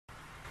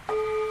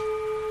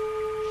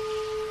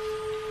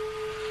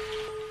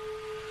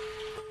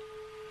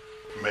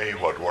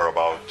what we're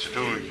about to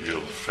do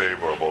yield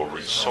favorable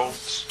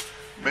results.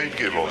 May it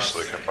give us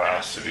the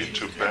capacity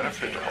to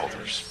benefit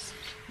others.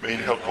 May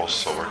it help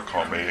us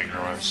overcome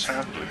ignorance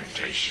and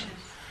limitation.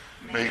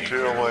 May it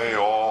clear away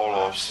all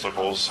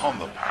obstacles on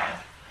the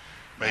path.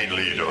 May it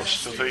lead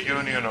us to the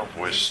union of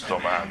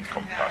wisdom and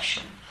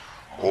compassion.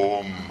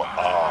 Om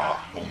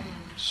Ahum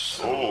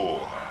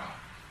Soha.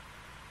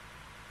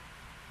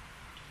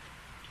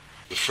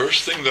 The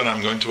first thing that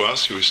I'm going to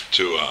ask you is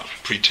to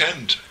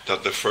pretend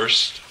that the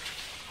first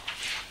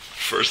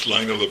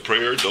line of the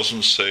prayer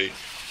doesn't say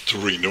to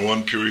renew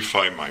and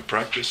purify my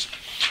practice,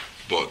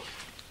 but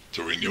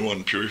to renew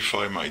and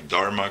purify my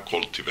Dharma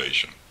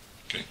cultivation.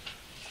 Okay?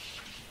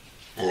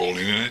 We're all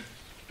in it?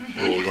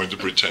 We're all going to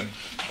pretend?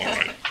 All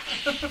right.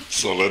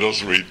 So let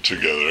us read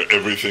together.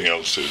 Everything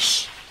else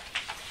is.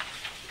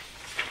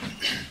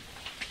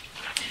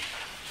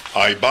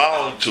 I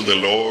bow to the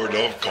Lord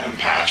of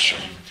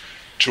compassion,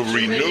 to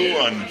renew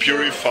and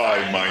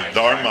purify my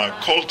Dharma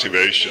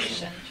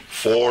cultivation.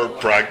 4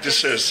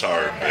 practices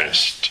are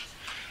best.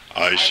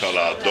 I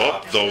shall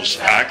adopt those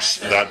acts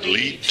that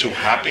lead to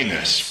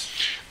happiness,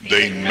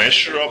 the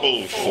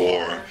immeasurable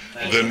 4,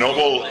 the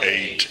noble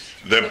 8,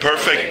 the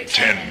perfect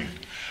 10.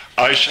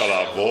 I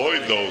shall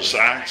avoid those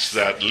acts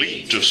that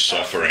lead to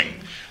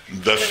suffering,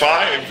 the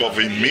 5 of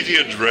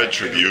immediate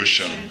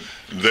retribution,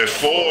 the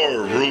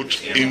 4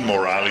 root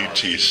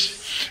immoralities,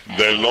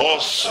 the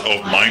loss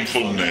of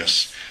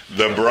mindfulness,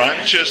 the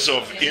branches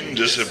of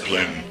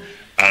indiscipline,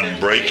 and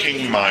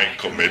breaking my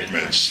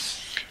commitments.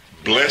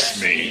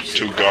 Bless me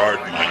to guard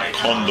my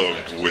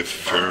conduct with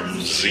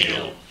firm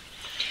zeal.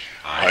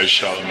 I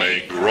shall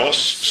make gross,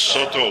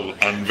 subtle,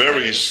 and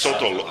very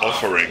subtle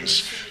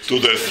offerings to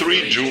the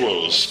 3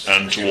 jewels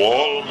and to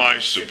all my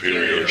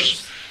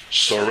superiors,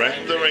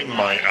 surrendering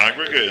my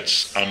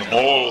aggregates and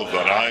all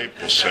that I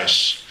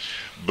possess.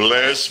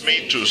 Bless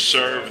me to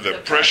serve the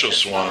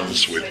precious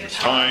ones with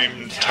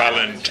time,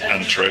 talent,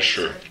 and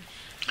treasure.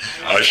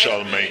 I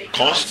shall make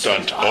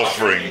constant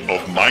offering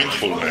of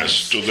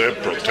mindfulness to their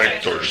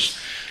protectors,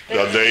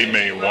 that they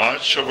may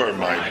watch over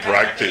my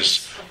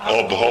practice,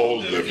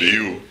 uphold the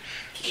view,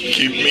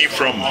 keep me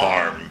from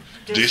harm,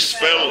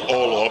 dispel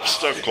all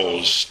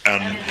obstacles,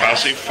 and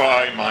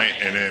pacify my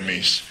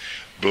enemies.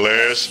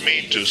 Bless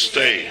me to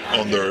stay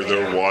under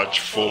their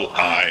watchful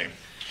eye.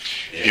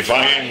 If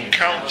I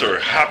encounter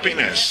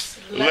happiness,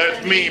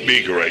 let me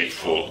be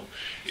grateful.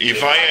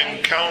 If I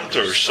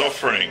encounter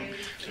suffering,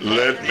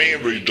 let me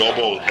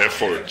redouble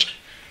effort.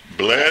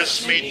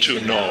 Bless me to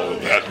know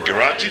that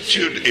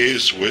gratitude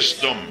is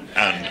wisdom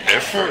and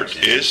effort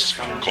is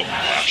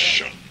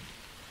compassion.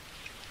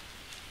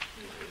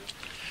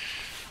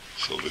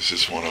 So this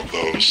is one of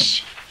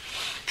those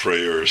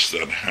prayers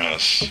that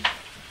has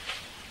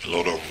a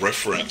lot of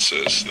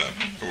references that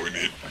we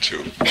need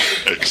to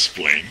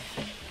explain.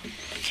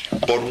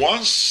 But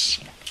once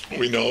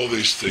we know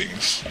these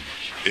things,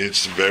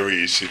 it's very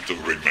easy to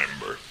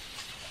remember.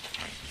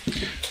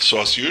 So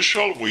as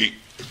usual, we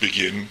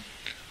begin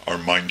our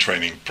mind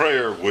training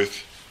prayer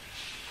with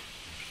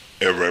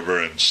a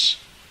reverence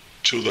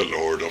to the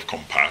Lord of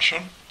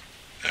compassion.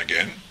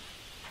 Again,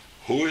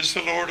 who is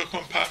the Lord of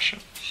compassion?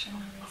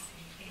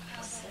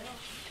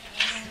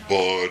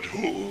 But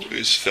who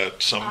is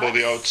that?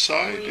 Somebody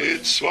outside?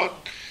 It's what?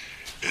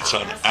 It's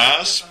an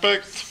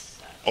aspect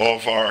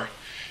of our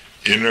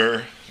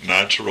inner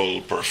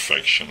natural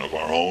perfection, of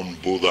our own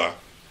Buddha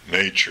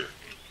nature.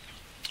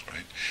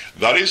 Right?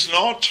 That is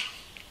not,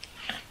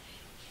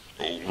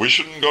 we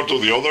shouldn't go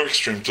to the other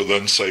extreme to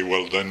then say,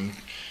 well then,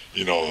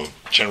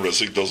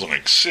 Chenrezig doesn't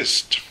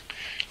exist.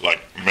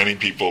 Like many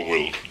people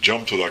will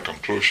jump to that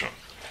conclusion.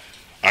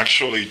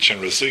 Actually,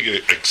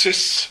 Chenrezig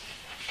exists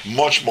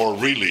much more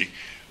really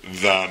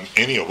than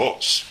any of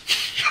us,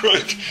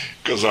 right?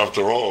 Because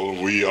after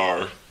all, we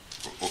are,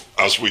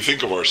 as we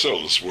think of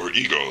ourselves, we're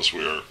egos,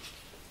 we're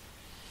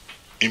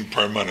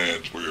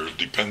impermanent, we're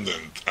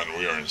dependent, and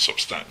we are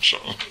insubstantial.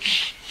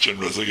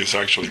 Chenrezig is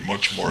actually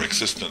much more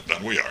existent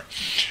than we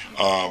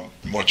are,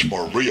 much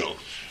more real,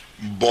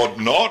 but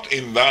not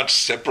in that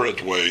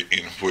separate way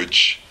in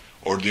which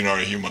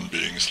ordinary human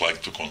beings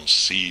like to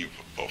conceive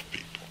of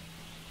people.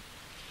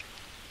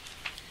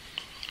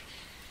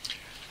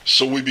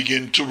 So we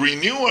begin to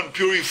renew and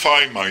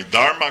purify my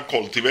Dharma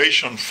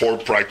cultivation. 4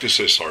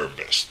 practices are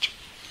best.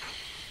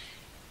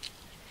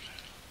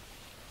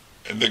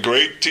 And the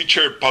great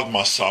teacher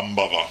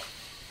Padmasambhava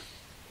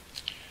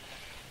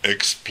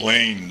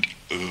explained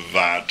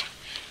that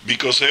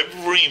because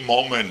every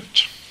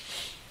moment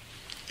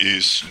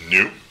is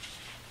new,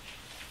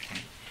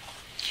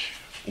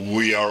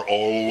 we are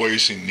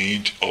always in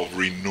need of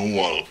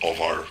renewal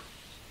of our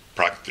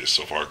practice,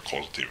 of our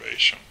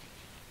cultivation.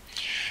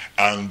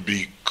 And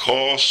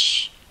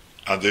because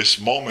at this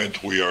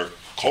moment we are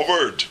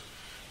covered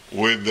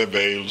with the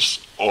veils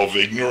of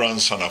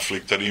ignorance and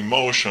afflicted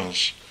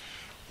emotions,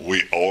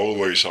 we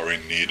always are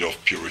in need of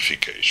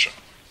purification.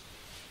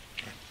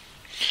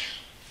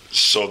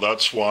 So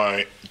that's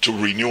why to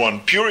renew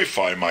and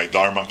purify my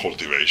Dharma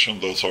cultivation,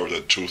 those are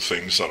the 2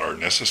 things that are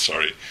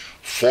necessary.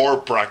 4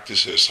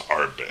 practices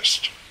are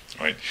best.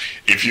 right?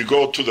 If you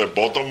go to the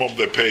bottom of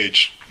the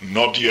page,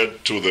 not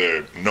yet to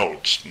the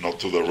notes, not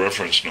to the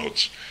reference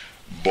notes,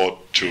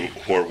 but to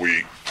where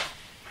we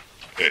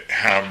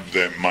have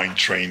the mind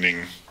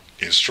training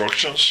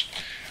instructions,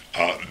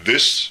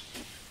 this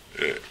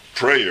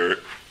prayer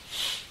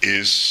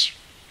is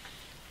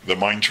the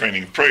mind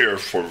training prayer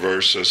for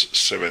verses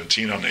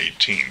 17 and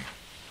 18.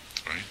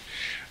 Right?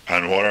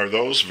 And what are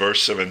those?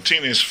 Verse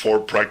 17 is 4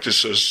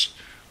 practices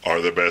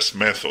are the best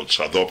methods: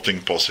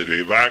 adopting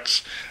positive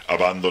acts,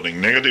 abandoning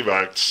negative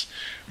acts,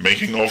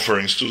 making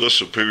offerings to the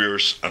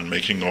superiors, and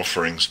making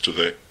offerings to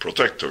the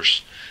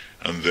protectors.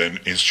 And then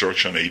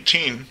instruction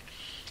 18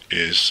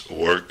 is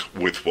work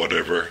with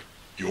whatever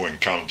you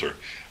encounter.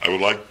 I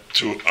would like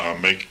to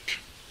make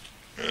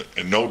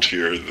a note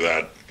here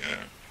that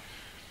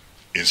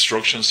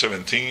instruction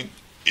 17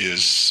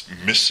 is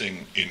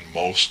missing in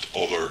most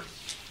other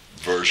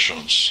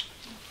versions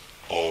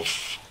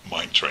of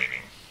mind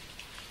training.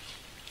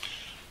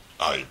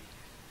 I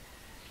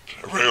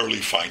rarely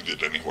find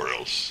it anywhere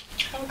else.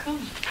 How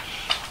come?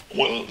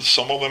 Well,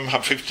 some of them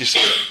have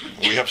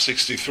 57. We have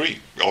 63.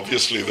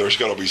 Obviously, there's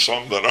got to be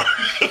some that are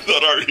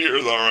that are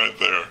here that aren't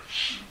there.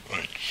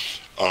 Right.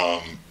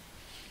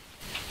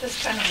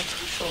 That's kind of a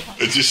crucial one.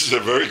 This is a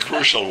very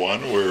crucial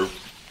one. We're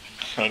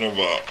kind of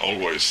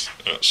always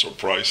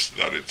surprised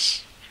that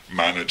it's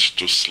managed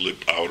to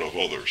slip out of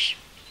others.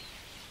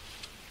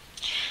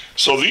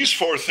 So these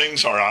 4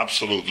 things are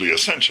absolutely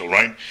essential,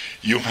 right?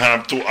 You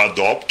have to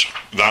adopt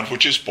that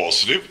which is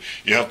positive.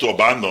 You have to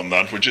abandon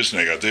that which is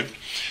negative.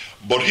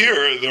 But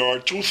here there are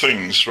 2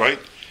 things, right?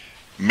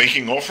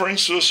 Making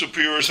offerings to the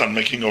superiors and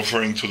making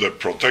offering to the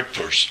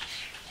protectors,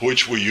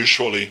 which we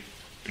usually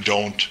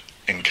don't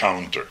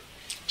encounter.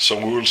 So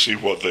we will see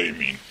what they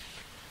mean.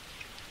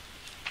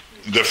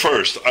 The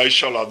first, I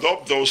shall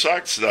adopt those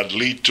acts that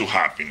lead to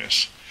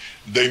happiness.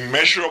 The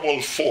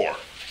immeasurable 4.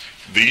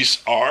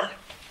 These are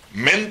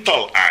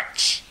mental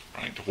acts.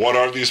 Right? What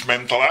are these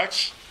mental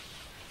acts?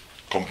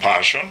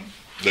 Compassion,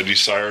 the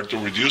desire to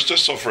reduce the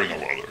suffering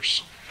of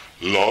others.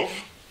 Love,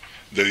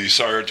 the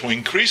desire to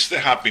increase the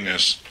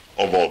happiness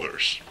of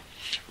others.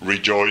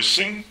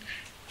 Rejoicing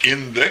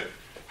in the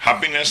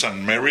happiness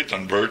and merit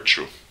and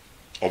virtue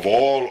of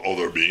all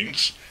other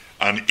beings.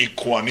 And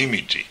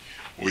equanimity,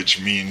 which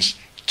means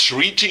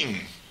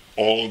treating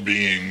all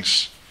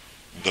beings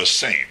the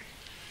same.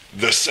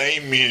 The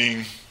same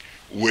meaning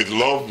with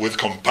love, with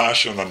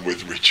compassion, and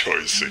with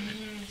rejoicing.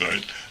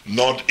 Right?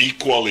 Not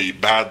equally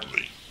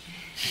badly.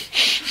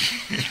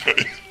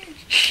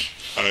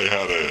 I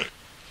had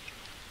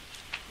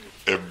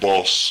a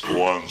boss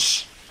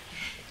once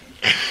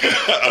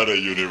at a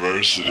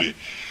university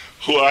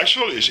who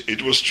actually,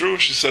 it was true,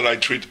 she said, I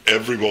treat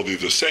everybody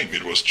the same.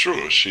 It was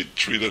true. She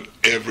treated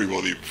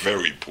everybody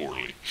very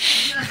poorly.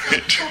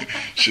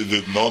 She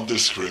did not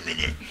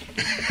discriminate.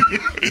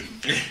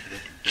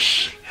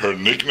 Her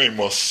nickname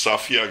was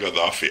Safia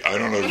Gaddafi. I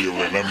don't know if you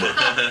remember.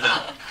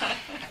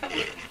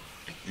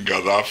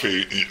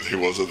 Gaddafi, he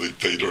was a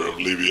dictator of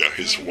Libya.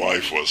 His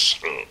wife was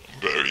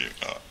very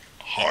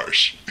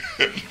harsh.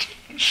 And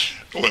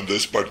when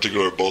this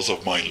particular boss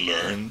of mine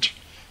learned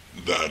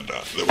that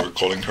they were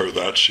calling her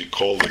that, she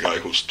called the guy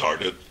who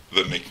started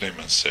the nickname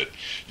and said,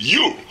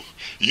 You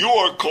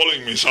are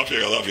calling me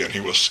Safia Gaddafi," and he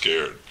was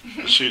scared.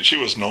 She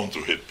was known to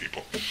hit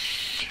people.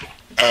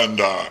 And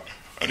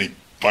he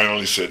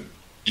finally said,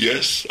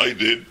 "Yes, I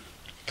did."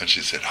 And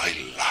she said, "I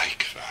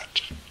like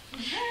that.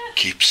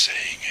 Keep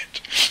saying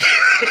it."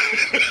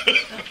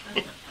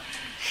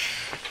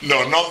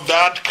 No, not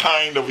that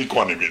kind of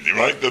equanimity,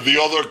 right? The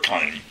other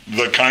kind,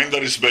 the kind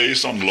that is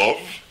based on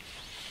love,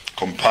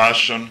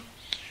 compassion,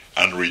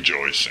 and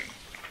rejoicing.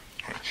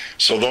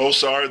 So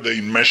those are the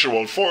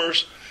immeasurable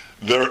force.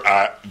 They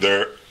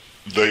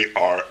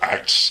are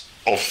acts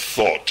of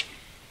thought.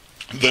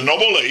 The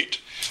Noble Eight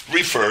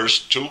refers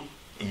to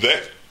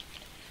the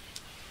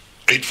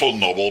Eightfold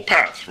Noble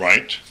Path,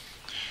 right?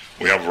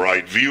 We have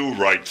right view,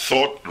 right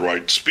thought,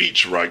 right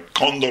speech, right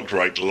conduct,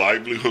 right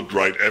livelihood,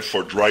 right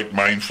effort, right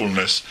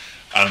mindfulness,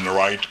 and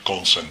right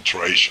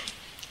concentration.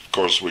 Of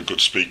course, we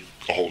could speak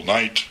a whole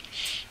night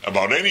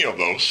about any of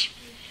those.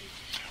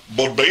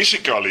 But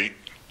basically,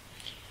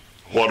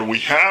 what we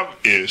have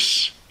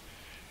is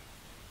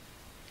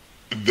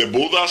the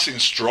Buddha's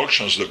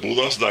instructions, the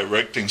Buddha's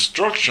direct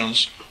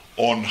instructions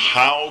on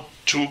how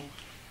to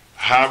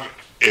have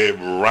a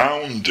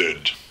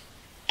rounded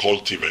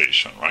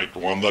cultivation, right?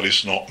 One that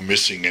is not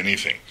missing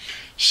anything.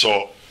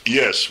 So,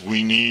 yes,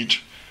 we need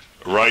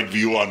right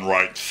view and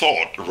right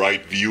thought.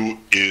 Right view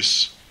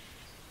is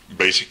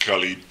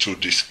basically to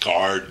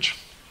discard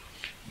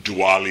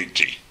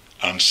duality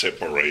and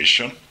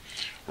separation.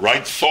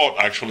 Right thought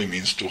actually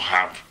means to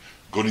have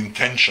good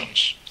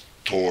intentions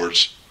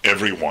towards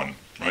everyone,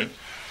 right?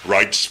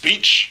 Right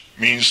speech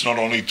means not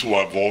only to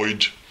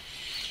avoid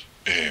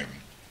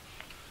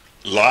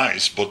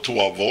lies, but to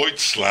avoid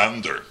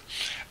slander.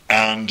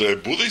 And the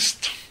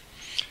Buddhist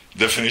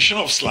definition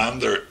of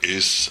slander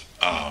is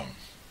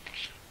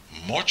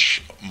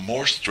much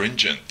more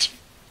stringent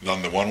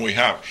than the one we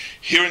have.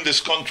 Here in this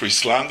country,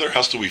 slander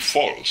has to be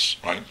false,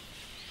 right?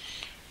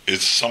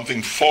 It's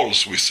something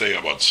false we say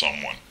about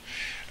someone.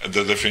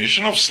 The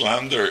definition of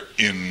slander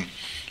in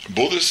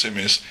Buddhism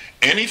is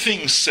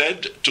anything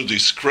said to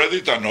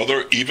discredit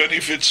another, even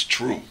if it's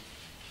true.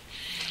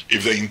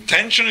 If the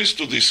intention is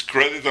to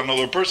discredit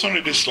another person,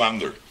 it is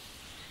slander.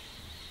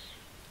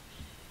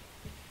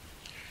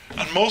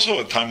 And most of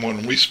the time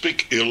when we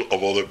speak ill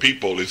of other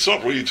people, it's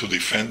not really to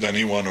defend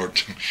anyone,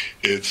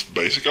 it's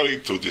basically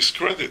to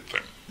discredit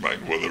them,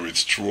 right? Whether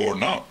it's true or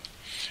not.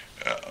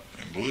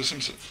 In Buddhism,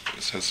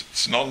 it says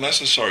it's not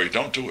necessary,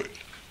 don't do it.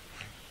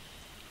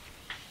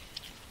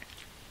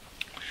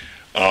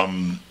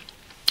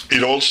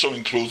 It also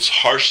includes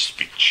harsh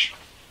speech,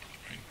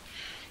 right?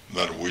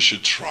 That we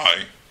should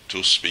try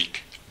to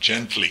speak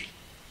gently.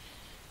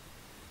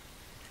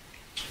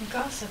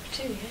 Gossip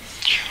too,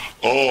 yes?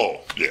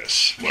 Oh,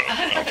 yes. Well,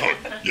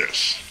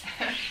 yes.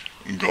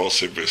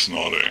 Gossip is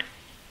not a...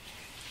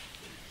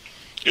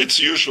 It's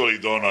usually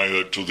done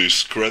either to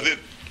discredit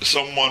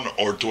someone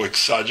or to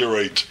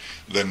exaggerate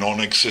the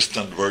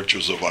non-existent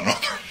virtues of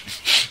another.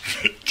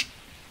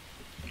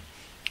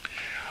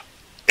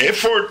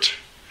 Effort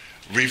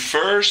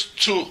refers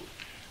to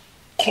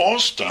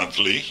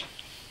constantly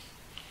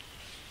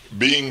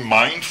being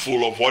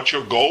mindful of what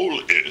your goal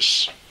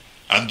is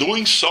and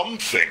doing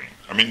something.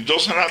 I mean, it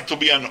doesn't have to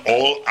be an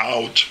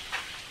all-out,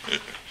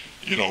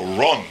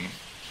 run,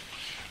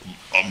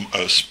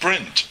 a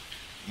sprint,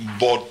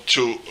 but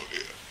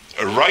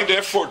a right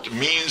effort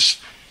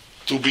means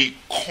to be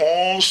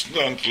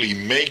constantly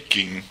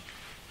making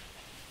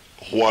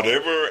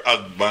whatever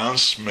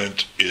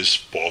advancement is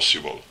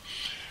possible.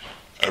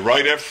 A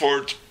right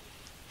effort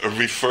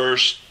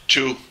refers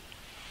to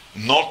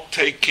not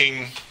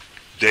taking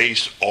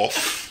days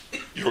off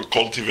your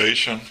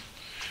cultivation.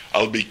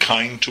 I'll be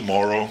kind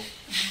tomorrow.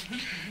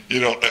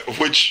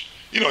 Which,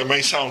 it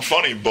may sound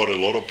funny, but a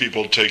lot of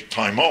people take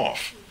time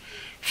off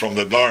from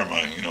the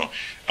Dharma.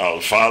 I'll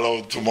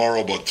follow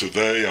tomorrow, but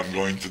today I'm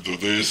going to do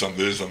this and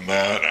this and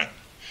that.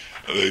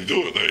 And they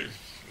do.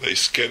 They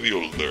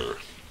schedule their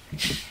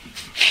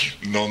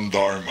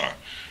non-Dharma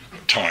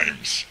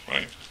times,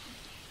 right?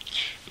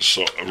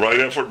 So right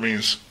effort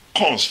means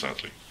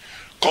constantly.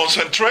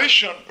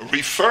 Concentration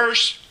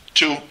refers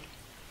to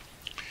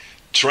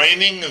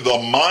training the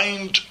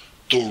mind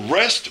to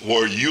rest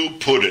where you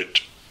put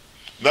it.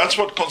 That's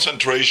what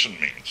concentration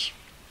means.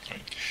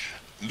 Right?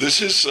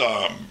 This is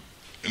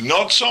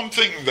not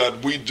something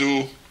that we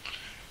do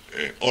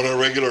on a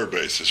regular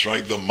basis,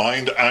 right? The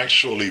mind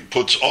actually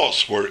puts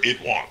us where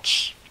it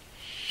wants.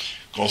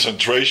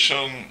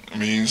 Concentration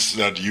means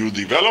that you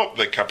develop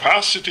the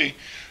capacity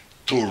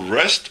to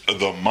rest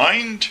the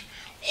mind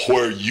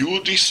where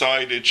you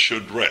decide it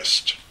should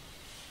rest.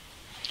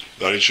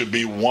 That it should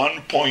be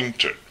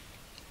one-pointed.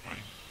 Right?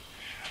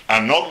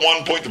 And not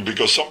one-pointed,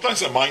 because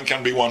sometimes the mind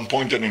can be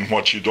one-pointed in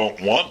what you don't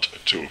want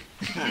to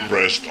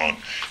rest on. It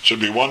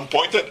should be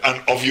one-pointed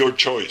and of your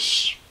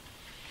choice.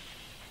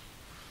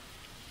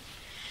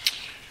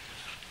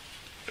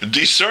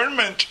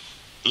 Discernment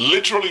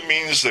literally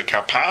means the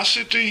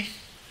capacity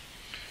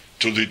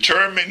to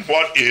determine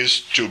what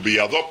is to be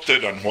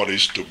adopted and what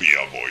is to be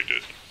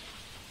avoided.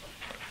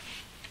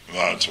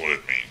 That's what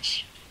it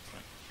means.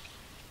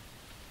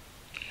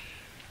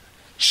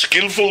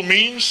 Skillful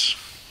means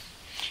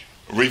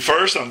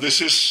refers, and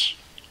this is,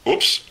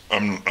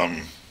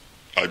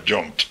 I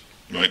jumped,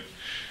 right?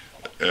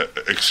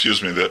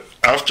 Excuse me, that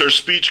after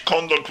speech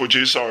conduct, which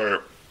is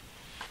our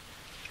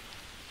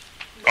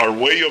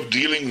way of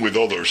dealing with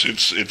others,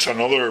 it's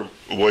another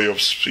way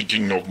of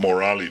speaking of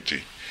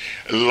morality.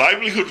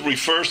 Livelihood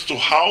refers to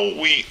how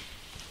we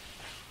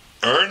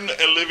earn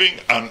a living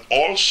and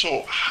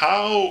also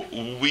how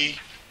we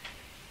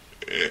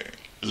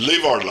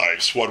live our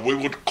lives, what we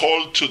would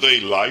call today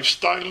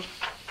lifestyle.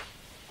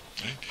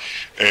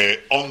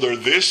 Under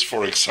this,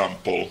 for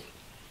example,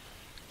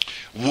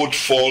 would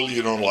fall,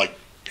 like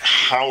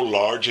how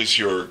large is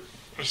your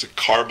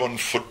carbon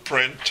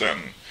footprint,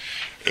 and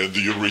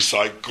do you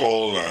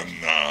recycle,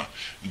 and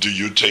do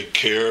you take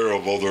care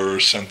of other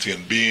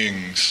sentient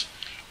beings?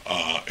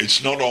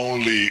 It's not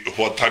only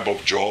what type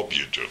of job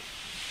you do,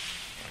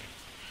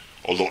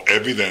 although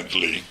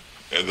evidently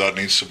that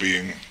needs to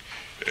be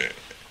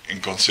in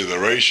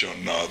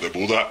consideration. The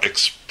Buddha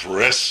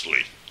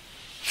expressly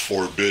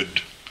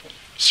forbid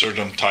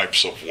certain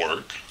types of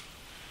work,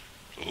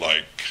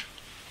 like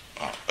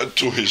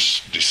to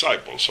his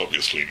disciples,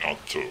 obviously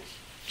not to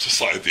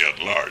society at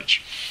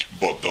large,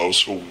 but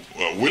those who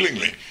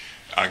willingly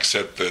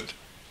accepted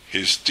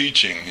his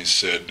teaching. He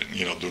said,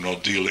 do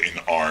not deal in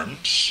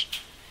arms,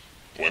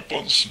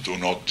 weapons, do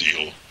not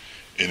deal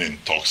in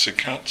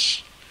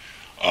intoxicants,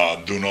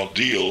 do not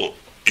deal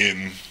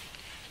in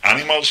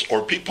animals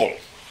or people.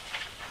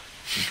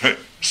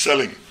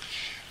 Selling.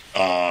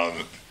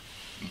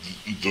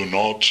 Do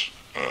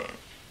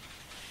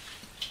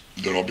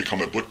not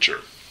become a butcher,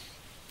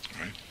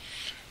 right?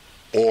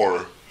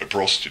 Or a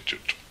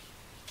prostitute.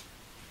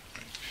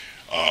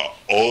 Right?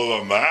 Other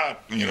than that,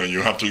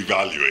 you have to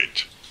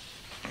evaluate.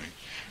 Right?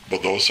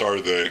 But those are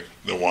the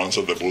ones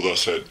that the Buddha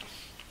said,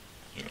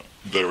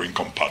 they're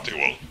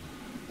incompatible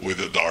with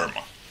the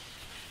Dharma.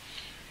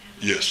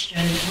 Yes.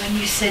 And when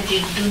you said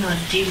you do not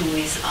deal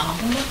with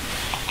harm,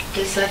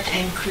 does that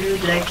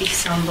include like if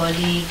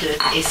somebody does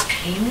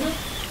escrime?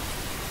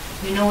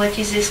 You know what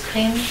is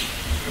escrime?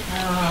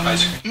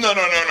 No.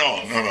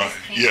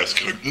 Yes,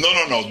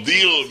 no.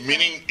 Deal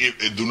meaning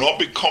do not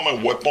become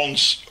a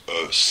weapons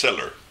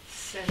seller.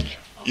 Okay.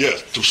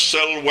 Yes, to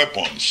sell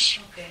weapons.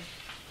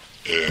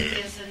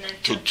 Okay.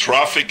 To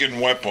traffic in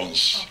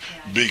weapons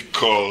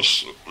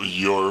because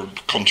you're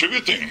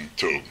contributing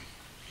to.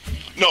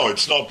 No,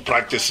 it's not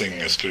practicing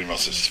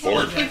escrima's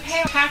Well, sport. if we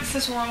pay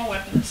taxes, we're all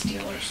weapons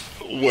dealers.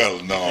 Well,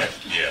 no.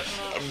 Yes,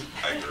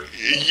 I agree.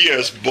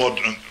 Yes, but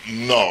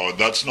no,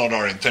 that's not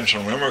our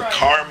intention. Remember, Right.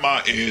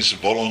 karma is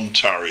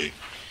voluntary,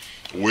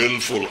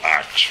 willful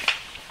act,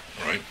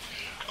 right?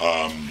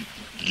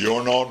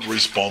 You're not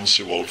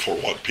responsible for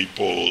what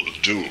people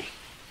do,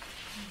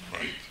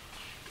 right?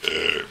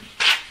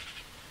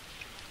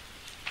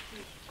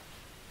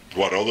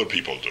 What other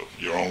people do.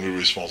 You're only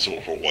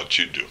responsible for what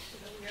you do.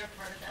 We are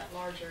part of that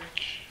larger.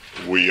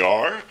 We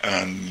are,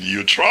 and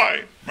you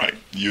try, right?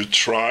 You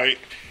try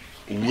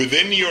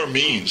within your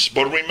means.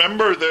 But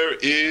remember, there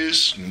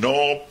is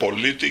no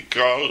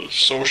political,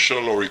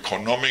 social, or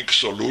economic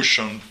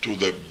solution to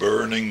the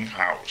burning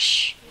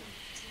house.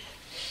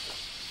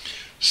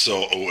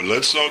 So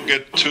let's not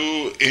get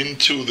too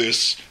into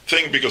this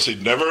thing because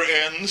it never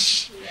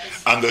ends.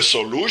 And the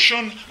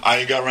solution,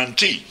 I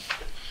guarantee,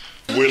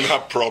 will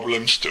have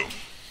problems too.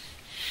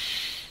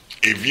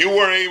 If you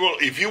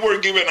were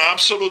given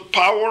absolute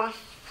power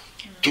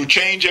to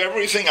change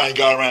everything, I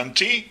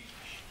guarantee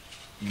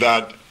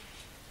that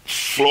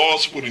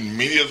flaws would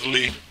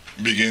immediately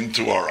begin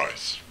to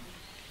arise.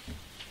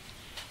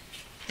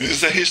 This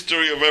is the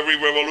history of every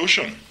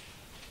revolution,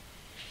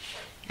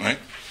 right?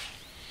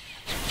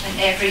 And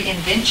every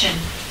invention.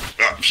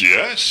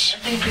 Yes.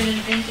 Nothing good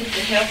invented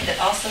to help that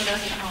also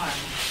doesn't harm.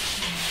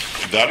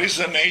 That is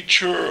the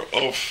nature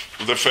of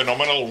the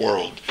phenomenal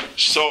world.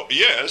 So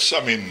yes,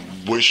 I mean,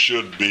 we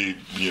should be,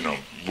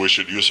 we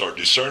should use our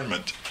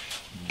discernment,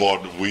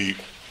 but we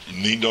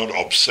need not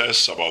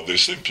obsess about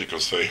these things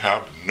because they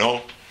have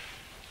no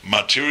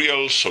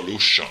material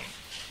solution.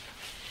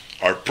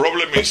 Our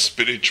problem is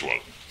spiritual,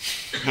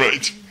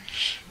 right?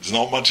 It's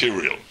not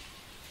material.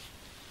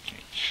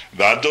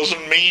 That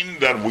doesn't mean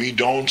that we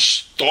don't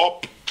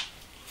stop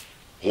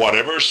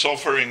whatever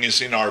suffering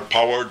is in our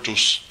power to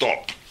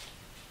stop.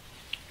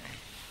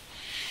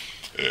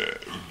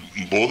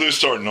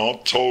 Buddhists are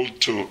not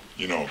told to,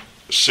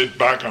 sit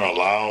back and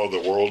allow the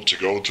world to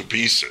go to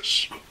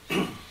pieces.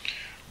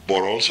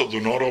 But also do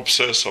not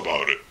obsess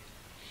about it.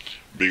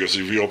 Because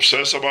if you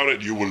obsess about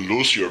it, you will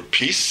lose your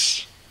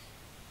peace.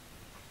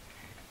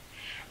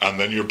 And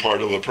then you're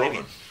part of the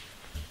problem.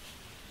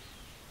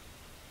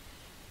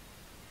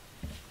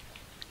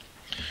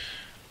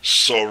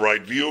 So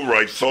right view,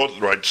 right thought,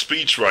 right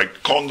speech, right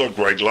conduct,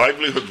 right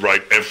livelihood,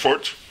 right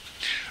effort,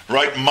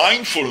 right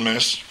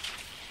mindfulness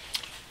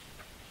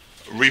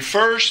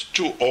refers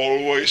to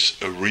always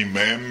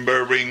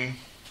remembering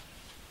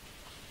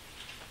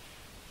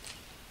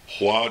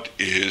what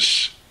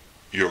is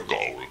your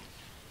goal.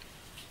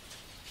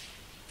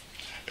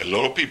 A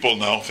lot of people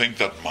now think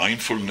that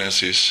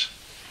mindfulness is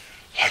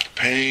like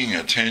paying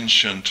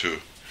attention to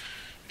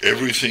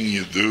everything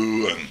you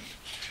do,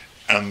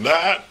 and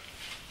that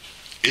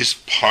is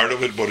part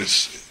of it, but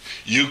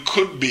you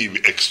could be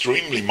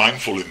extremely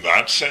mindful in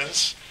that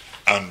sense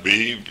and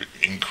be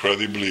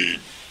incredibly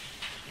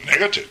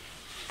negative,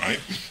 right?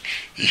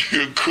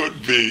 You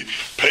could be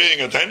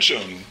paying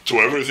attention to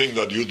everything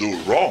that you do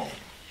wrong,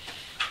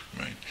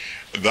 right?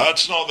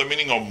 That's not the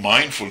meaning of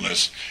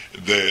mindfulness.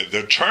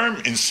 The term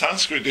in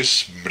Sanskrit is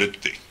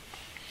smriti.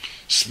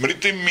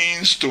 Smriti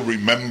means to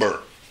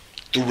remember.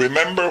 To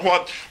remember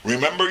what?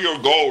 Remember your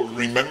goal.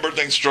 Remember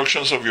the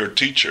instructions of your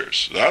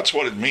teachers. That's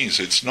what it means.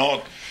 It's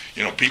not,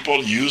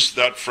 people use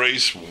that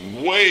phrase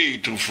way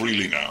too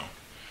freely now.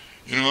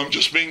 I'm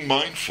just being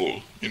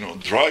mindful.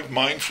 Drive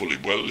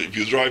mindfully. Well, if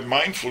you drive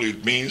mindfully,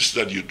 it means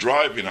that you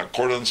drive in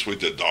accordance with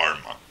the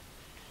Dharma.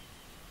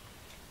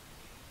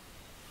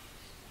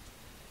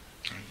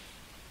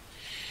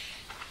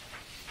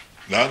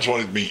 That's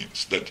what it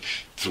means. That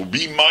to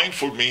be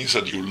mindful means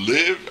that you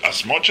live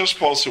as much as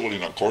possible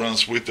in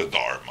accordance with the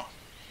Dharma.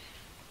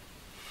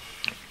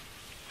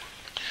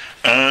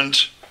 And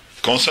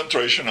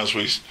concentration, as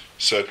we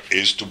said,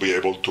 is to be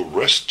able to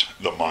rest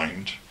the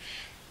mind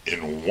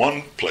in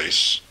one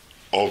place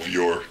of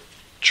your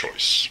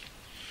choice.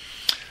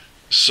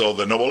 So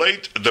the Noble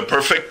Eight, the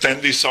perfect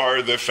 10, these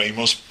are the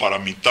famous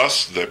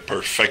paramitas, the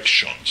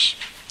perfections.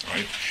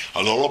 Right?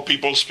 A lot of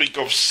people speak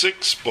of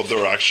 6, but there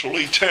are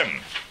actually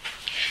 10.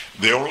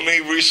 The only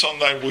reason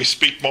that we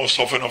speak most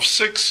often of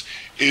 6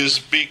 is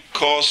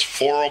because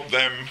 4 of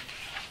them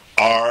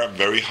are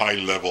very high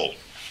level.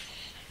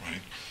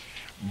 Right?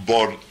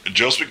 But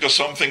just because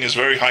something is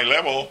very high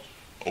level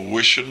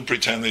we shouldn't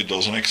pretend it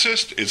doesn't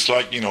exist. It's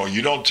like,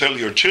 you don't tell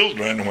your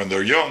children when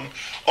they're young,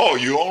 oh,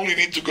 you only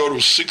need to go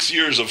to 6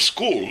 years of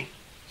school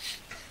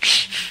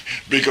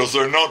because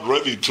they're not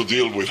ready to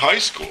deal with high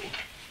school,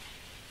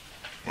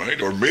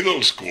 right? Or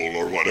middle school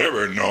or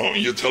whatever. No,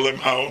 you tell them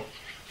how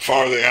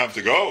far they have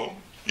to go.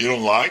 You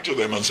don't lie to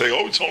them and say,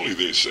 oh, it's only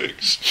this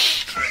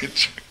 6.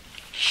 Right?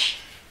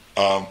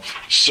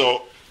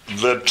 So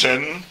the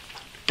 10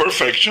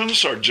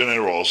 perfections are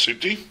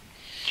generosity,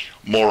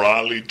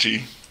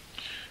 morality,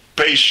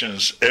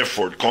 patience,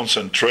 effort,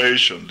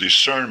 concentration,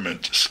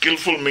 discernment,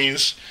 skillful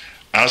means,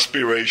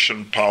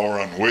 aspiration, power,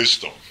 and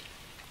wisdom.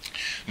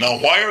 Now,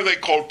 why are they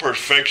called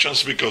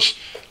perfections? Because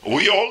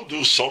we all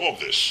do some of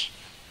this.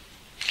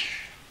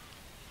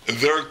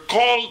 They're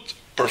called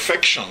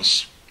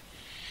perfections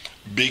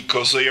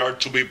because they are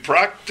to be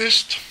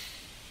practiced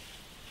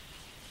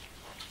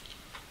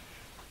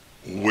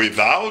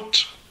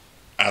without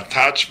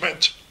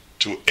attachment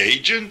to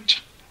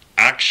agent,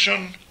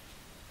 action,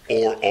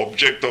 or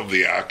object of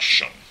the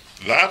action.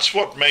 That's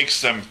what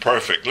makes them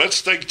perfect.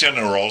 Let's take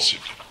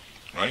generosity,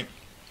 right?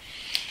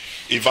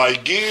 If I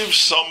give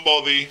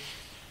somebody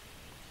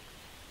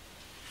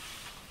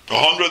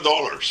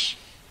 $100,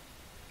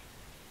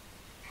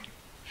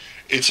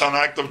 it's an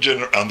act of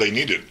and they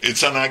need it.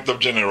 It's an act of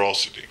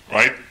generosity,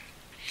 right?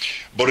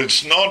 But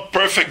it's not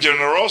perfect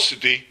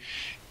generosity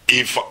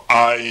if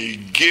I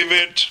give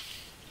it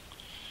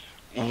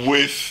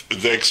with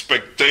the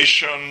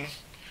expectation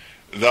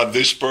that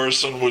this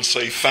person will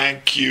say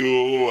thank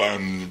you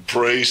and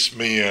praise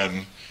me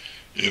and,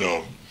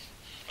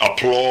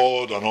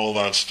 applaud and all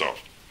that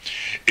stuff.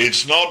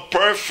 It's not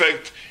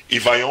perfect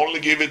if I only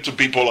give it to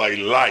people I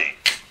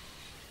like,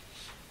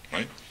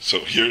 right? So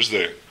here's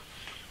the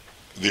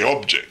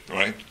object,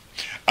 right?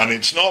 And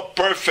it's not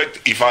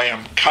perfect if I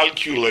am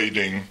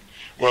calculating,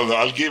 well,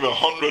 I'll give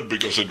 100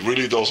 because it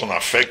really doesn't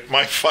affect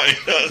my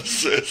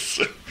finances,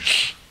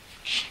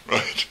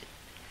 right?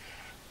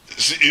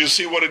 You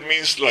see what it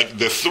means? Like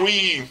the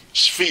 3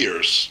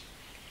 spheres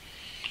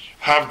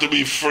have to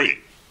be free,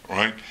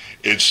 right?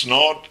 It's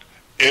not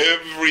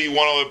every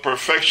one of the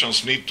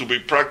perfections need to be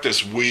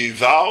practiced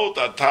without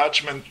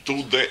attachment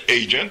to the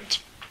agent,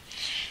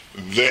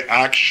 the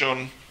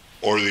action,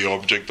 or the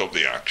object of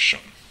the action.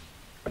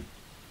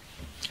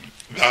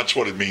 That's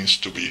what it means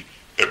to be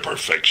a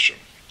perfection.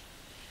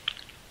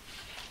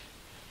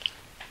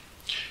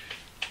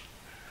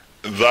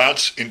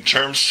 That's in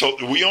terms, so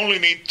we only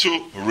need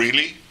to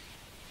really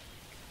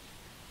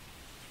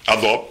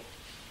adopt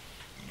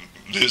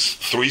these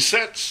 3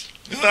 sets.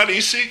 Isn't that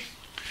easy?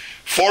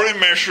 4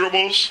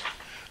 immeasurables,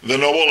 the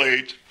Noble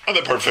 8, and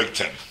the perfect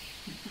 10.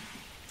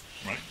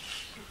 Right?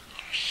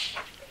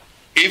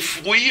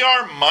 If we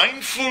are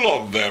mindful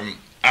of them,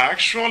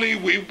 actually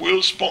we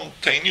will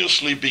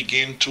spontaneously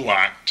begin to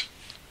act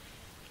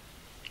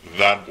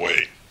that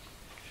way.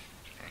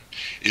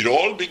 It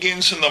all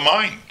begins in the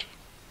mind.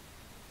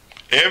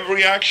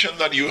 Every action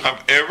that you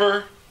have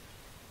ever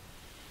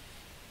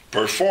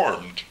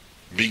performed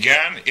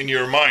began in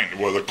your mind,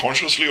 whether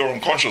consciously or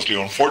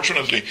unconsciously.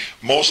 Unfortunately,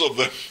 most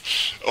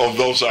of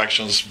those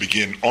actions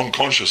begin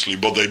unconsciously,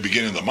 but they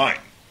begin in the mind.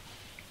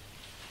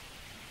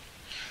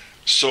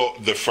 So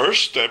the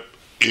first step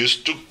is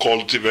to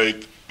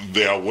cultivate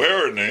the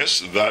awareness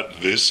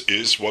that this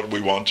is what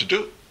we want to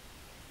do.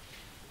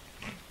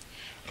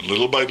 And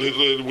little by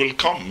little it will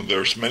come.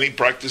 There's many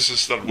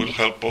practices that will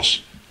help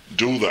us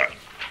do that.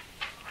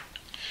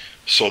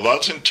 So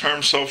that's in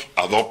terms of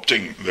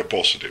adopting the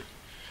positive.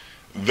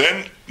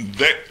 Then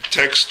the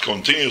text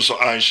continues,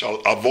 I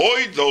shall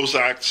avoid those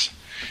acts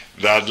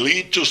that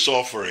lead to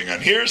suffering.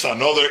 And here's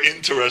another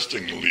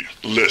interesting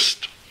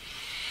list.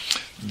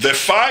 The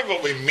 5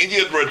 of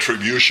immediate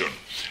retribution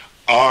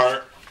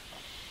are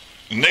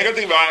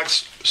negative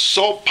acts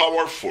so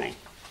powerful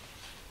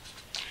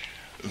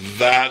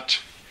that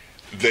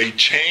they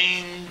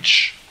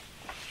change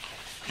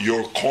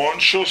your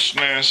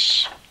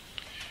consciousness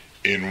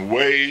in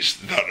ways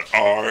that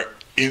are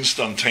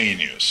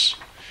instantaneous.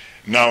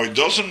 Now, it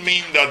doesn't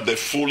mean that the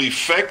full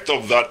effect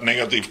of that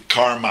negative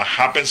karma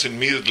happens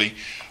immediately,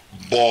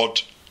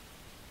 but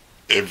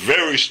a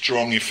very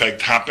strong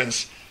effect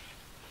happens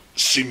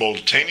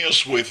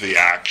simultaneous with the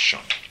action.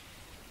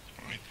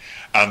 Right?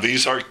 And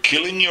these are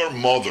killing your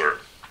mother,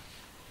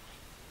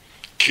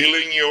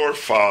 killing your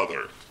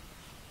father,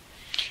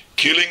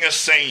 killing a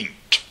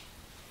saint,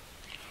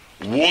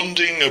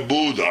 wounding a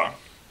Buddha,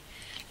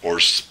 or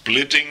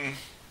splitting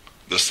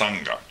the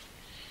Sangha,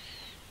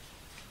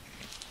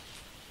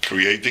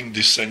 creating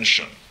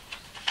dissension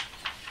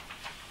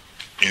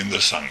in the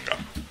Sangha.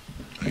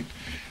 Right?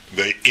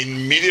 They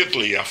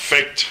immediately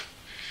affect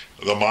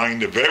the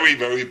mind very,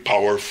 very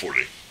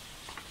powerfully.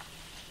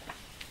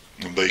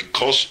 And they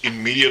cause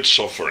immediate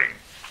suffering.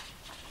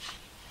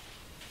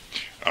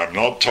 I'm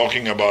not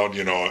talking about,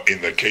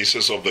 in the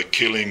cases of the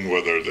killing,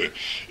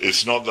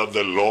 it's not that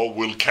the law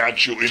will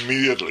catch you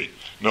immediately.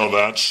 No,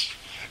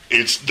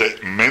 it's the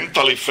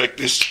mental effect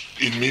is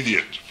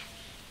immediate.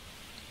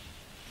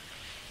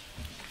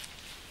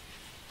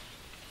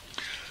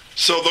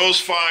 So those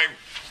 5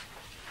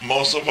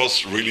 most of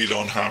us really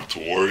don't have to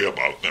worry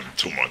about them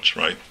too much,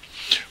 right?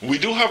 We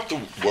do have to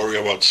worry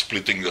about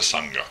splitting the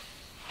Sangha.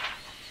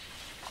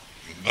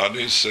 That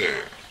is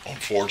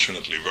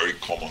unfortunately very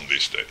common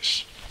these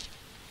days.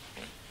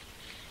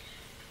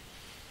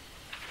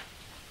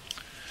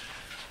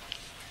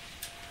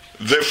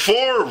 The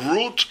four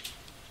root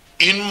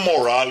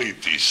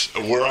immoralities,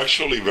 we're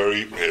actually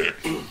very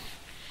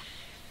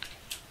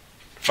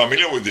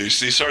familiar with this.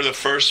 These are the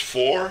first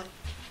four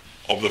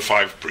of the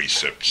 5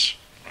 precepts.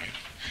 Right?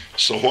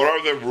 So what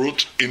are the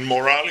root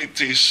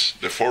immoralities?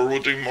 The 4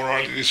 root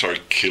immoralities are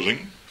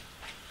killing,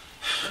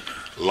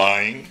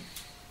 lying,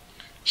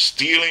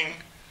 stealing,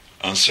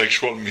 and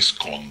sexual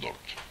misconduct.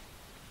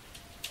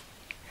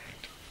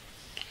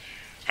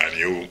 Right? And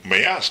you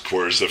may ask,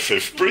 where's the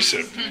 5th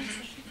precept?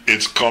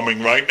 It's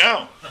coming right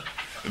now.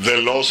 The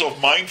loss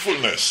of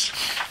mindfulness.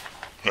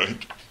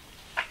 Right?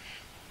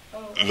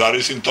 That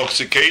is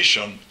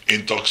intoxication.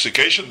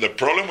 Intoxication, the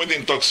problem with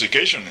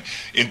intoxication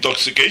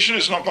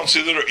is not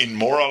considered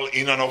immoral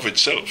in and of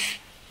itself.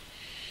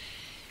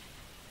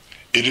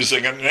 It is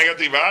a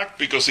negative act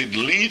because it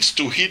leads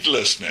to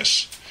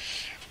heedlessness.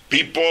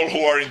 People who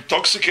are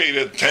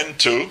intoxicated tend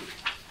to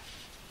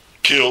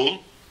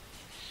kill,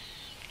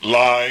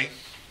 lie,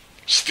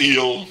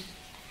 steal,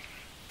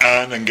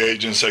 and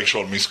engage in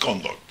sexual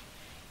misconduct.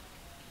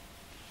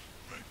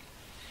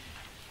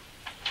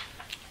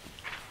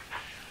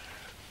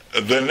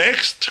 The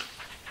next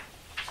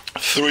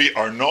 3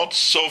 are not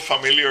so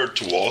familiar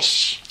to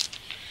us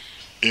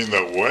in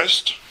the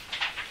West,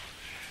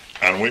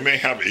 and we may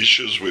have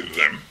issues with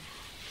them.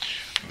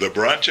 The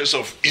branches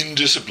of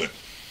indiscipline.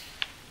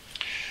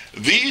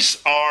 These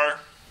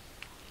are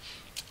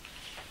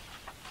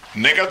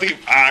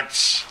negative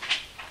acts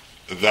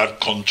that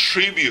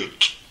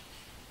contribute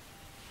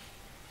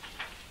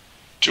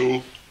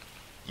to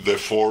the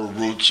 4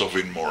 roots of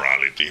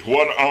immorality.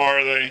 What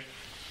are they?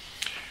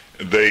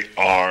 They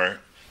are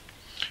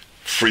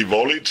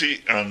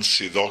frivolity and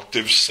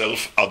seductive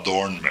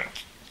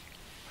self-adornment.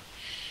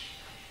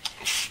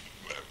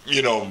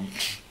 You know,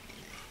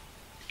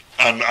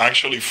 and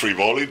actually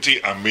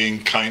frivolity, I'm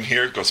being kind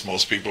here because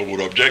most people would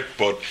object,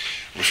 but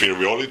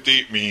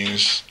frivolity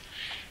means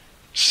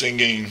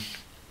singing,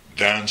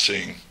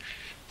 dancing,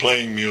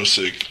 playing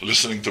music,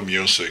 listening to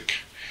music,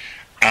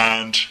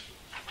 and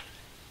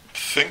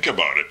think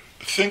about it.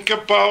 Think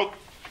about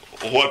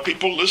what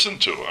people listen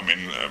to. I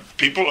mean,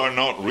 people are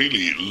not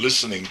really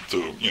listening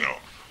to,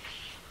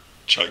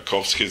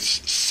 Tchaikovsky's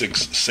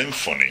 6th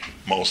Symphony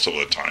most of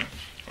the time,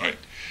 right?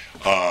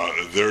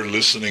 They're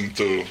listening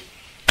to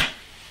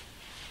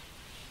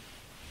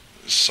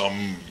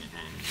some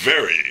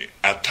very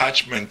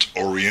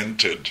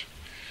attachment-oriented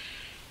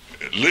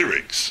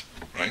lyrics,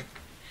 right?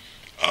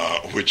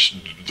 Which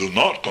do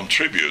not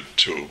contribute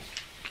to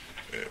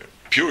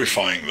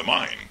purifying the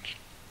mind.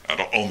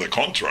 On the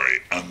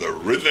contrary, and the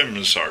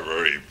rhythms are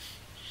very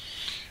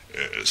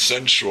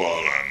sensual,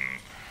 and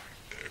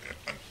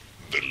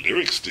the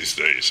lyrics these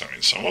days, I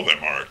mean, some of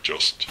them are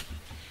just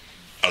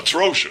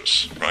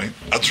atrocious, right?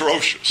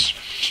 Atrocious.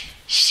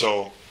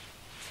 So,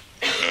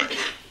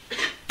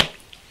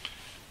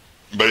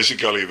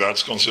 basically,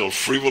 that's considered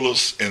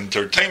frivolous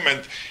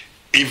entertainment.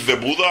 If the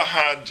Buddha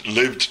had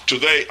lived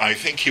today, I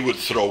think he would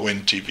throw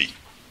in TV.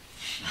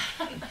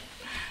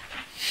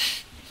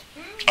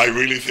 I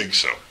really think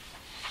so.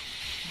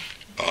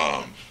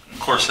 Of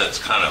course, that's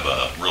kind of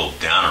a real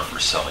downer for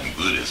selling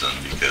Buddhism,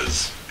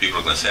 because people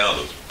are going to say, "Oh,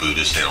 those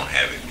Buddhists, they don't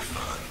have any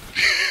fun."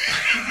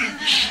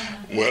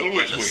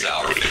 Well,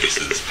 sour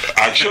faces.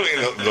 Actually,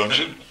 don't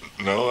you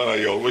know that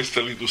I always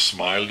tell you to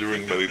smile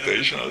during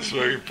meditation? That's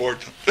very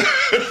important.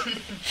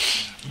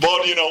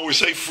 But we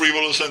say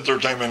frivolous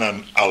entertainment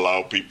and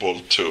allow people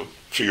to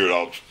figure it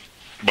out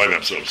by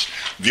themselves.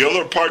 The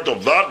other part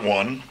of that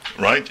one,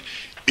 right,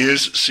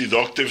 is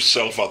seductive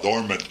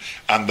self-adornment,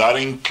 and that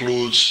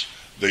includes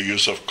the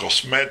use of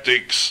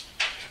cosmetics,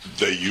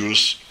 the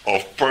use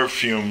of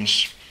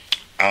perfumes,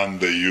 and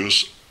the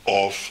use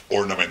of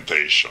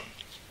ornamentation,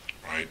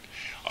 right?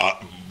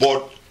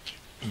 But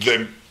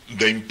the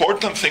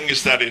important thing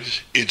is that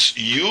it's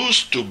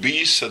used to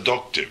be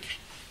seductive.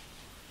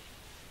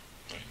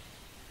 Right?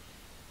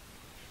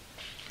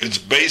 It's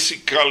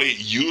basically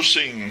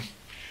using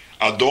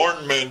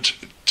adornment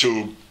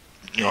to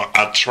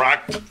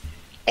attract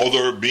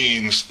other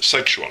beings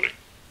sexually.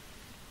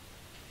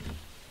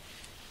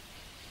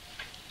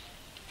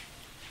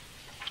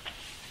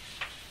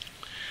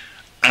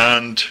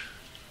 And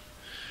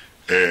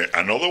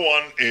another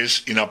one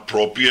is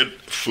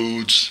inappropriate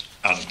foods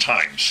and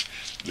times.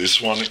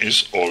 This one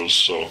is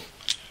also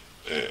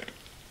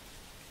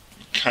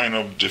kind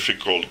of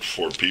difficult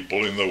for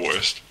people in the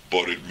West,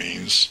 but it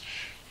means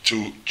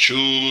to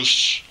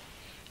choose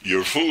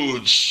your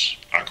foods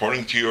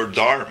according to your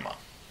Dharma.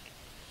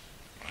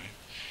 Right?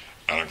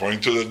 And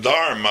according to the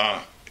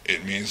Dharma,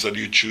 it means that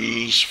you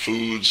choose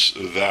foods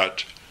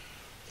that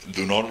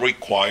do not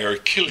require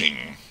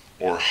killing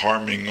or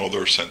harming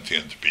other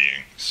sentient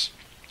beings,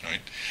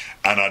 right?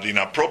 And at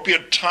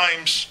inappropriate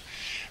times,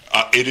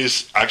 it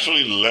is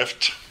actually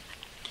left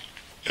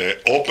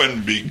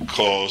open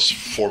because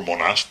for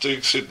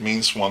monastics it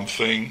means one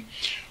thing.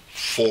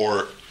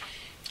 For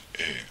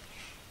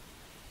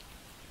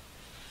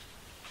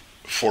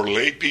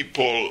lay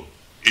people,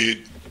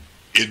 it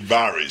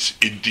varies.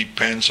 It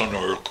depends on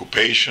your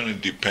occupation,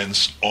 it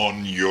depends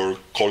on your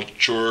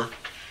culture,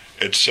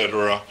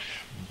 etc.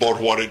 But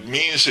what it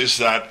means is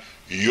that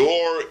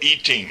your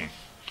eating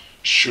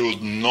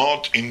should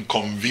not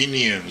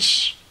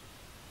inconvenience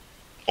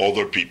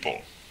other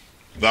people.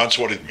 That's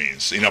what it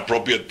means, in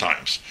appropriate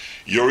times.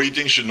 Your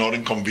eating should not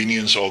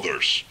inconvenience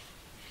others.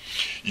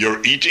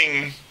 Your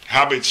eating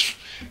habits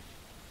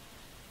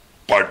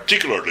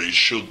particularly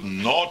should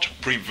not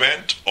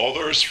prevent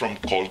others from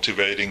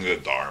cultivating the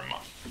Dharma.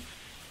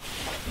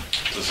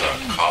 Does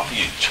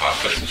coffee and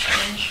chocolate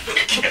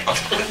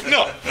count?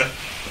 No.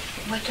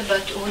 What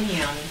about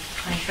onion?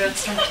 I heard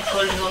some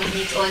people don't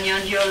eat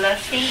onion. You're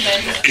laughing,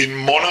 but In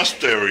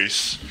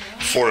monasteries,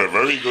 for a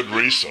very good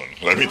reason,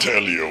 let me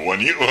tell you,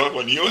 when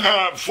you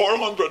have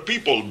 400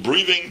 people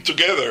breathing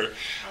together,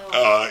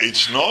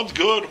 it's not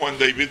good when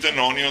they've eaten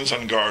onions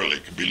and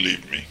garlic,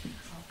 believe me.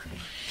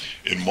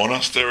 In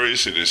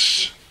monasteries, it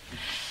is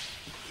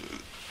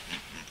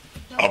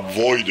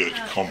avoided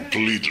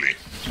completely.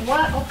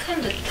 what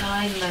kind of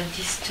time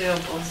disturb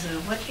other?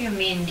 What do you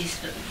mean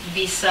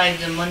beside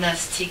the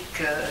monastic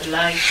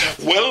life? that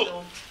you Well,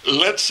 don't-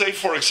 let's say,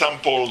 for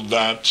example,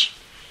 that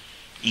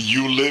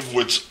you live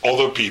with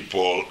other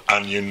people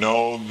and you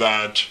know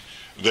that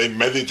they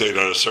meditate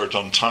at a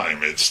certain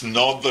time. It's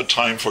not the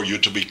time for you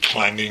to be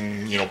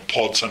clanging,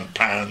 pots and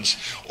pans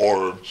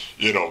or,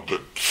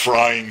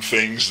 frying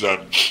things that,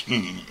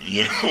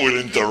 will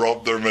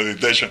interrupt their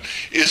meditation.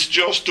 It's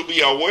just to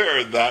be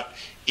aware that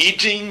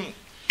eating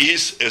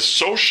is a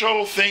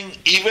social thing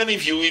even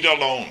if you eat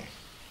alone.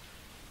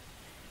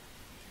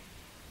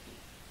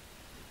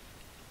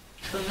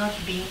 So not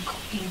being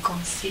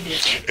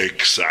inconsiderate.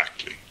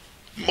 Exactly.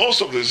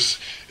 Most of this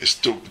is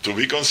to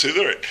be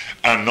considerate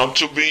and not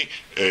to be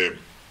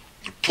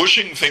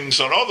pushing things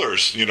on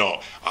others.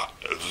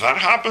 That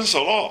happens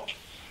a lot.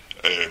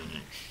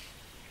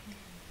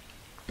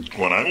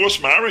 When I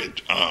was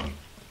married,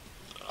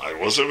 I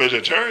was a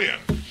vegetarian,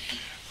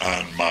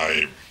 and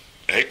my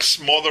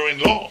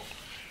ex-mother-in-law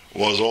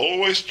was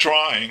always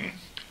trying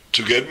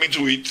to get me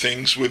to eat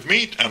things with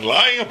meat and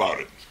lying about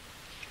it.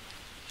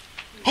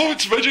 Oh,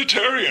 it's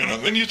vegetarian,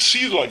 and then you'd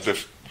see like the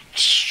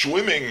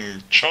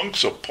swimming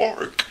chunks of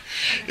pork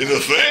in the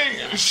thing.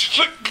 It's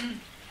like,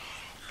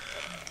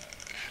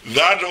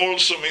 that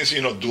also means,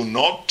 do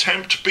not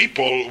tempt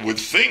people with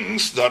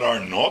things that are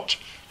not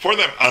for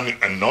them.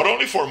 And not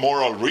only for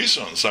moral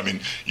reasons. I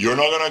mean, you're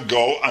not going to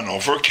go and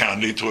offer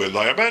candy to a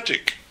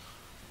diabetic.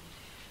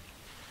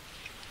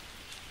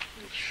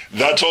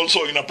 That's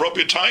also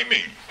inappropriate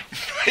timing.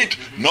 Right?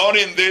 Not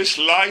in this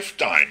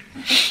lifetime.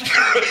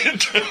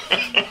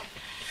 Right?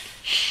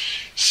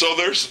 So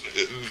there's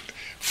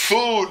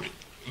food.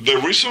 The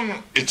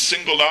reason it's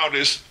singled out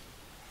is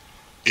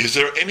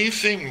there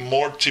anything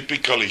more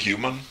typically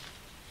human?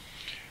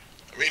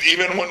 I mean,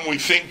 even when we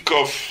think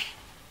of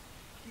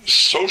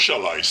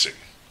socializing,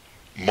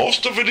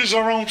 most of it is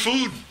around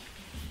food.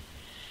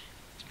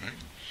 Right?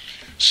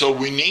 So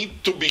we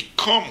need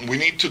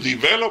to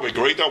develop a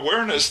great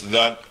awareness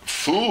that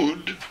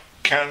food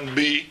can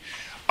be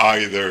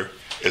either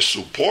a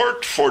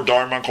support for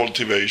Dharma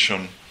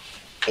cultivation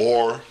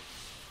or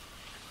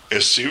a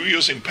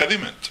serious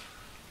impediment.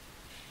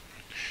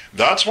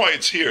 That's why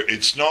it's here.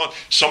 It's not,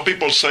 some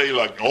people say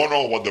like, oh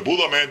no, what the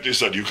Buddha meant is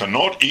that you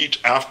cannot eat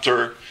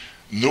after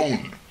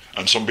noon.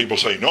 And some people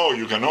say, no,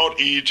 you cannot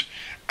eat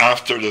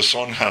after the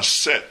sun has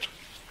set.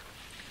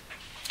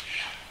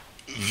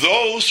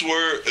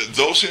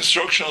 Those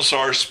instructions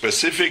are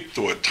specific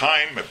to a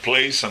time, a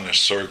place, and a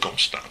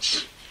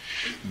circumstance.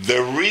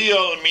 The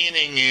real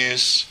meaning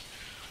is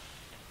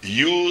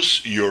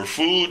use your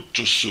food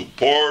to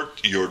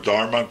support your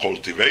Dharma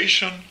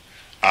cultivation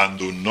and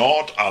do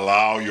not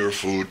allow your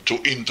food to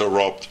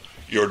interrupt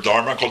your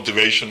Dharma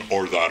cultivation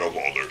or that of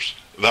others.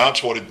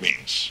 That's what it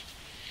means.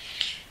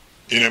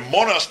 In a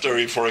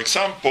monastery, for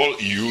example,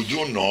 you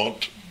do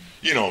not,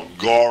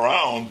 go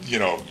around,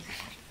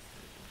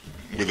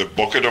 with a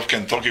bucket of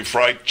Kentucky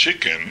Fried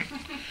Chicken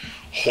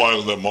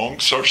while the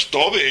monks are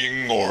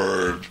studying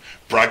or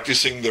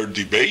practicing their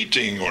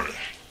debating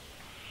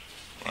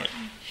right?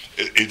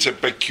 It's a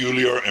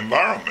peculiar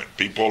environment.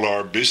 People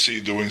are busy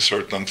doing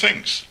certain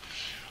things.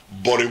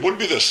 But it would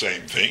be the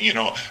same thing,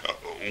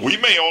 we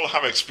may all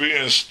have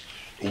experienced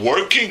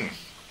working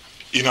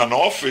in an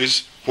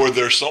office where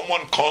there's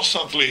someone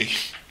constantly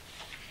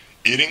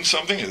eating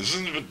something.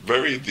 Isn't it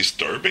very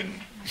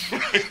disturbing?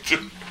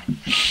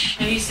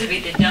 There used to be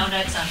the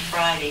donuts on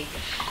Friday.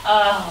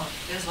 Oh,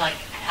 it was like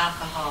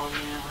alcohol,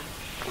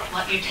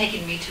 like you're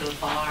taking me to a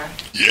bar.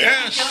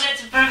 Yes.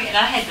 Donuts in front of me, and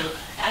I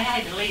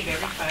had to leave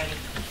every Friday.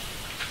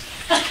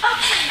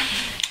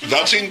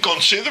 That's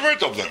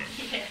inconsiderate of them.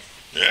 Yes.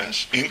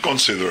 Yes,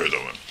 inconsiderate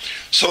of them.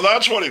 So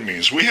that's what it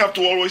means. We have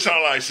to always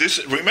analyze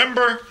this.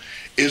 Remember,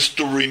 is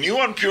to renew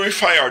and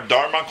purify our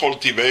Dharma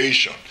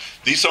cultivation.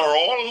 These are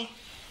all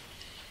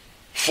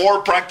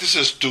 4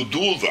 practices to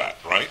do that,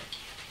 right?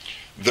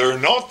 They're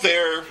not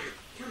there,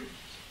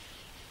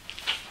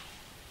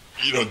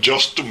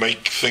 just to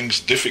make things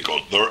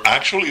difficult. They're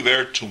actually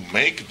there to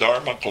make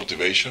Dharma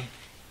cultivation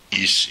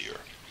easier.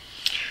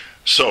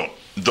 So,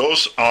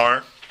 those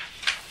are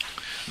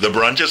the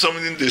branches of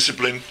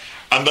discipline.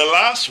 And the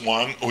last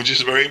one, which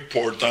is very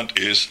important,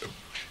 is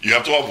you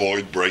have to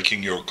avoid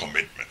breaking your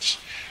commitments.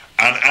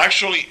 And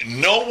actually,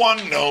 no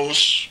one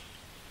knows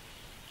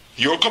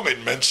your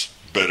commitments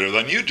better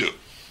than you do.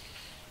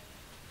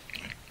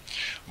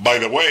 By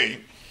the way,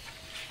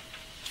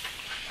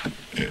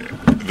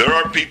 there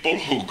are people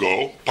who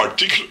go,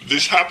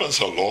 this happens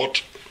a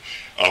lot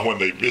when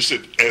they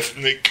visit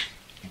ethnic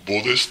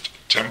Buddhist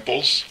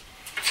temples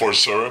for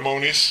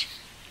ceremonies,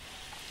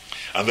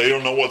 and they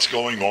don't know what's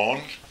going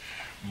on,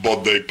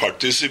 but they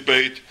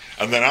participate,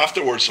 and then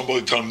afterwards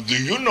somebody tells them,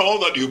 do you know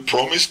that you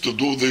promised to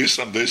do this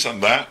and this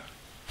and that?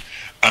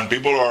 And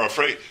people are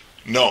afraid.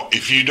 No,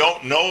 if you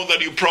don't know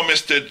that you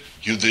promised it,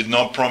 you did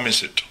not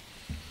promise it.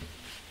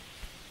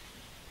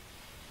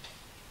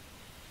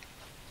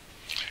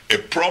 A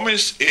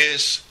promise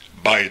is,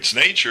 by its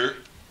nature,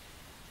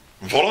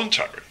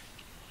 voluntary,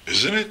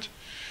 isn't it?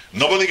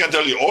 Nobody can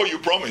tell you, oh, you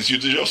promised, you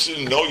just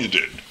didn't know you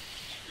did.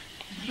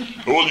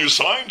 Well, you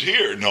signed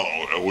here. No,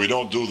 we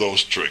don't do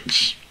those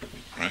tricks,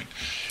 right?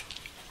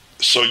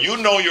 So you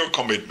know your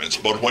commitments,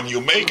 but when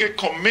you make a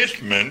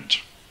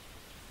commitment,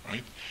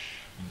 right,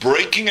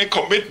 breaking a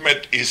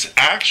commitment is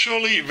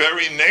actually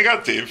very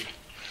negative,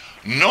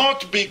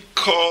 not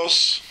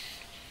because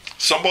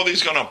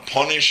somebody's going to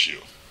punish you,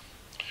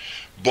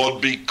 but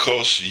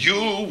because you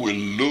will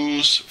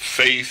lose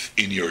faith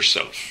in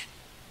yourself.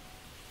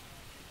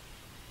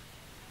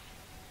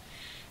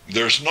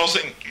 There's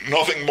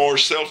nothing more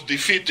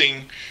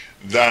self-defeating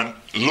than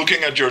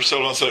looking at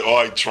yourself and say, oh,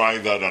 I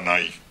tried that and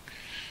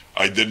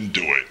I didn't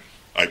do it.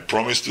 I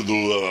promised to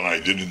do that and I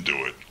didn't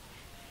do it.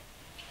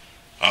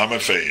 I'm a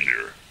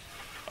failure.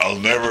 I'll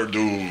never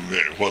do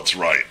what's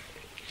right.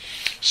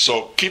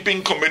 So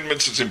keeping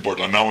commitments is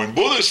important. Now in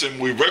Buddhism,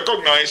 we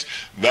recognize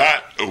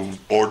that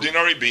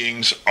ordinary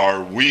beings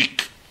are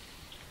weak.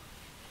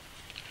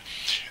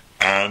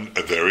 And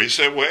there is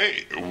a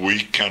way we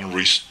can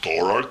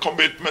restore our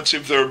commitments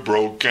if they're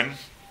broken.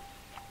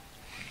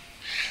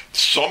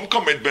 Some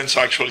commitments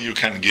actually you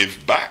can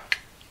give back.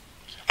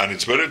 And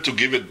it's better to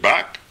give it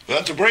back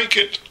than to break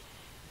it.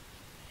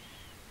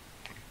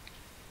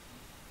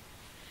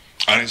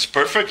 And it's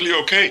perfectly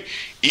okay.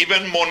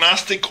 Even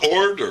monastic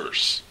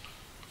orders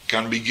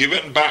can be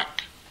given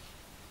back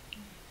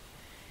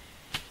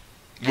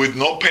with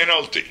no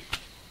penalty.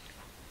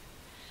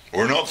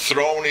 We're not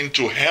thrown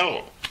into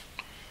hell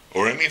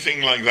or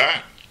anything like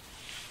that.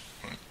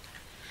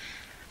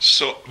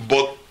 So,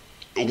 but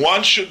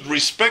one should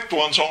respect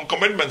one's own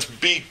commitments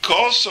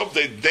because of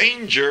the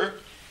danger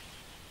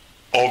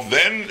of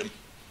then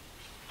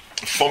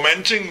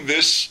fomenting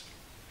this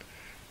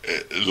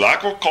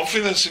lack of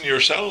confidence in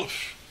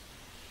yourself.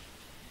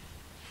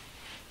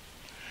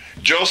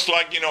 Just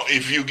like,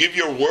 if you give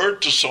your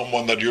word to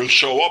someone that you'll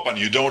show up and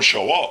you don't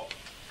show up,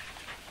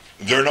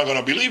 they're not going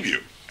to believe you.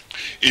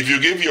 If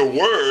you give your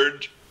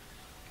word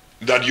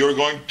that you're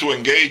going to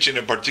engage in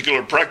a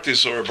particular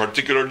practice or a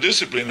particular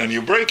discipline and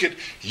you break it,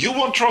 you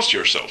won't trust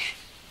yourself.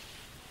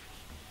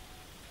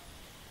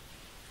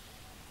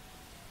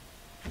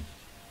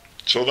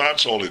 So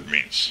that's all it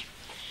means.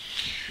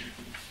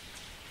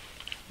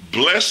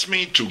 Bless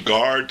me to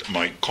guard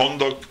my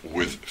conduct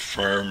with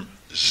firm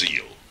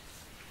zeal.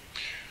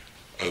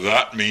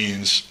 That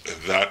means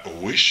that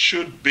we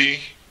should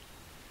be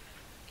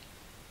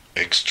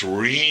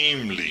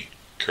extremely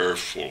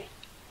careful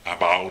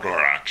about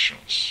our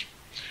actions.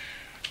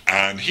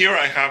 And here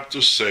I have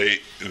to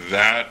say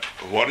that,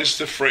 what is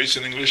the phrase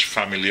in English?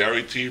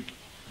 Familiarity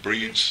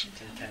breeds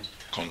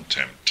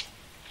contempt.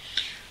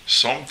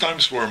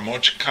 Sometimes we're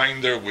much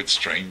kinder with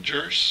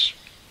strangers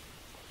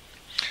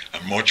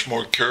and much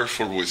more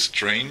careful with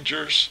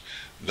strangers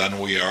than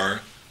we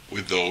are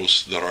with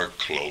those that are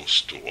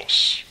close to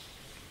us.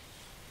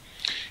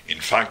 In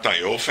fact,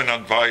 I often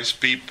advise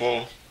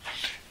people,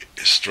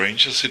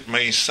 strange as it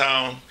may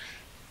sound,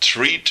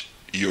 treat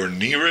your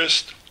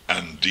nearest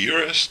and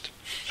dearest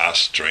as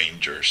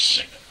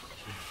strangers.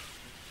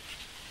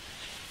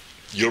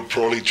 You'll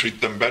probably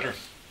treat them better.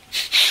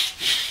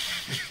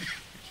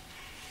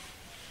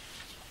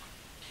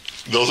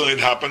 Doesn't it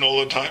happen all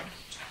the time?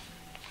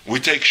 We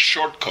take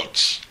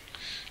shortcuts.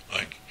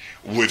 Like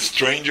with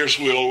strangers,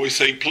 we always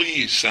say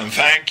please and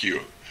thank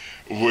you.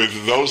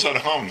 With those at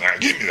home, now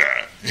give me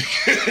that.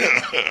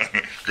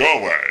 Go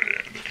away.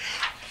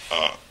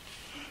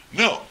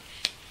 No,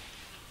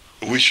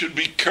 we should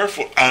be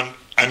careful. And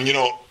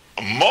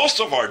most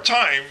of our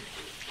time,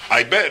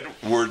 I bet,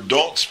 we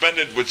don't spend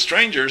it with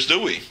strangers, do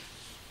we?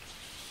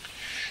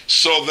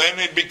 So then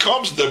it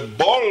becomes the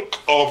bulk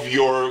of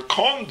your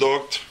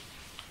conduct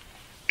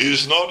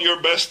is not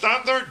your best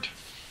standard.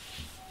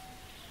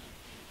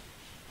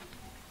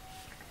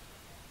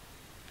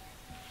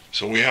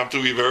 So we have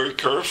to be very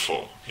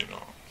careful,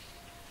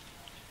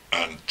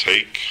 and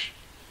take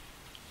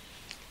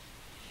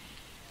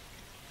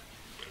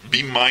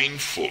be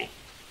mindful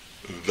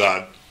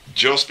that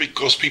just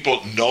because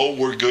people know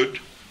we're good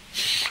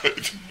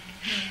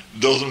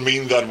doesn't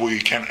mean that we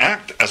can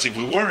act as if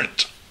we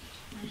weren't.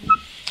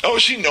 Oh,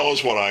 she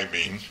knows what I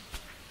mean.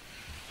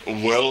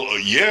 Well,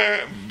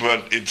 yeah,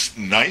 but it's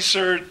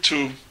nicer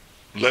to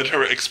let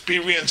her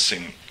experience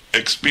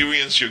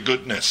your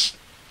goodness.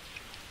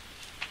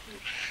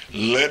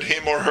 Let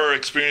him or her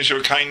experience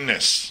your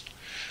kindness.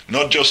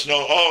 Not just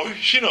know, oh,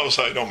 she knows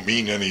I don't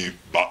mean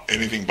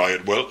anything by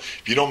it. Well,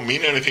 if you don't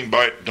mean anything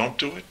by it, don't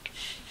do it.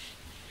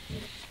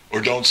 Or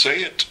don't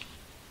say it.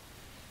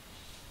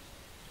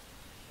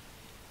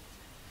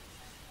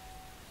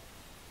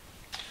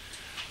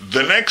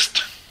 The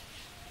next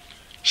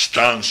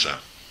stanza,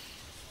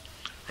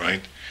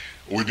 right?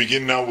 We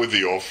begin now with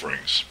the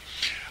offerings.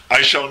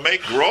 I shall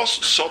make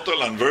gross,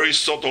 subtle, and very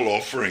subtle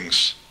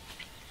offerings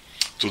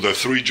to the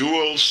three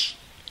jewels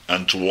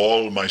and to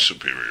all my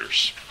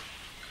superiors.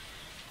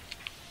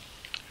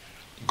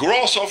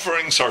 Gross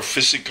offerings are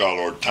physical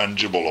or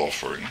tangible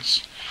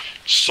offerings.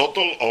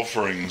 Subtle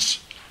offerings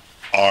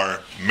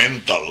are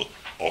mental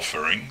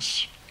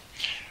offerings.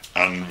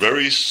 And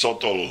very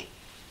subtle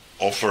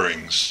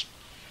offerings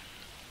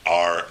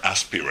are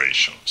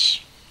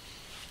aspirations.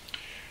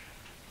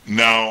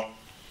 Now,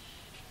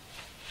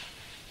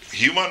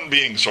 human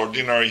beings,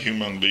 ordinary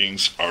human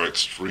beings, are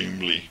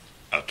extremely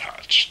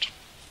attached.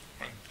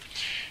 Right?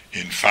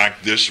 In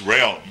fact, this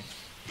realm,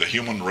 the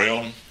human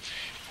realm,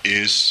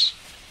 is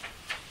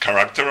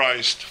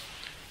characterized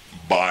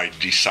by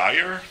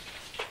desire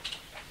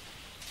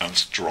and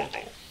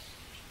struggle.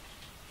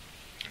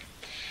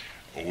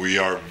 We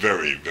are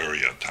very,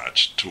 very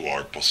attached to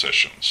our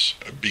possessions,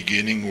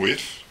 beginning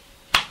with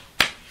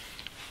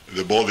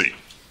the body.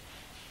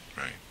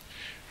 Right?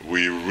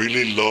 We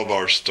really love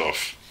our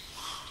stuff.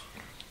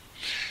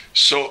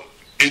 So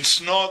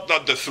it's not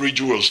that the three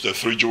jewels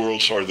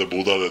are the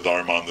Buddha, the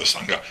Dharma, and the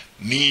Sangha,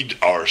 need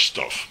our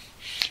stuff.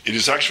 It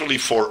is actually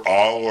for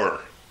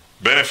our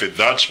benefit.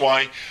 That's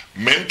why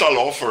mental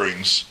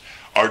offerings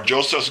are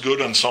just as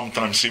good and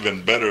sometimes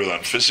even better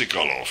than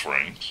physical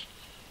offerings.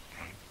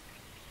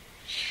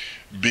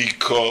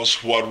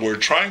 Because what we're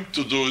trying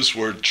to do is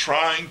we're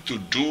trying to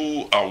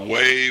do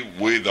away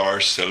with our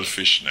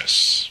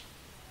selfishness.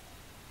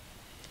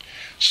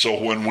 So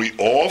when we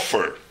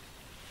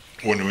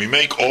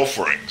make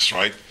offerings,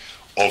 right,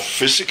 of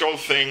physical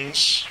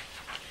things,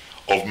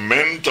 of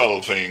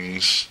mental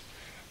things,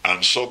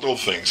 and subtle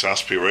things,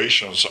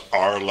 aspirations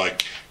are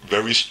like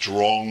very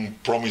strong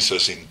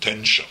promises,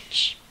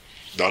 intentions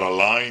that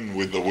align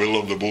with the will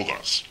of the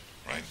Buddhas,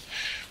 right?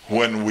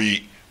 When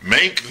we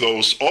make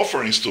those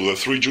offerings to the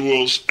three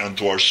jewels and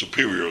to our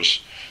superiors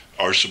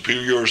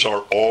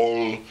are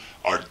all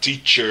our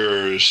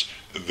teachers,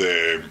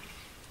 the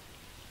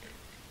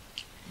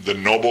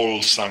noble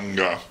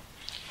Sangha,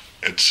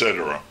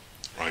 etc.,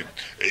 right?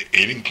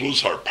 It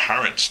includes our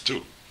parents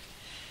too,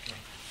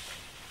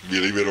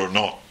 believe it or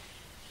not.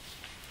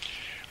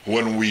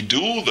 When we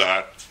do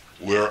that,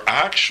 we're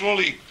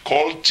actually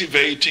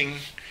cultivating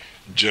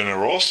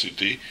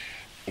generosity.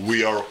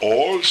 We are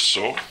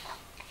also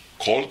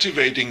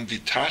cultivating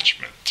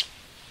detachment.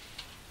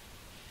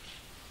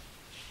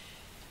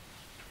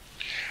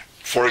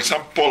 For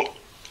example,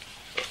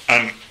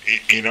 and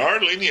in our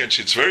lineage,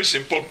 it's very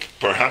simple,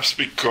 perhaps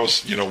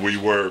because, we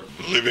were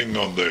living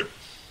on the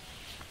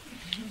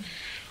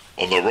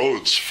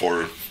roads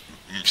for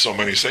so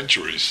many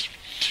centuries,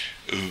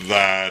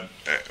 that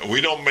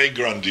we don't make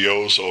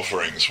grandiose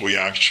offerings. We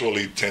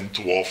actually tend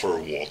to offer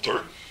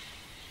water.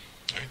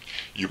 Right?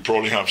 You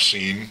probably have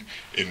seen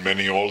in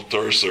many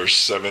altars there's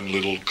 7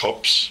 little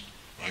cups,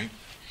 right?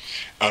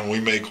 And we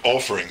make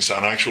offerings,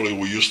 and actually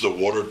we use the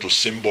water to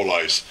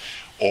symbolize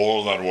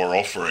all that we're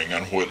offering.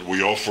 And what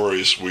we offer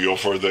is we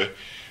offer the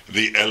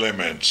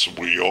elements,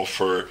 we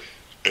offer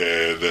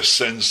the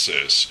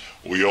senses,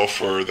 we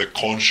offer the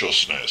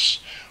consciousness,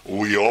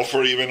 we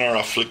offer even our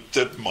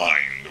afflicted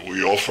mind,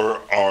 we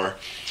offer our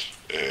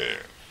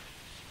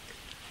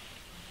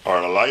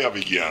alaya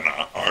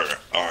vijnana,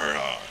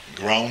 our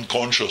ground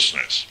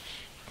consciousness,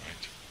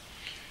 right?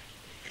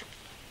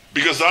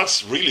 Because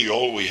that's really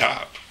all we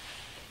have.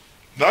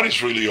 That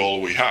is really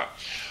all we have.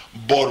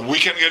 But we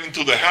can get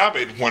into the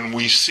habit, when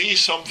we see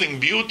something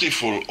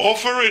beautiful,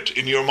 offer it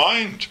in your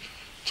mind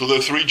to the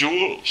three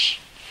jewels.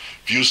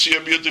 If you see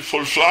a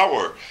beautiful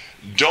flower,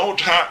 don't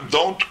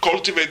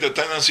cultivate the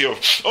tendency of,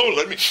 oh,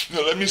 let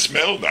me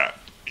smell that.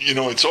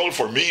 It's all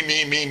for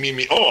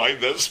me. Oh,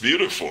 that's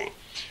beautiful.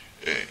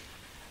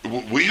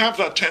 We have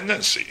that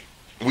tendency.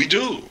 We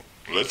do.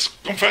 Let's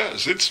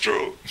confess, it's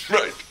true,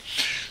 right?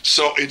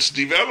 So it's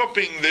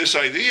developing this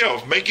idea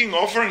of making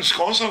offerings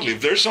constantly.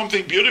 If there's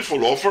something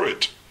beautiful, offer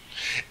it.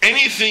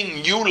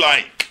 Anything you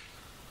like.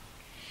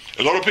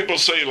 A lot of people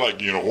say,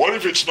 what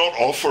if it's not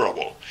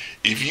offerable?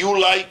 If you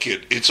like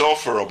it, it's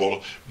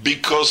offerable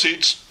because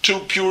it's to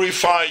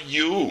purify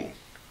you.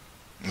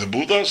 The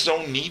Buddhas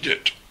don't need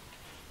it.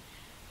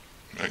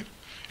 Right?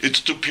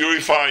 It's to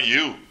purify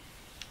you.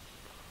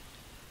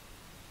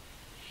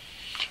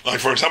 Like,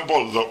 for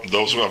example,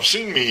 those who have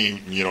seen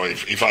me,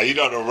 if I eat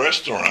at a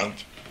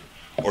restaurant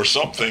or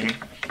something,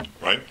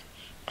 right?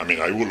 I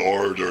mean, I will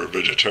order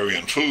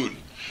vegetarian food,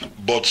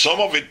 but some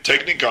of it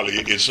technically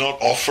is not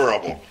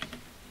offerable.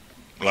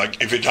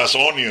 Like if it has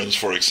onions,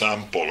 for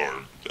example,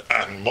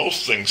 and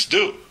most things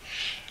do.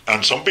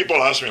 And some people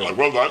ask me, like,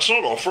 well, that's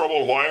not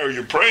offerable. Why are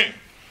you praying?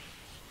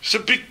 I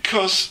said,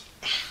 because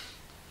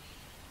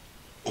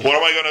what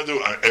am I going to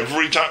do?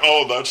 Every time,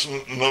 oh, that's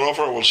not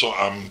offerable, so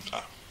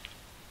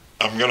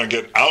I'm going to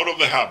get out of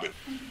the habit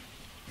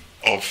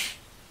of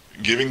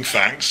giving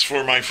thanks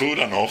for my food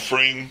and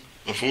offering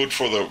the food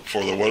for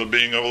the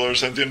well-being of other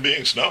sentient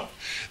beings. No.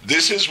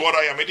 This is what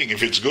I am eating.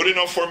 If it's good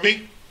enough for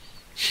me,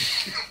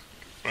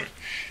 right?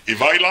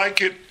 If I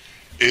like it,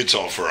 it's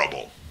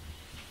offerable.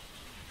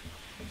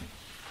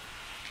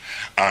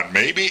 And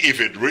maybe if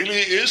it really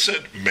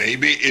isn't,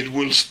 maybe it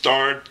will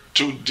start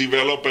to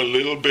develop a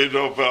little bit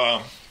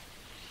of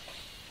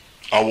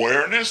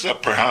awareness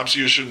that perhaps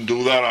you shouldn't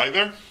do that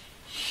either.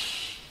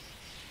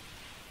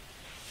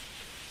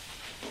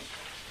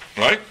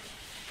 Right?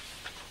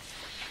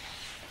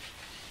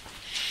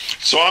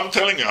 So I'm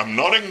telling you, I'm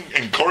not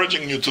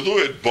encouraging you to do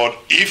it, but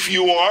if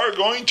you are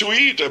going to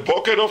eat a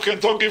bucket of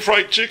Kentucky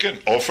Fried Chicken,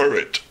 offer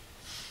it.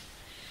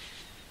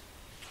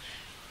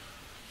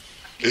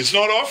 It's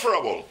not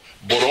offerable,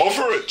 but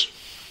offer it.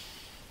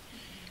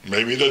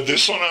 Maybe the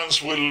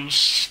dissonance will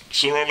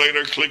sooner or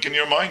later click in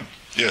your mind.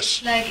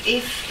 Yes? Like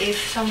if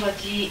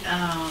somebody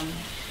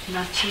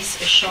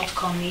notice a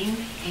shortcoming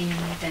in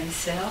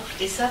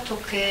themselves, is that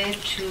okay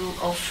to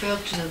offer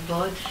to the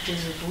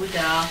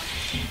Buddha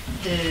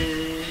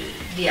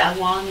the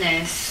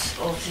awareness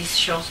of this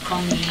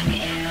shortcoming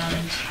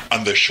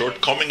and the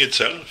shortcoming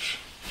itself?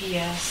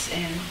 Yes,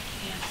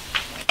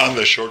 and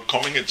the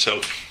shortcoming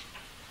itself.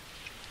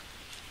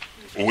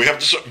 We have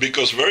to,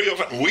 because very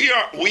often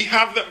we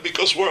have them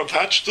because we're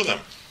attached to them.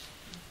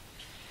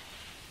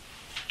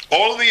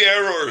 All the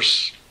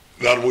errors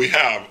that we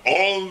have,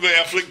 all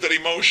the afflicted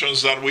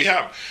emotions that we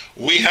have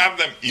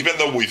them, even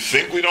though we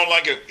think we don't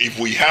like it. If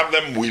we have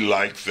them, we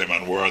like them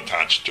and we're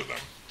attached to them.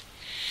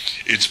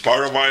 It's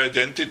part of our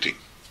identity.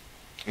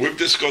 We've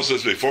discussed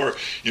this before.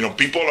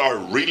 People are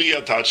really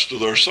attached to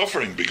their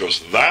suffering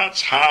because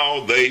that's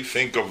how they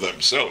think of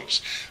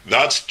themselves.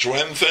 That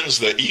strengthens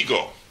the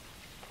ego.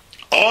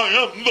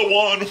 I am the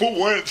one who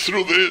went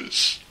through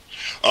this.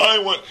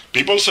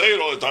 People say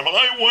it all the time,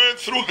 I went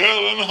through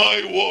hell and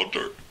high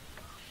water.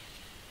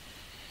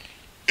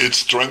 It's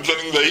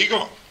strengthening the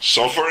ego.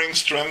 Suffering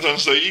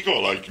strengthens the ego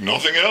like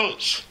nothing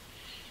else.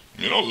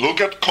 Look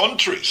at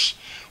countries.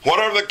 What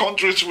are the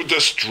countries with the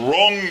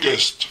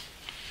strongest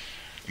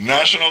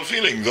national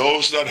feeling?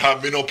 Those that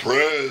have been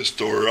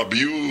oppressed or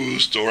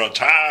abused or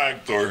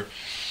attacked. Or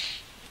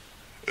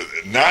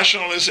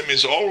nationalism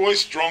is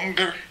always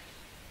stronger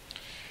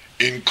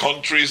in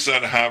countries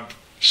that have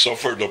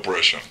suffered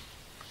oppression.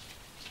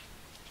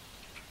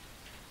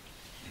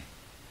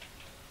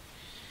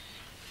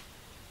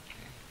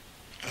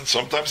 And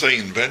sometimes they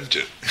invent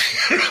it.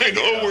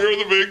 We're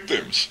the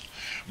victims.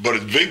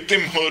 But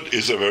victimhood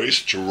is a very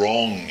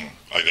strong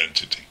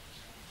identity.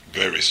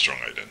 Very strong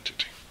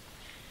identity.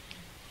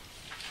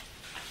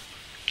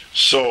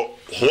 So,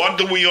 what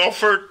do we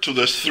offer to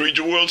the three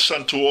jewels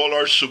and to all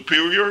our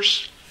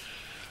superiors?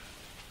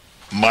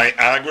 My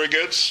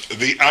aggregates.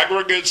 The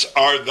aggregates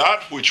are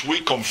that which we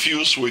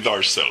confuse with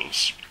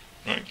ourselves.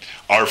 Right?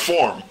 Our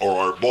form or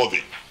our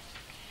body.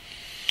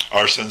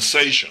 Our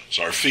sensations,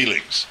 our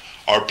feelings.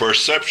 Our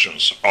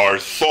perceptions, our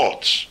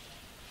thoughts,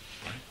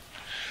 right?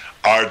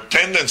 Our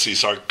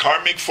tendencies, our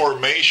karmic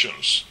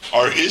formations,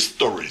 our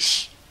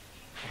histories,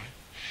 right?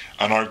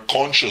 And our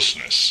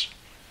consciousness,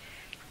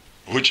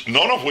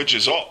 none of which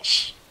is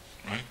us.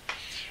 Right?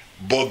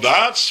 But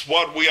that's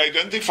what we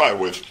identify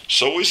with.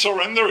 So we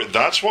surrender it.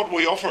 That's what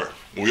we offer.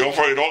 We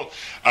offer it all.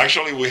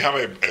 Actually, we have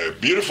a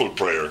beautiful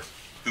prayer.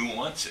 Who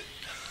wants it?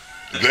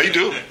 They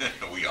do.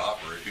 We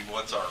offer it. Who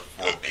wants our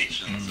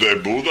formations? The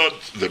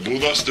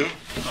Buddhas do.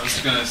 I was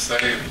going to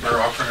say,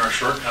 we're offering our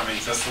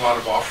shortcomings. That's a lot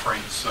of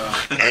offerings.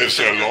 It's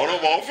a lot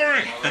of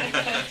offering.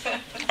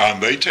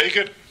 And they take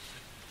it.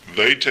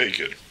 They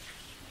take it.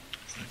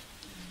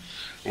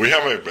 We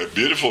have a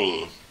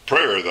beautiful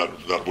prayer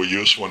that we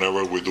use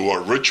whenever we do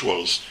our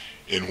rituals,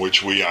 in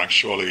which we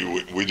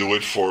actually, we do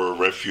it for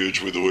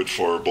refuge, we do it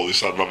for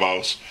bodhisattva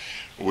vows.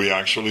 We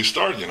actually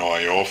start,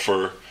 I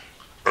offer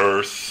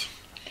earth,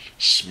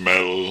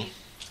 smell,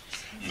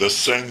 the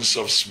sense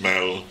of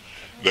smell,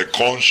 the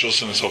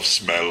consciousness of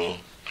smell.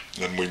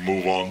 Then we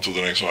move on to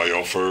the next one. I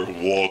offer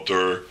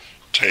water,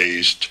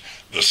 taste,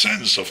 the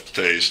sense of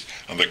taste,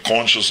 and the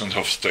consciousness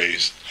of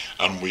taste.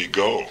 And we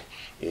go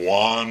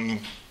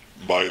one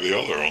by the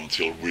other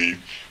until we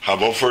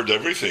have offered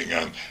everything.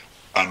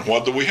 And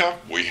what do we have?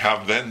 We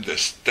have then the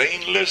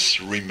stainless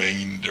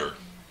remainder.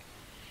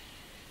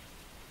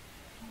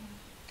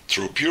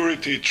 True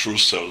purity, true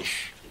self,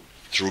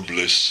 true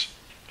bliss,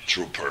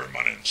 true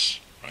permanence,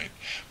 right?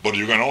 But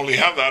you can only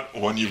have that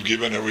when you've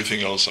given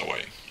everything else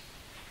away.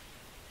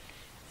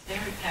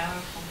 Very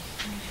powerful.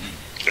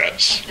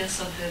 Yes. I feel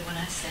so good when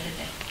I said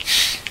it.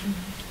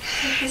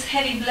 Take this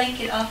heavy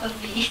blanket off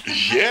of me.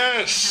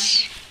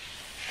 Yes.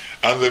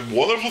 And the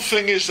wonderful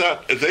thing is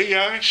that they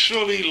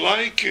actually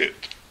like it.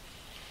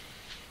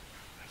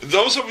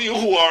 Those of you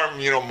who are,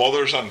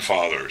 mothers and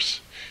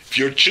fathers, if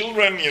your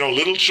children,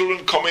 little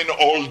children come in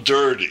all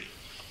dirty,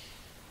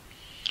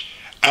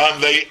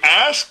 and they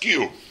ask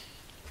you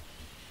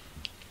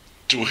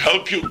to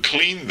help you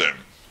clean them,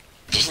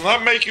 doesn't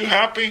that make you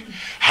happy?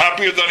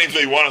 Happier than if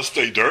they want to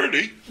stay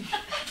dirty.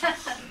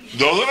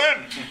 Doesn't it?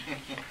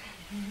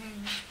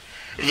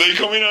 If they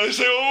come in and they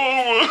say,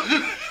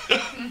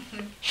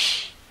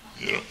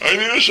 I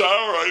need a shower,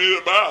 I need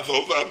a bath.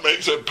 Oh, that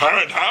makes a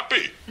parent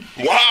happy.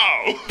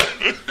 Wow!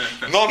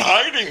 Not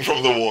hiding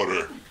from the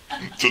water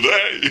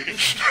today.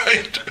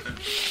 Right?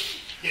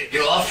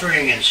 Do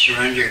offering and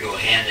surrender go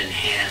hand in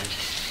hand?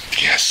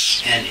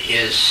 Yes. And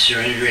is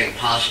surrendering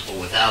possible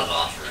without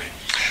offering?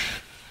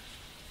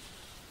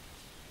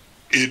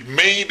 It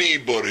may be,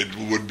 but it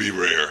would be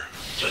rare.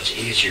 So it's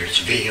easier, it's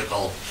a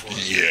vehicle for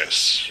Yes.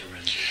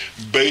 surrender.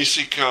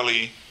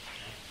 Basically,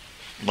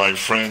 my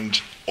friend,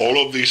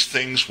 all of these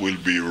things will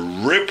be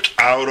ripped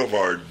out of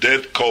our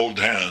dead cold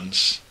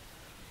hands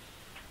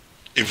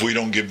if we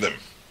don't give them,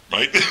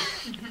 right?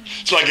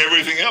 It's like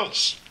everything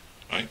else,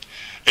 right?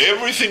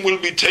 Everything will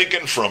be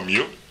taken from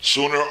you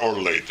sooner or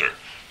later.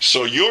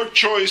 So your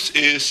choice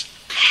is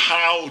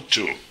how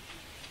to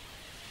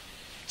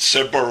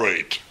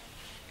separate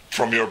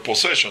from your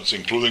possessions,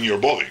 including your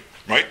body,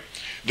 right?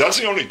 That's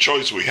the only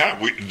choice we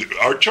have.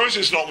 Our choice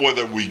is not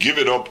whether we give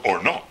it up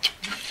or not.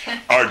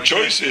 Our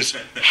choice is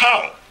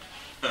how.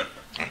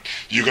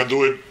 You can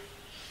do it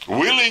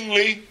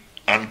willingly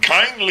and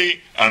kindly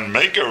and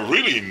make a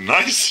really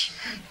nice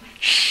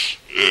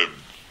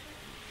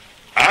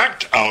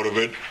act out of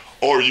it,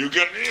 or you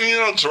can,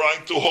 try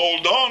to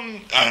hold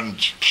on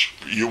and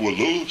you will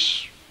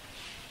lose.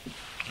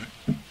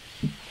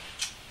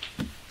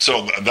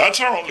 So that's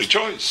our only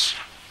choice.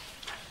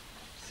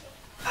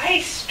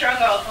 I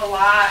struggle a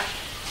lot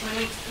when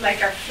we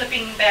are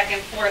flipping back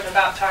and forth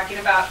about talking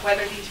about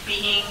whether these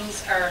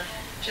beings are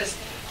just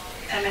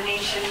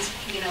emanations,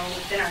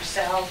 within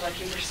ourselves, like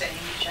you were saying,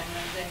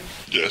 generally.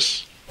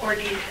 Yes. Or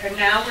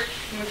now we're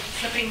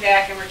flipping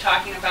back and we're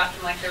talking about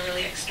them like they're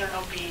really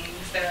external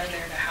beings that are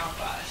there to help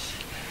us.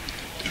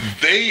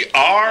 They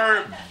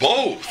are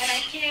both.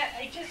 And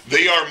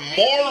They are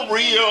more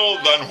real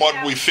than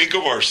what we think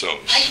of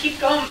ourselves. I keep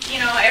going,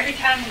 every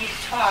time we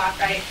talk,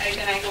 then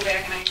I go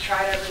back and I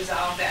try to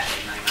resolve that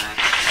in my mind.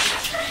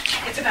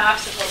 It's an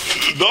obstacle.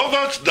 No,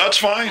 that's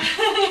fine.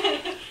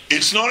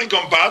 It's not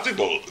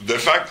incompatible. The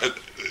fact that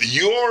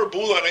your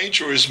Buddha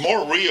nature is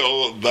more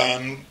real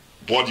than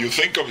what you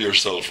think of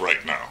yourself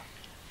right now.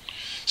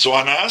 So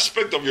an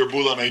aspect of your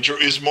Buddha nature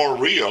is more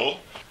real.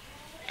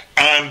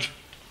 And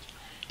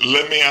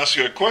let me ask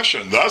you a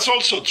question. That's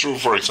also true,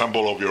 for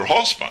example, of your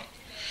husband.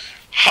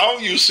 How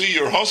you see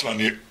your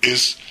husband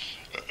is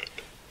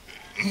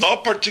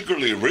not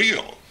particularly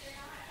real,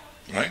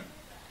 right?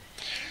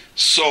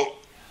 So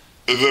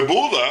the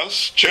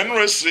Buddhas,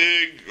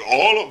 Chenrezig,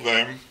 all of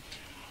them,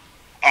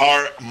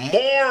 are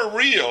more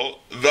real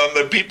than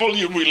the people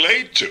you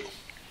relate to.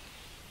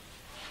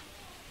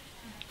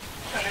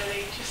 But are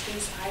they just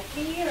inside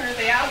me, or are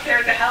they out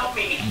there to help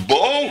me?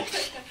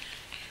 Both.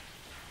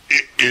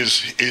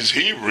 Is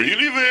he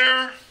really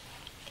there?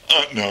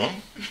 No.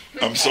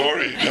 I'm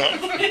sorry. No.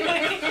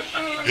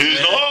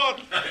 He's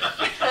not.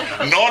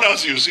 Not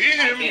as you see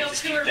him. I feel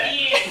two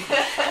beings.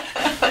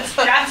 It's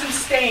got some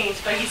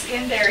stains, but he's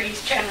in there.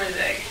 He's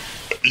Chenrezig.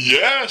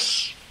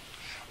 Yes.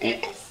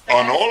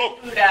 On all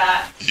of,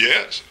 Buddha.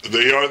 yes,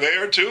 they are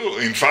there too.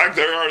 In fact,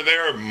 they are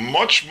there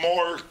much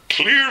more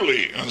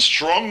clearly and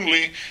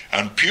strongly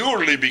and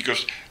purely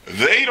because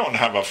they don't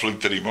have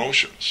afflicted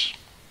emotions.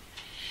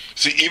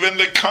 See, even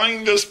the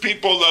kindest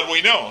people that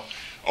we know,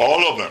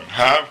 all of them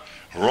have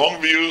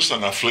wrong views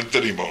and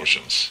afflicted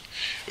emotions.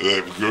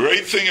 The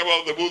great thing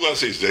about the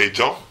Buddhas is they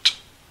don't.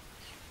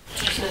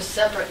 There's no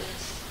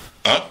separateness.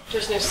 Huh?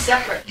 There's no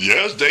separate.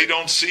 Yes, they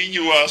don't see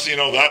you as,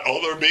 that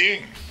other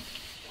being.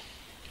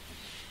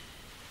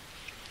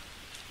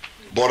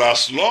 But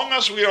as long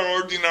as we are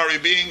ordinary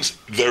beings,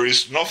 there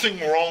is nothing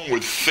wrong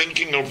with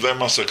thinking of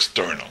them as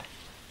external.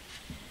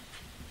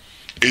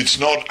 It's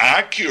not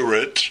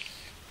accurate,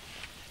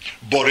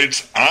 but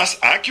it's as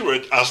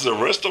accurate as the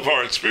rest of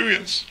our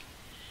experience.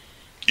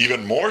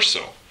 Even more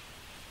so.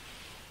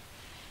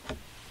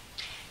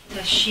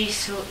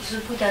 So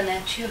the Buddha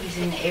nature is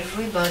in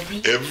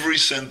everybody. Every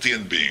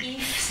sentient being.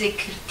 If they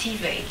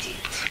cultivate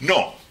it.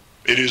 No,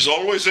 it is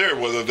always there,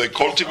 whether they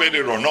cultivate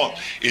it or not.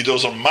 It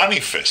doesn't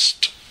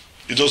manifest.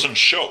 It doesn't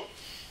show.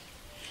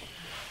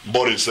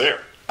 But it's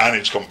there, and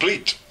it's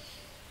complete.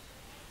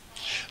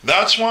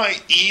 That's why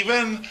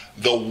even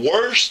the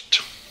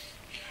worst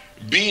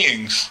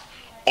beings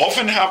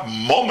often have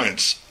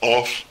moments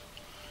of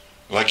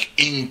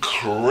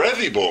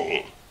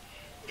incredible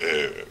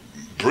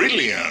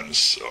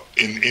brilliance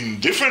in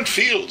different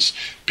fields.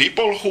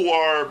 People who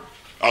are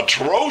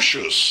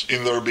atrocious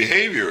in their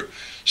behavior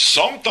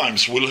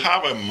Sometimes we'll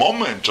have a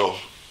moment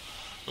of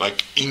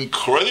like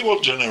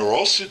incredible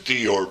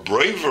generosity or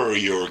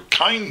bravery or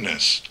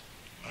kindness,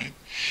 right?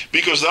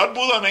 Because that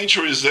Buddha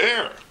nature is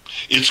there.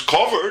 It's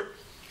covered,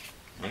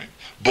 right?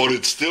 But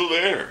it's still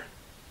there.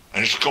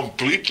 And it's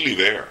completely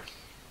there.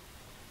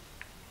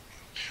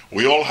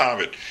 We all have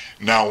it.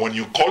 Now, when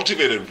you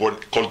cultivate it,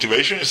 what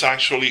cultivation is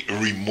actually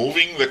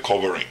removing the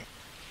covering.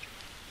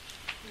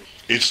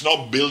 It's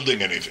not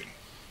building anything.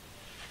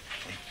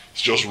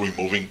 It's just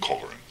removing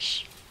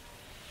coverings.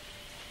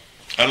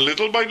 And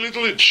little by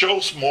little it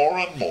shows more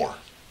and more.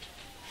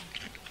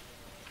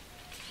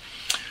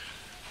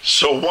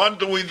 So what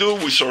do?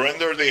 We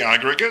surrender the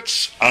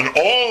aggregates and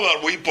all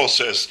that we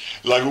possess.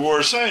 Like we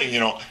were saying,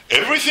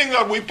 everything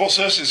that we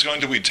possess is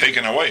going to be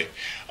taken away.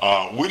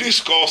 We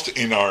discussed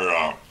in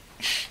our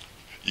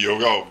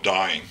yoga of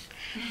dying,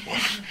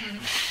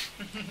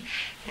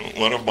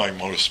 one of my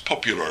most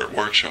popular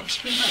workshops.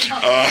 And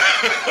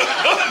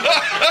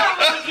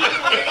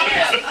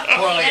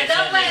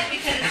don't laugh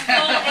because it's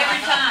full every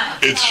time.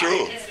 It's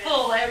true. It's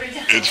full every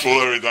time. It's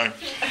full every time.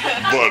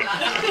 But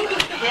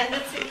And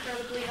that's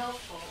incredibly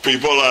helpful.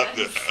 people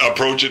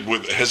approach it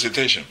with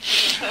hesitation.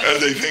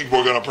 And they think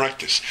we're going to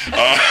practice.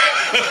 Get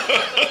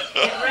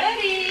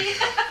ready.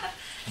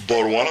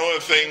 But one of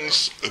the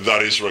things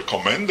that is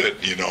recommended,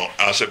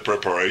 as a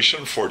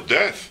preparation for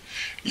death,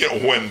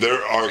 when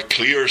there are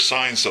clear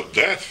signs of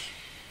death,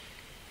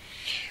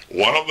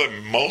 one of the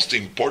most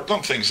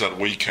important things that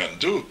we can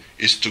do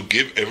is to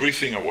give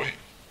everything away.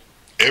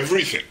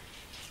 Everything.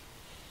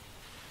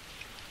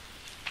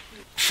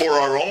 For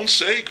our own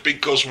sake,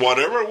 because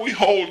whatever we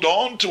hold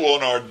on to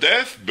on our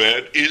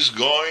deathbed is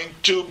going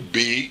to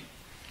be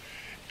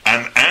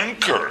an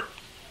anchor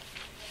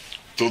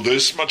to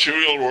this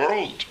material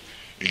world.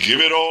 Give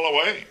it all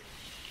away.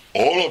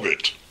 All of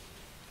it.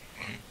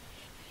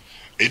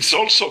 It's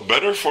also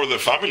better for the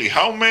family.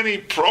 How many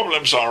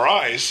problems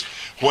arise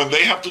when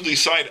they have to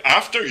decide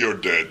after you're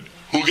dead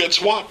who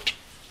gets what?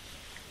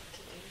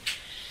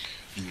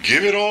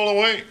 Give it all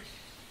away.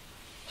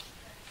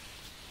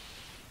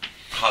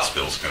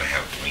 Hospital's going to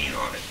have a lien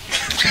on it.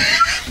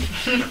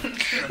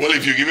 Well,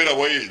 if you give it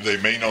away, they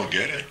may not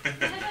get it.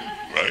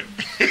 Right?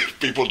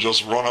 People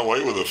just run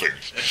away with the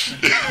things.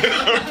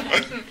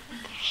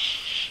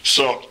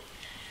 So,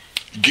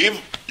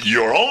 give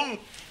your own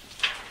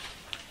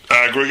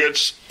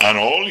aggregates and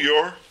all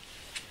your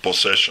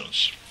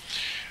possessions.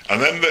 And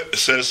then it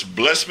says,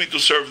 bless me to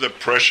serve the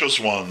precious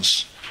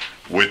ones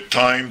with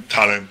time,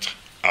 talent,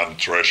 and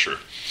treasure.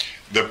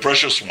 The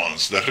precious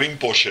ones, the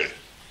Rinpoche.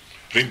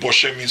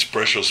 Rinpoche means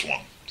precious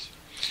ones.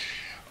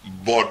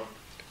 But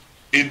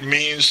it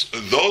means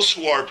those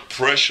who are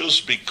precious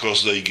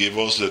because they give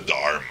us the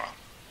Dharma.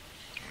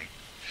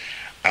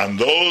 And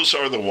those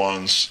are the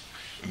ones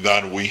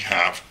that we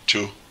have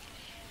to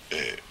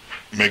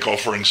make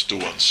offerings to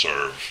and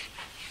serve,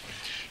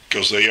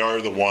 because they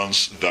are the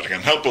ones that can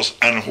help us,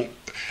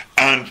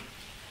 and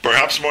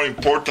perhaps more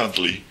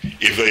importantly,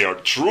 if they are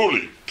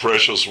truly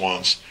precious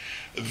ones,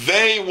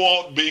 they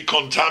won't be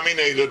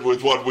contaminated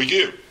with what we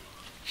give,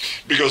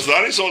 because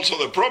that is also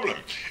the problem.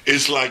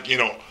 It's like,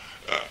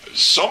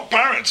 some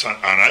parents, and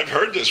I've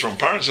heard this from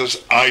parents,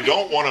 says, I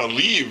don't want to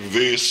leave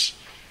these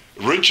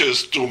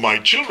riches to my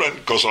children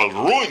because I'll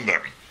ruin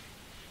them.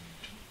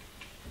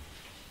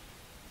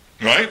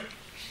 Right?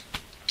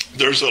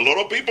 There's a lot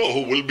of people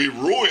who will be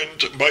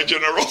ruined by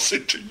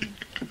generosity.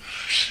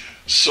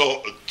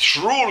 So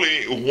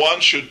truly one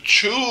should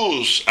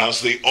choose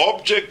as the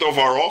object of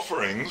our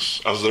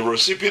offerings, as the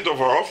recipient of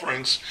our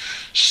offerings,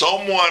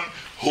 someone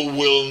who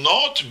will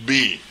not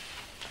be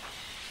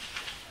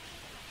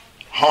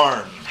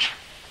harmed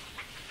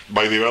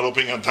by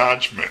developing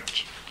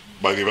attachment,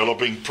 by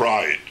developing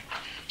pride.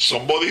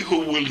 Somebody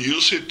who will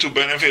use it to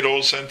benefit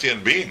all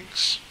sentient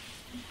beings.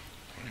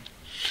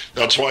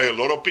 That's why a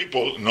lot of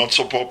people, not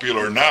so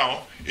popular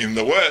now in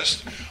the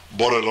West,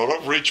 but a lot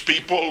of rich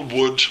people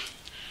would,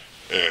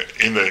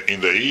 in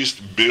the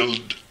East,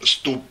 build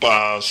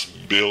stupas,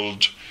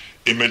 build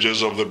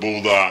images of the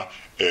Buddha.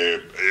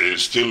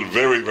 It's still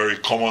very, very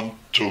common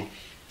to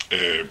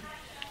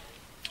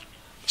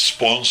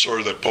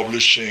sponsor the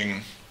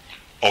publishing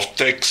of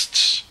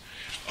texts,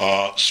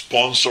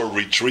 sponsor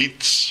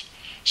retreats,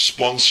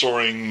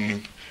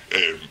 sponsoring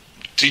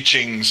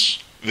teachings.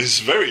 This is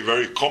very,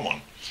 very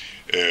common.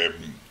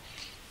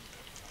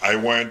 I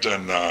went,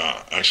 and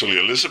actually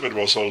Elizabeth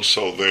was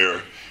also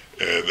there,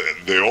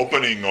 the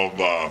opening of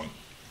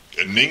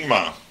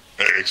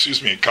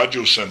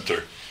Kaju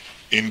Center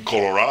in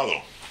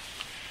Colorado.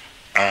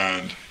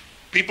 And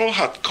people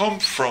had come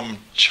from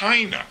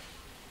China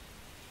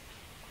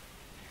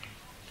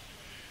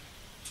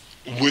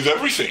with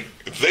everything.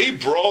 They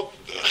brought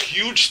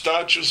huge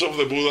statues of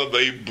the Buddha.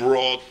 They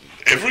brought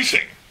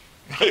everything.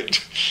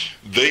 Right?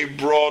 They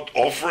brought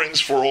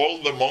offerings for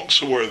all the monks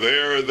who were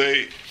there.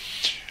 They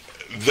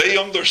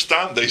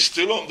understand. They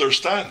still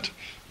understand.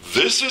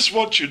 This is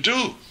what you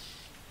do.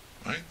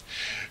 Right?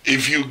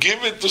 if you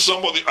give it to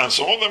somebody, and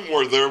some of them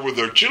were there with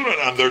their children,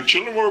 and their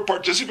children were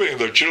participating,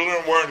 their children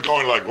weren't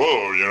going like,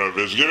 whoa, if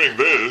it's giving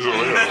this,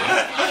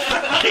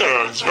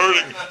 it's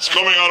hurting, it's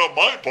coming out of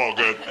my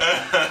pocket.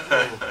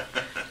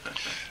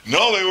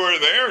 No, they were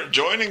there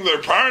joining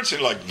their parents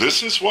in like,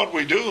 this is what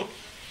we do.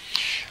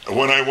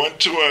 When I went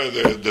to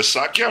the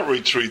Sakya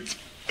retreat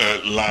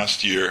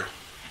last year,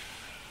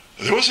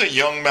 there was a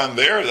young man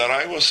there that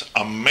I was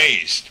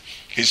amazed.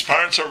 His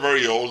parents are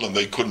very old and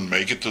they couldn't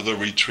make it to the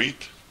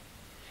retreat.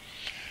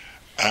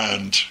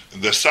 And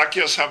the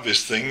Sakyas have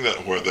this thing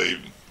where they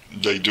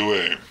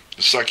do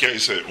Sakya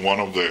is one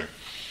of the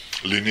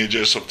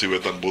lineages of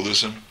Tibetan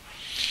Buddhism.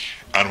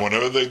 And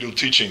whenever they do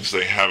teachings,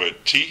 they have a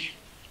tea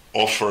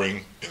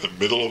offering in the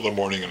middle of the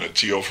morning and a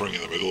tea offering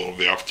in the middle of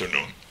the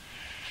afternoon.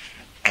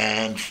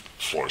 And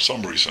for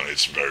some reason,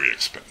 it's very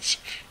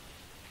expensive.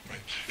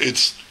 Right?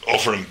 It's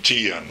offering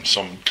tea and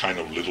some kind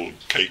of little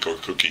cake or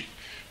cookie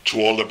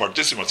to all the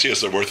participants. Yes,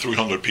 there were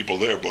 300 people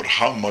there, but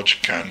how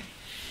much can,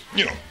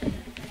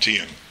 tea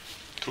and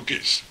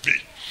cookies be?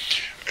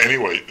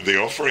 Anyway,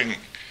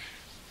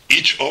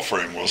 each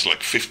offering was like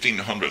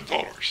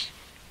 $1,500.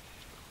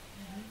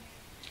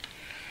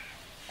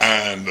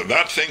 And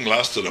that thing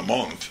lasted a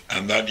month,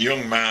 and that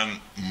young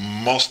man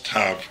must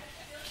have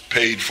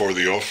paid for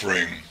the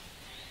offering,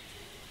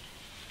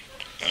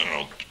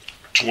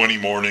 20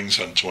 mornings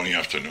and 20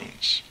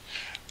 afternoons.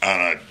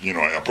 And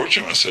I approached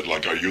him and I said,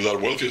 are you that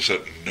wealthy? He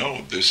said,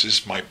 no, this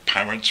is my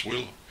parents'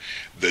 will.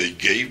 They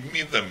gave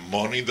me the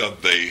money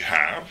that they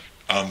have,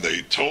 and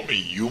they told me,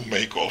 you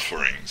make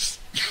offerings.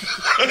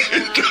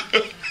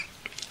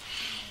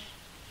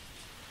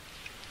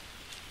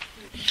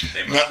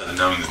 They must have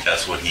known that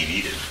that's what he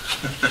needed.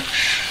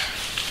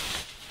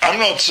 I'm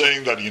not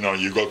saying that,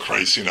 you go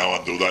crazy now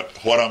and do that.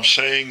 What I'm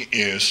saying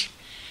is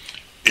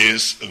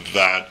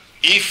that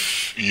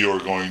if you're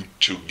going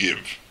to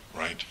give,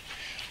 right,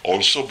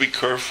 also be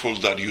careful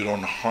that you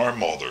don't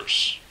harm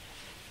others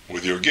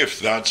with your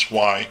gift. That's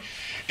why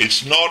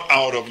it's not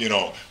out of,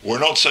 we're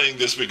not saying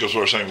this because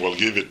we're saying, well,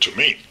 give it to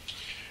me.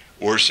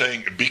 We're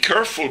saying be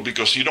careful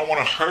because you don't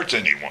want to hurt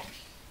anyone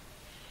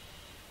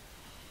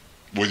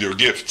with your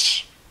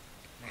gifts.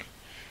 Right?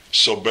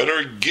 So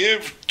better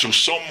give to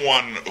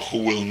someone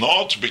who will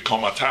not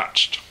become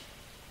attached.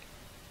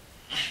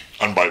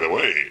 And by the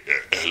way,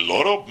 a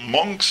lot of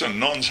monks and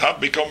nuns have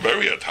become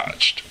very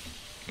attached.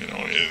 In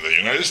the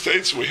United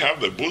States, we have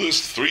the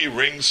Buddhist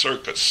 3-ring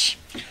circus.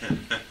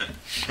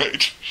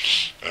 Right?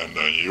 And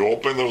you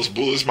open those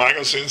Buddhist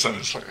magazines and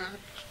it's like...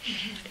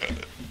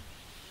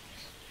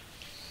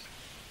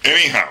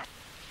 anyhow,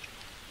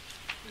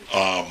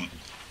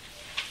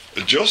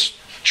 just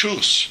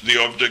choose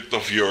the object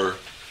of your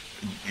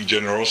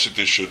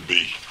generosity should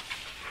be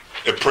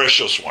a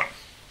precious one.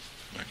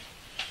 Right?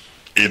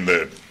 In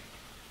the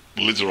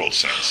literal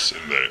sense,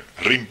 in the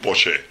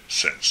Rinpoche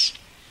sense.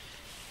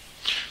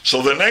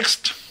 So the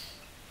next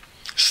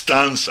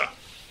stanza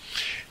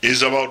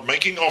is about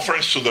making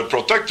offerings to the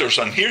protectors,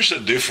 and here's the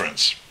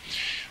difference,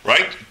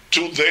 right?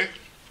 To the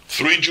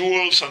 3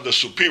 jewels and the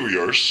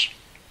superiors,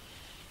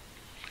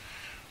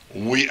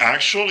 we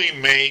actually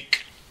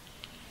make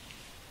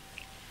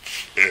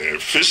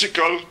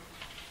physical,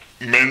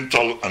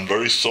 mental, and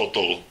very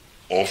subtle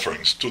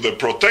offerings. To the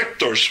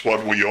protectors,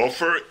 what we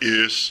offer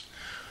is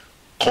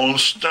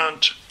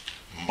constant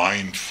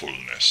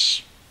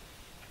mindfulness.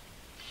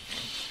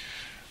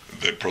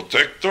 The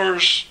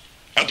protectors,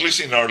 at least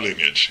in our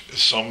lineage,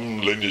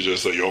 some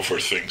lineages they offer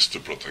things to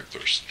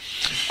protectors.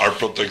 Our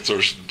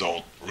protectors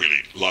don't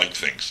really like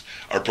things.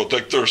 Our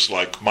protectors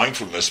like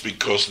mindfulness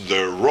because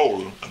their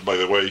role, and by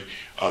the way,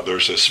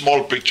 there's a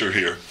small picture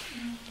here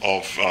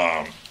of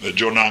the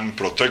Jonang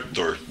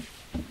protector,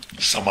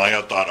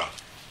 Samayatara.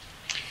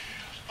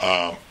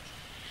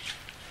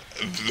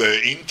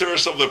 The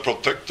interest of the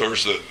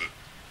protectors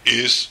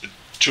is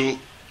to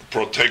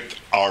protect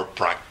our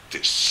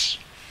practice.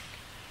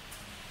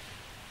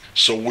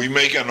 So we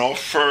make an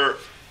offering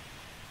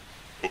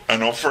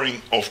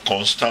of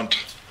constant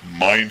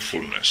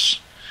mindfulness,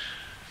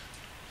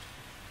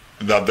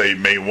 that they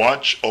may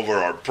watch over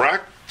our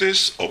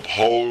practice,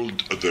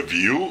 uphold the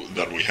view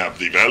that we have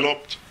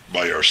developed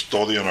by our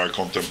study and our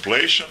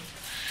contemplation,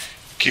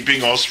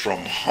 keeping us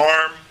from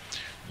harm,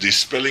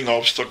 dispelling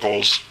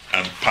obstacles,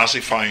 and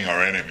pacifying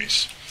our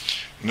enemies.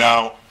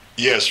 Now,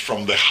 yes,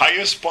 from the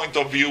highest point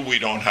of view, we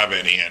don't have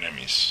any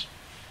enemies.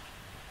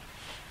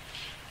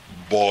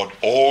 But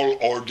all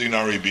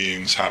ordinary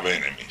beings have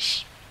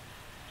enemies.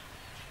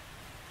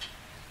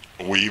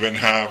 We even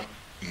have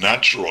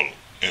natural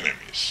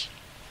enemies,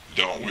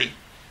 don't we?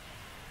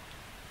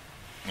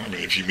 I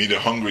mean, if you meet a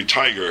hungry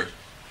tiger,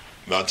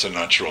 that's a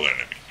natural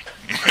enemy.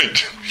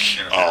 Right?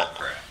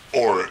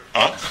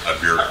 A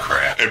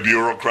bureaucrat. A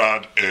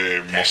bureaucrat,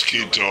 a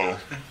mosquito.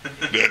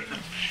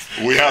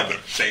 We have them.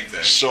 Same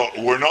thing. So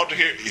we're not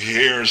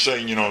here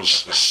saying,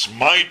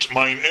 smite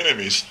mine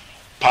enemies,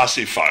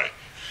 pacify,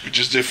 which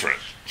is different.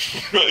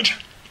 Right?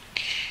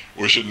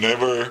 We should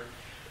never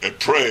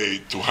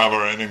pray to have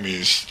our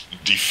enemies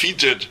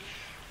defeated,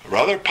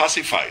 rather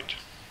pacified.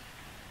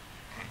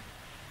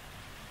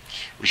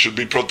 We should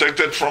be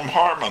protected from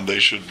harm, and they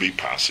should be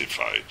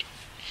pacified.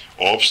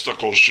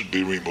 Obstacles should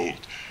be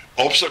removed.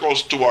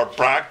 Obstacles to our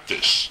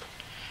practice.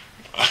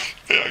 I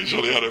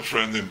actually had a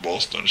friend in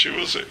Boston. She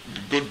was a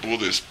good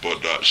Buddhist,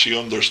 but she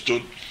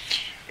understood,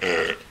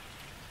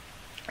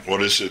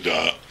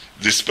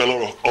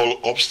 dispel all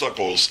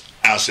obstacles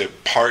as a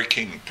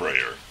parking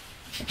prayer.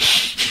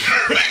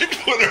 Right?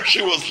 Whenever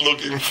she was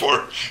looking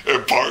for a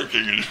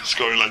parking, and she was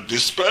going like,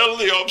 dispel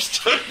the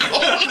obstacles.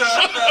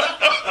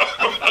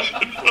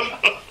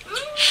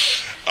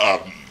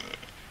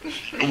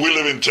 We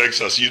live in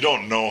Texas. You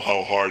don't know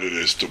how hard it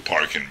is to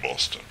park in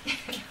Boston.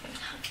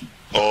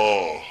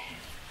 Oh.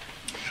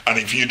 And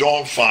if you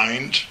don't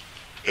find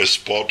a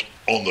spot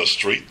on the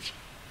street,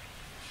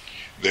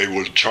 they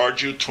will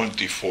charge you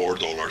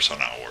 $24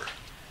 an hour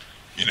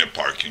in a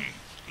parking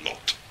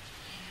lot.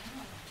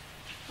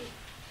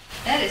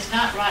 That is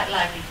not right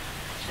livelihood.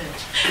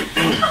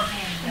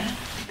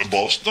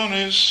 Boston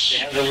is... They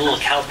have the little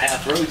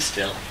cowpath road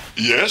still.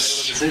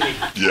 Yes,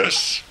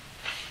 yes.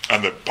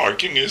 And the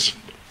parking is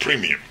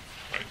premium,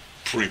 right?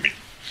 Premium.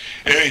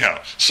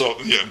 Anyhow, so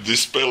yeah,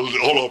 dispel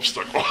all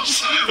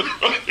obstacles.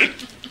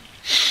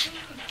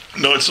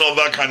 No, it's not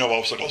that kind of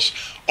obstacles.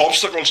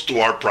 Obstacles to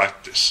our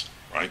practice,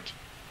 right?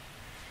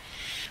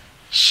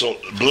 So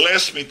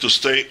bless me to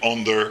stay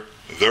under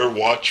their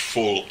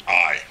watchful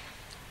eye.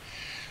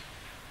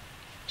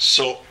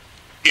 So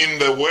in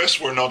the West,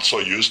 we're not so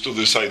used to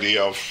this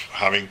idea of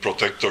having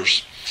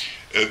protectors.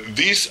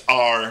 These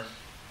are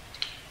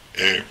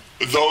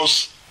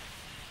those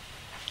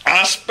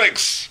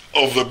aspects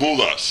of the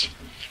Buddhas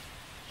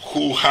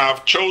who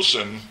have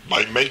chosen,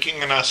 by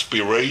making an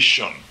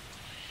aspiration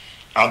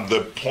at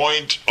the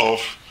point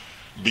of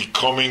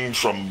becoming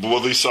from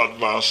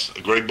bodhisattvas,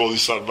 great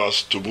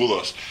bodhisattvas, to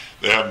Buddhas,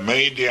 they have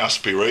made the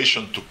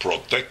aspiration to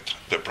protect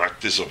the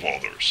practice of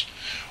others.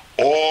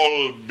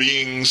 All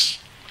beings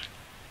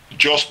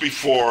just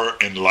before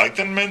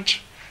enlightenment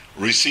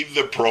receive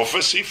the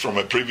prophecy from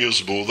a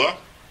previous Buddha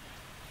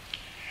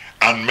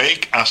and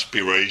make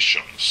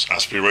aspirations.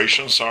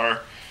 Aspirations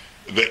are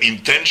the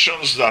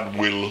intentions that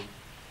will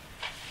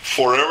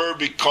forever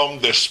become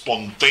the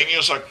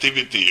spontaneous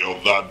activity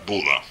of that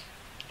Buddha.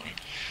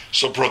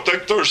 So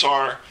protectors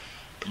are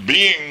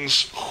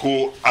beings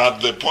who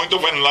at the point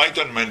of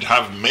enlightenment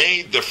have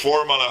made the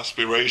formal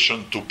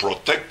aspiration to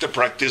protect the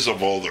practice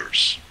of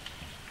others.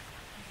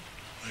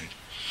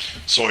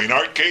 So in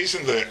our case,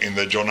 in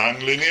the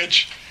Jonan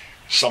lineage,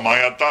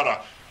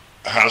 Samayatara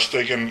has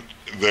taken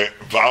the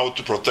vow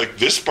to protect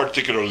this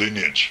particular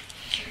lineage.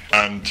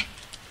 And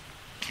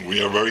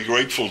we are very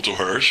grateful to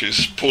her.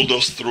 She's pulled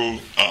us through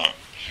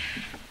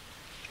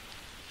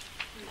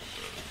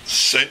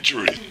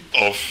centuries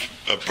of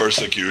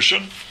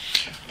persecution.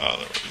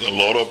 A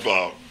lot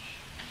of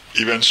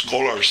even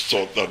scholars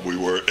thought that we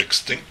were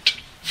extinct.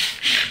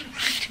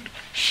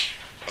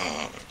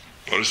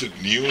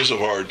 News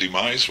of our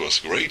demise was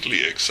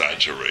greatly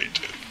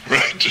exaggerated,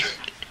 right?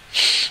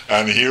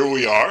 And here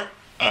we are,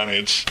 and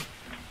it's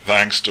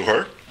thanks to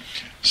her.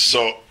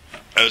 So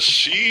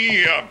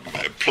she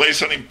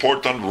plays an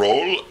important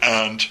role,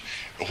 and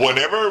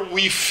whenever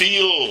we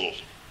feel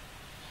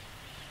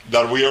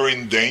that we are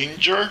in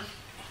danger,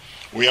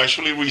 we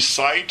actually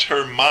recite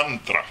her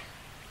mantra,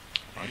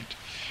 right?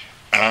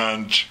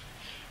 And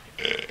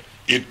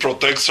it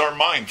protects our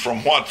mind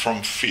from what?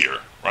 From fear,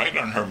 right?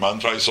 And her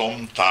mantra is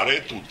Om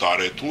Tare Tu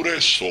Tare Ture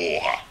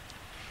Soha.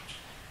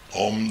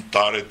 Om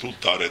Tare Tu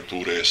Tare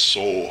Ture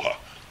Soha.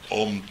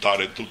 Om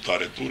Tare Tu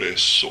Tare Ture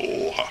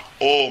Soha.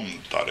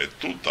 Om Tare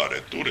Tu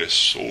Tare Ture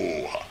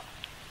Soha.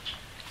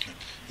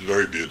 It's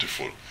very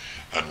beautiful.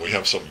 And we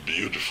have some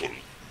beautiful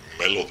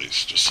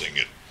melodies to sing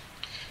it.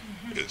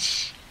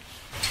 It's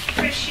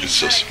But she's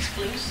just, not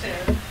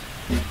exclusive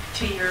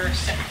to your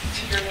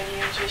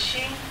lineage, is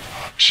she?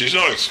 she's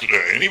not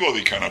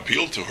anybody can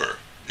appeal to her,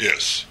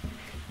 yes,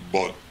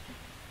 but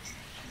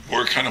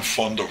we're kind of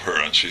fond of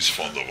her and she's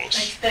fond of us.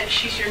 Like that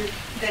she's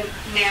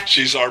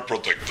She's our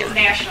protector.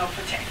 national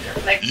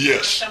protector. Like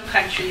Yes. some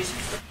countries.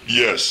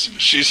 Yes,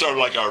 she's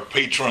like our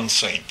patron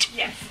saint.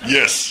 Yes.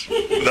 Yes,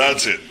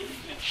 that's it.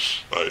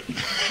 Right.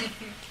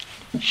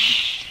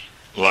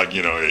 Like,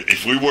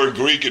 if we were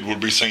Greek, it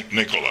would be Saint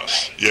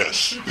Nicholas.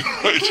 Yes.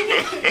 Right.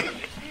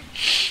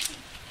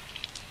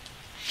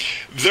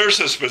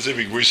 There's a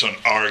specific reason.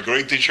 Our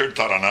great teacher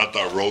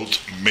Taranatha wrote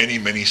many,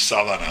 many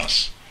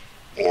sadhanas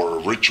or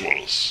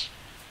rituals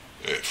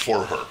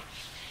for her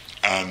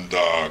and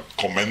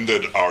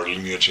commended our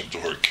lineage into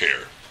her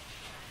care.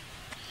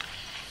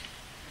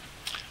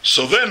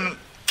 So then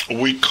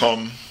we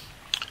come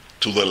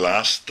to the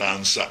last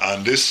stanza,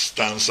 and this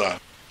stanza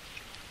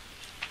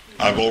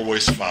I've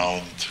always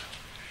found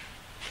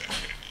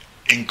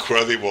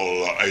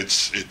incredible.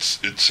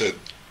 It's a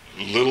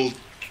little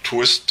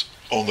twist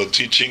on the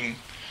teaching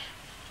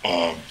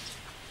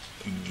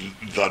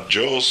that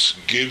just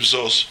gives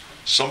us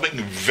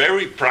something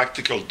very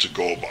practical to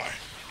go by.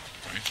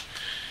 Right?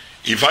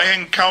 If I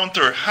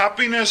encounter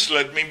happiness,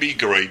 let me be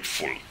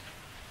grateful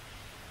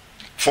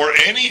for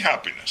any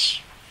happiness.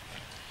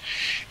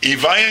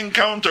 If I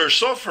encounter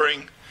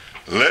suffering,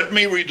 let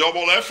me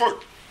redouble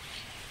effort.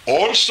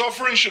 All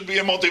suffering should be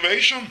a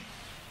motivation.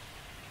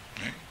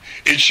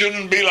 It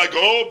shouldn't be like,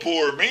 oh,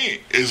 poor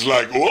me. It's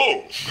like,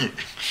 whoa,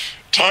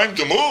 time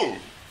to move.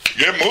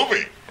 Get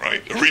moving,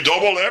 right?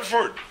 Redouble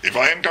effort. If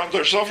I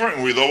encounter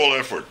suffering, redouble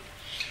effort.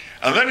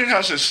 And then it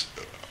has this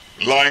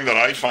line that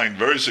I find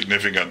very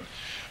significant.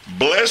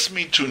 Bless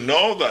me to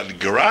know that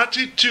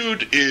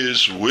gratitude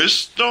is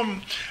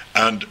wisdom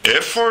and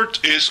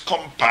effort is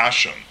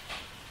compassion.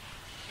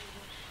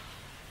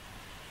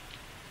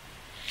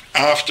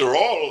 After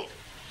all,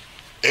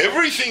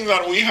 everything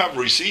that we have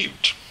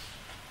received,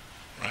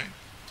 right,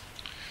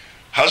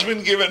 has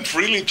been given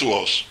freely to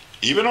us,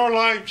 even our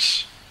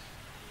lives.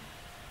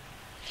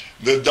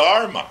 The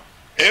Dharma,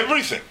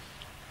 everything,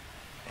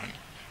 right,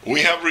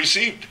 we have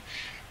received.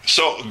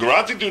 So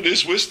gratitude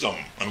is wisdom,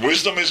 and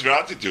wisdom is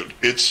gratitude.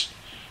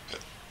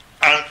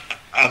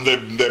 And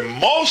the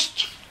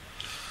most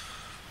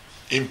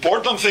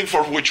important thing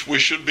for which we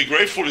should be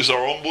grateful is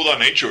our own Buddha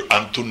nature,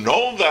 and to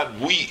know that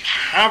we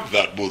have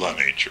that Buddha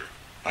nature,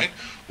 right?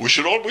 We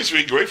should always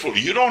be grateful.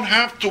 You don't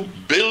have to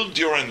build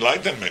your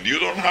enlightenment. You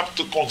don't have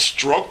to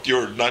construct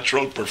your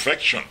natural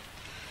perfection.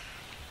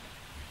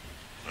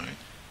 Right?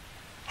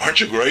 Aren't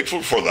you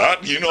grateful for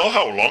that? You know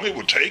how long it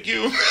would take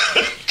you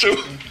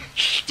to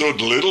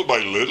little by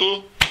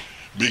little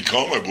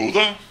become a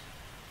Buddha?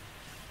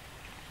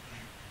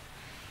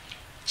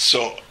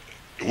 So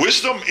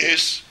wisdom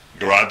is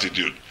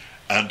gratitude,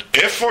 and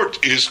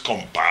effort is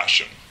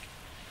compassion.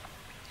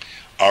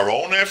 Our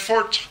own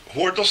effort,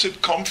 where does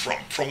it come from?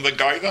 From the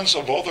guidance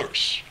of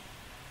others.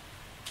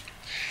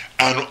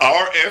 And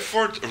our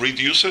effort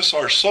reduces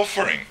our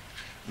suffering.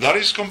 That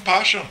is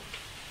compassion.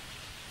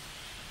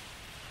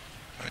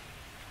 Right?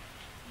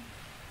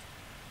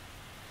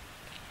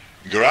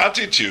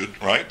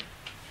 Gratitude, right?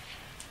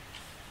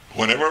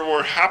 Whenever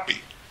we're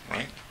happy,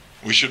 right?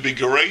 We should be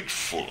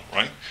grateful,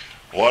 right?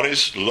 What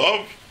is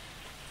love?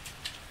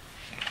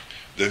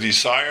 The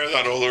desire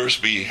that others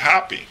be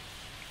happy.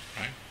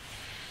 Right?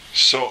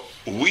 So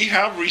we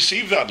have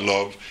received that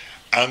love,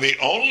 and the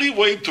only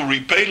way to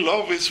repay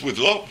love is with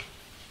love.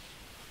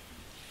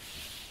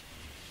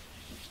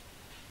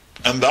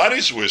 And that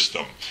is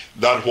wisdom.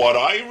 That what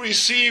I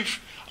receive,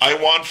 I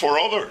want for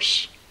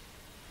others.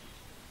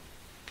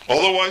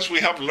 Otherwise, we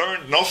have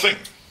learned nothing.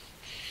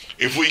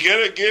 If we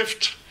get a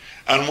gift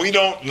and we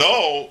don't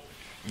know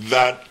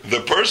that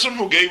the person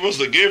who gave us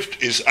the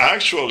gift is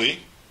actually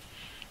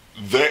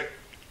the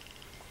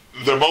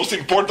most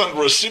important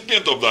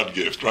recipient of that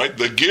gift, right?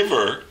 The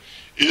giver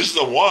is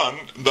the one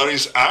that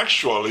is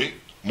actually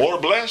more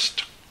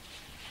blessed.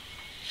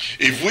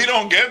 If we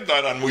don't get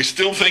that and we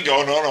still think,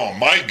 oh, no,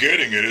 my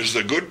getting it is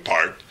the good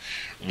part,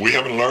 we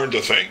haven't learned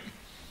a thing.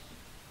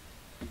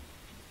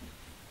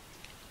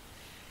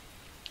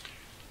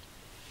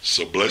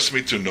 So bless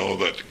me to know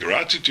that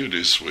gratitude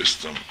is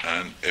wisdom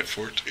and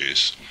effort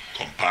is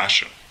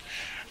compassion.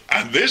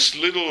 And this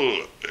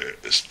little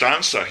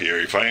stanza here,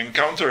 if I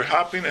encounter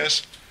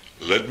happiness,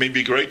 let me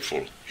be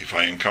grateful. If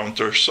I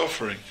encounter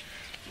suffering,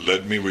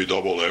 let me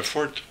redouble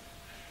effort,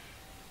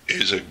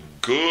 is a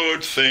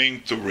good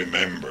thing to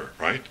remember,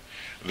 right?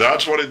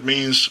 That's what it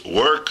means,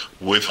 work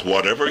with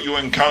whatever you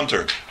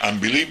encounter. And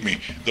believe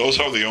me, those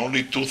are the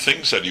only two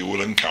things that you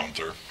will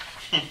encounter.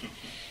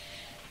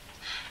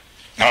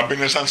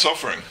 Happiness and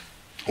suffering.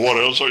 What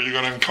else are you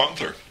going to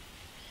encounter?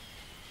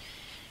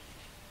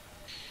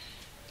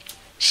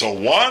 So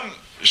one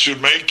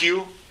should make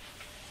you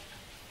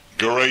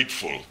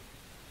grateful.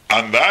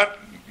 And that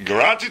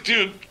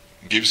gratitude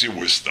gives you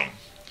wisdom.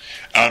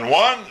 And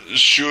one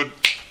should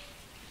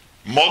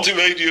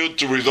motivate you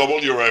to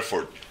redouble your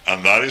effort.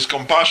 And that is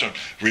compassion.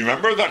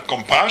 Remember that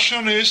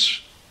compassion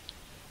is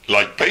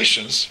like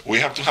patience. We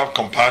have to have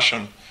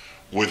compassion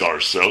with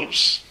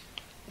ourselves,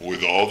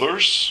 with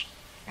others.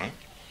 Right?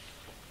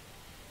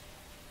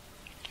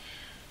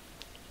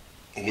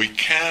 We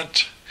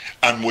can't,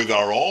 and with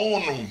our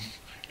own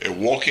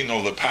walking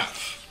of the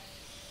path.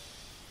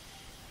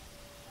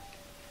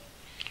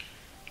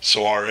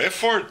 So our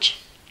effort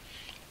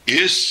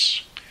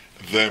is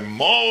the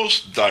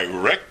most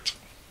direct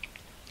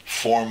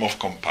form of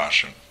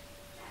compassion.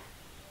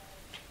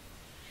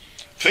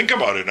 Think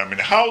about it. I mean,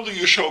 how do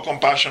you show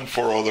compassion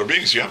for other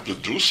beings? You have to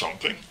do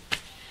something,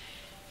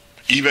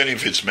 even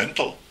if it's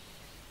mental.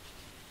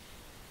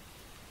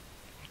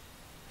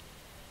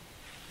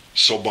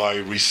 So by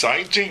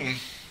reciting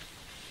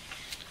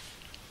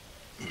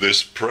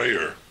this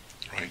prayer,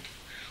 right,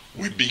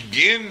 we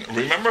begin,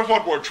 remember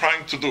what we're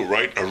trying to do,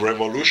 right? A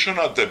revolution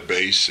at the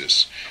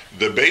basis.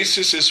 The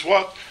basis is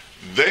what?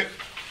 The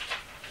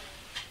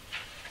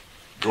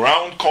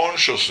ground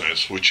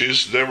consciousness, which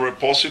is the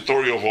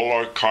repository of all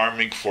our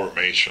karmic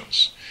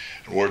formations.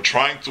 And we're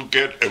trying to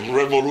get a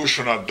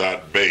revolution at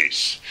that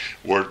base.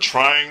 We're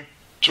trying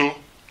to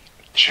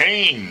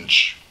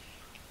change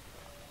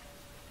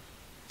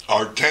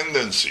our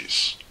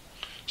tendencies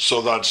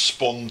so that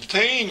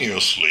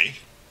spontaneously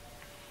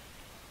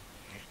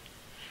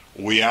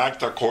we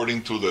act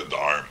according to the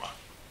Dharma.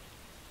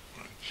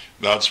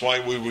 That's why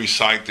we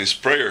recite these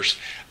prayers.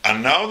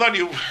 And now that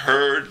you've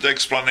heard the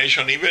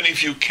explanation, even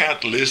if you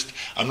can't list,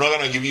 I'm not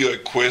going to give you a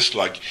quiz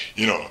like,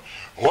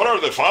 what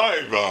are the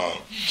 5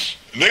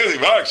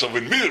 negative acts of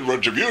immediate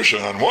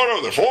retribution and what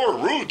are the 4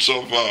 roots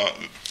of...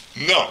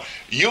 No,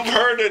 you've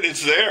heard it,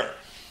 it's there.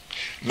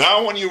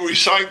 Now when you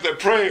recite the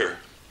prayer,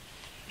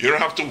 you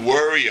don't have to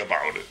worry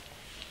about it.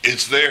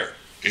 It's there.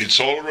 It's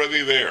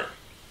already there.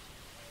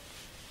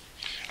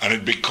 And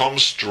it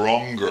becomes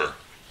stronger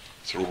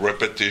through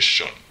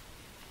repetition.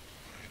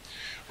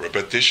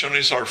 Repetition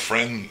is our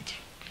friend.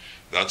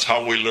 That's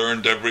how we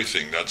learned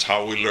everything. That's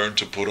how we learned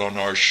to put on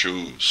our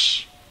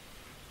shoes.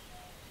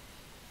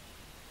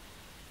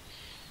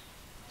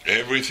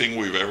 Everything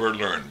we've ever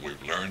learned,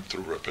 we've learned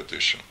through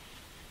repetition.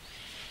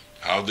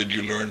 How did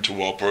you learn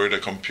to operate a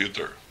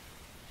computer?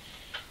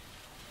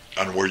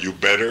 And were you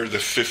better the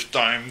 5th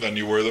time than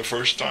you were the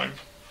first time?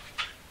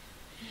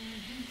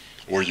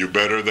 Were you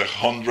better the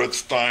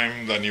 100th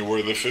time than you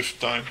were the 5th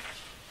time?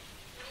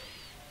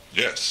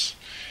 Yes.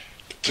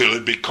 Till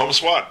it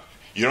becomes what?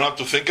 You don't have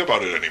to think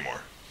about it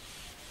anymore.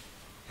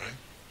 Right?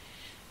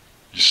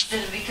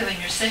 Instead of becoming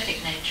your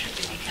second nature,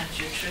 it becomes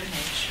your true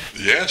nature.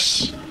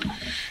 Yes.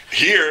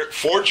 Here,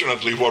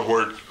 fortunately, what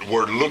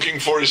we're looking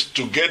for is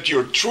to get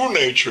your true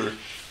nature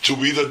to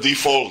be the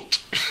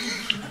default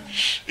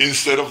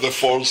instead of the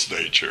false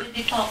nature. The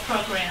default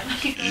program.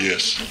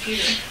 Yes.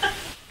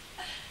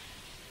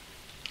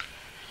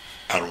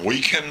 And we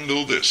can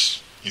do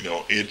this.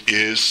 It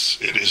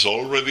is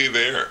already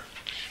there.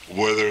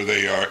 Whether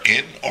they are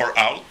in or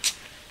out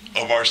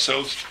of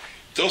ourselves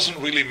doesn't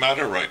really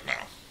matter right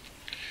now.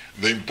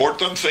 The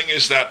important thing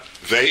is that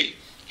they,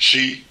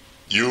 she,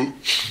 you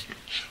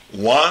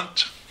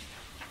want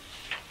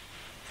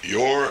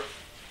your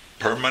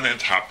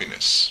permanent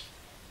happiness.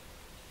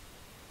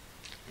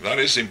 That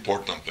is the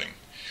important thing.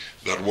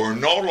 That we're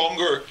no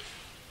longer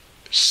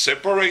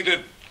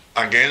separated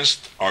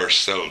against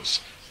ourselves.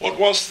 What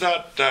was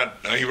that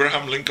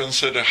Abraham Lincoln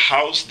said? A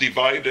house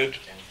divided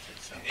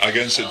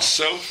against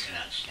itself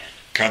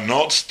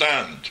cannot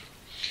stand.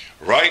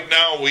 Right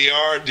now we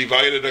are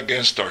divided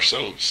against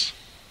ourselves.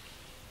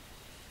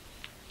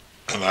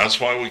 And that's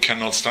why we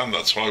cannot stand.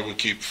 That's why we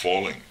keep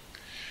falling.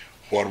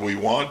 What we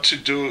want to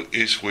do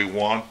is we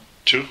want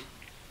to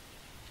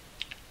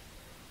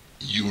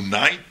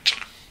unite,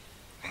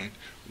 right,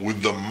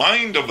 with the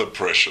mind of the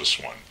precious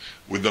one,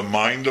 with the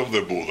mind of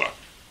the Buddha,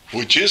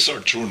 which is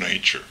our true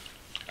nature,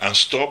 and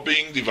stop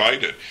being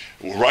divided.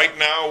 Right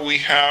now we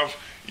have,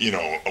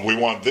 we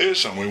want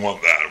this and we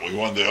want that. We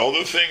want the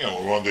other thing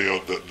and we want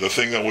the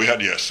thing that we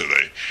had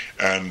yesterday.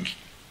 And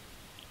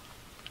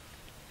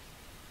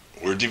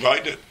we're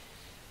divided.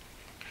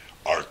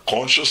 Our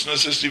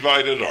consciousness is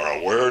divided, our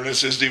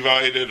awareness is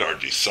divided, our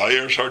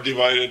desires are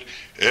divided,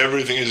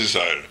 everything is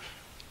decided.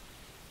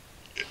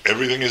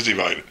 Everything is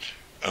divided.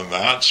 And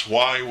that's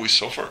why we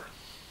suffer.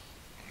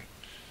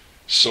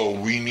 So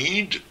we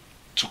need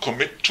to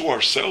commit to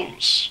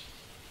ourselves.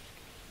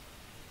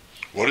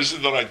 What is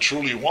it that I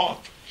truly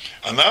want?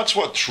 And that's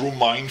what true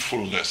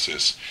mindfulness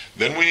is.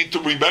 Then we need to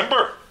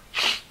remember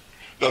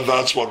that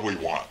that's what we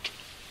want.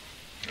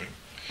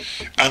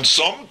 And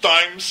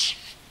sometimes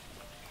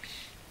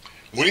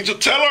we need to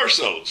tell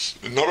ourselves,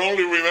 not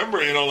only remember,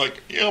 I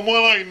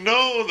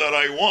know that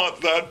I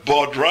want that,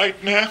 but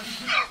right now,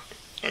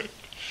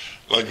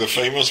 like the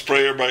famous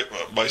prayer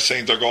by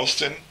St.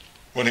 Augustine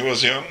when he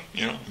was young,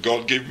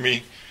 God give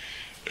me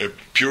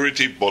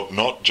purity, but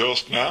not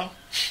just now.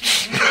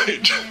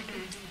 Right?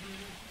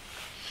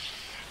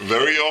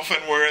 Very often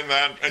we're in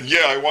that, and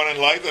I want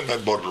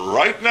enlightenment, but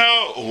right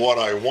now what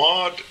I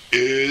want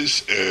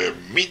is a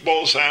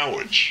meatball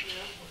sandwich.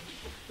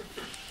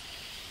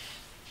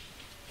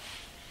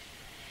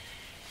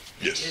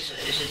 Yes.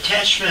 Is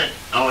attachment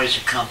always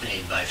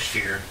accompanied by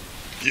fear?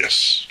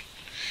 Yes.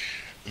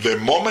 The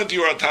moment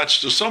you're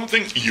attached to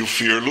something, you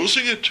fear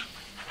losing it.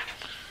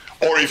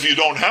 Or if you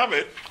don't have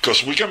it,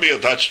 because we can be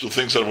attached to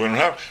things that we don't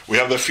have, we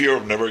have the fear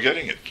of never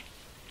getting it.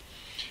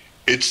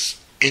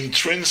 It's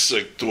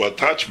intrinsic to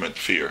attachment,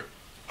 fear,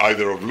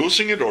 either of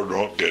losing it or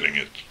not getting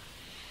it.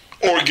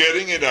 Or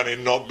getting it and it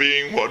not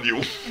being what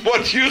you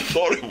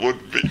thought it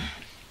would be.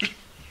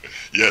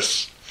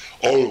 Yes,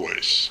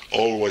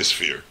 always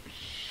fear.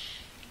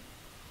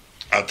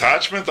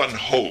 Attachment and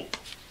hope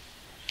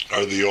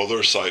are the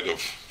other side of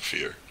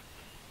fear.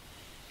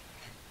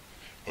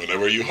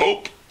 Whenever you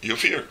hope, you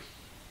fear.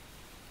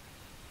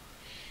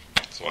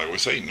 So I would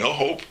say, no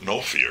hope, no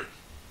fear.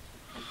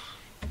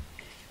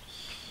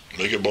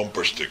 Make a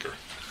bumper sticker.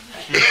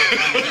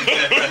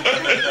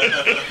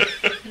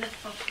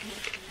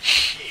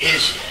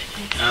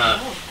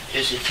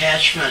 Is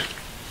attachment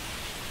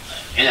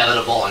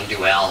inevitable in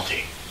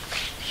duality?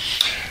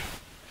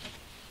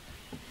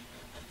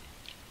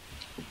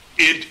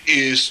 It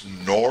is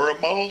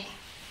normal,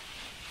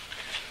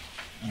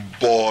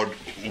 but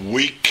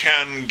we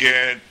can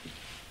get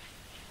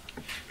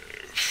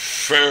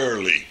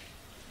fairly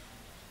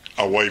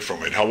away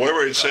from it.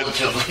 However, it said...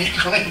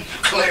 Relatively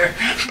clear.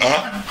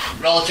 Huh?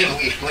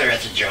 Relatively clear,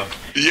 that's a joke.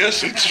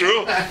 Yes, it's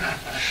true.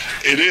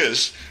 It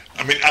is.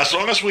 I mean, as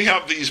long as we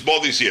have these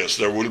bodies, yes,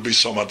 there will be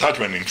some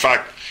attachment. In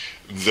fact,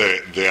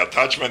 the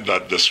attachment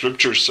that the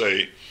scriptures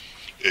say,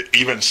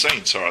 even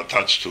saints are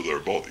attached to their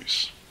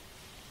bodies.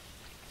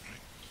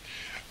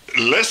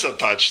 Less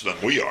attached than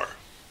we are,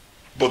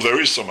 but there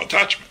is some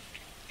attachment.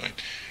 Right?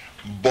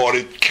 But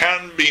it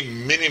can be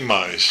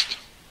minimized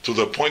to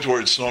the point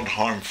where it's not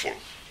harmful.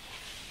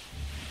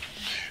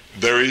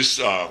 There is,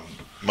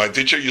 my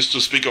teacher used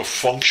to speak of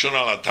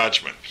functional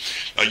attachment.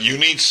 You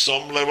need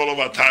some level of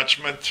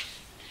attachment.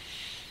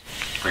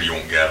 Or you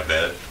won't get out of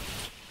bed.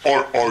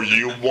 Or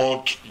you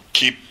won't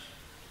keep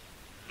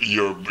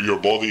your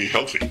body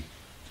healthy.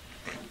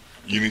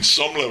 You need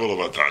some level of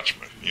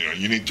attachment. You know,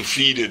 you need to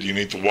feed it, you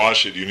need to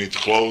wash it, you need to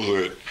clothe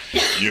it,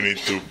 you need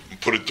to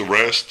put it to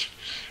rest.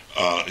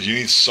 You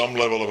need some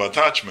level of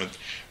attachment.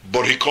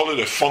 But he called it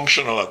a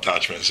functional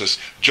attachment. It says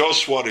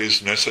just what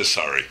is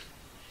necessary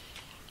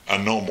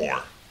and no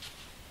more.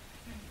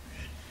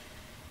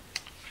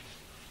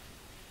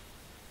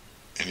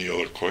 Any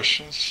other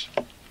questions?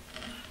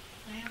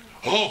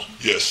 Oh,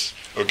 yes.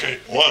 Okay.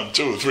 1,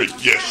 2, 3.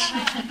 Yes.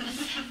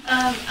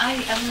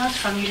 I am not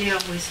familiar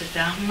with the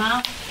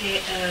Dharma.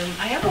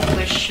 I have a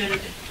question.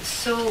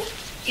 So,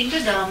 in the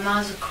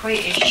Dharma, the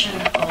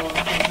creation of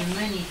the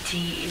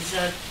humanity is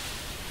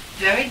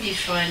very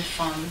different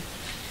from,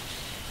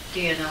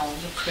 the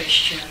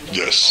Christian,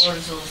 yes. All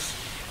those.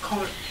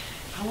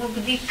 I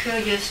would be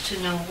curious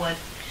to know what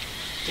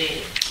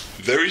the...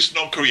 There is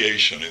no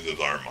creation in the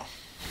Dharma.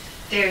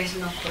 There is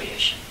no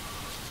creation.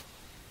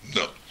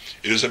 No.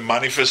 It is a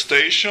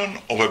manifestation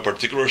of a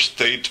particular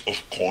state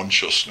of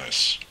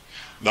consciousness.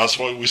 That's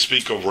why we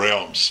speak of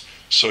realms.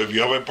 So if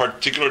you have a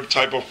particular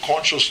type of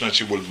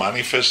consciousness, it will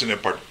manifest in a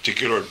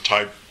particular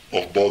type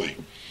of body,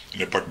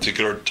 in a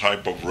particular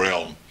type of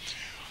realm.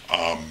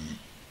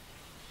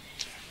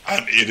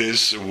 And it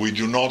is, we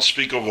do not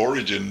speak of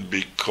origin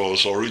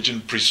because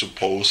origin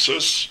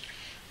presupposes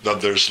that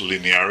there's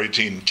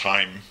linearity in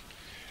time,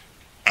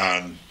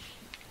 and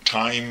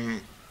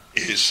time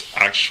is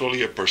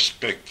actually a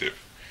perspective.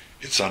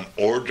 It's an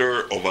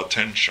order of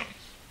attention.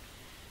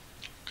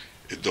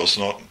 It does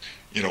not,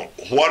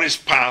 what is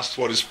past,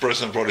 what is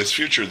present, what is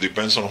future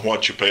depends on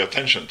what you pay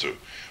attention to.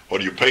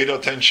 What you paid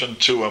attention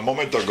to a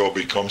moment ago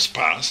becomes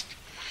past.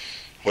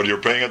 What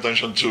you're paying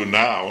attention to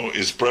now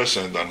is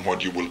present, and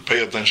what you will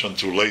pay attention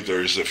to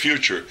later is the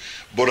future.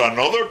 But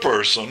another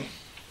person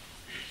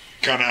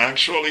can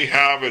actually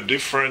have a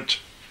different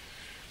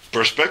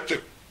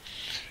perspective.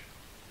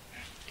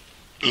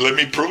 Let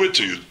me prove it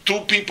to you. 2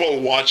 people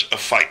watch a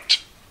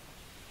fight.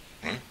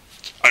 Right?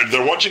 And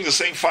they're watching the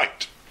same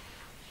fight.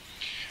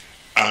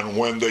 And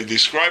when they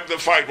describe the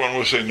fight, one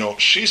will say, no,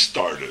 she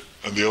started.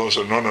 And the other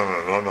said, no,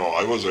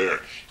 I was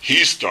there.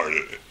 He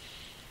started it.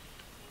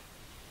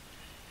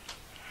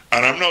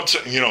 And I'm not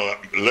saying,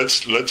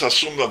 let's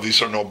assume that these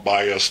are not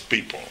biased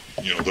people.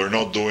 They're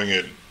not doing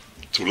it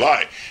to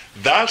lie.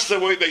 That's the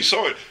way they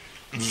saw it.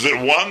 The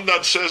one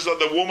that says that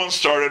the woman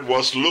started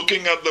was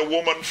looking at the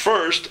woman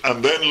first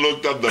and then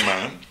looked at the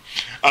man.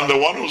 And the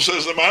one who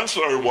says the man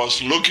started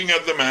was looking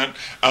at the man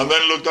and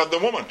then looked at the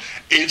woman.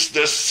 It's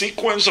the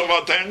sequence of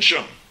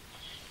attention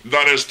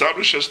that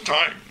establishes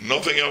time,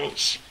 nothing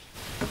else.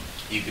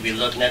 You could be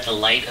looking at the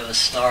light of a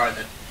star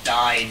that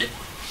died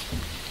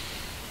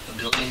 1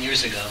 billion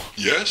years ago.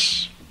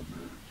 Yes.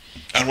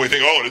 And we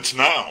think, oh, it's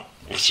now.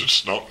 Well,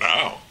 it's not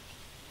now.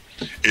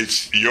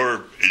 It's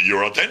your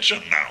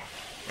attention now.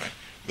 Right?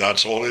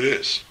 That's all it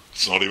is.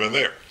 It's not even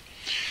there.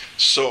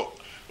 So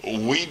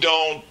we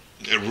don't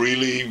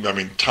really,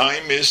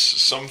 time is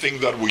something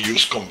that we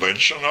use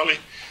conventionally,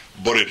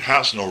 but it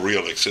has no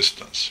real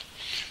existence.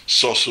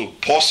 So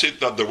suppose it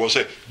that there was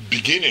a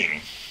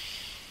beginning.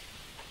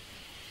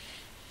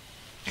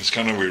 It's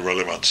kind of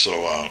irrelevant.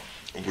 So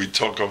we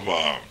talk of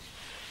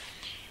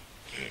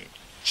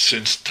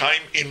since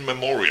time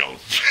immemorial,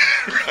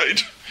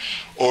 right?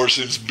 Or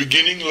since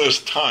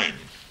beginningless time,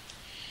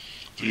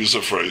 to use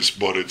a phrase,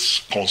 but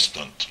it's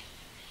constant.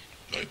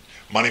 Right?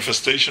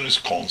 Manifestation is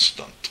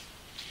constant.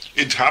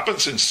 It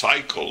happens in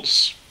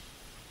cycles,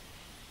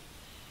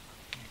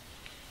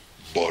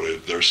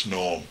 but there's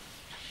no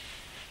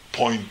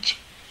point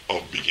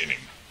of beginning.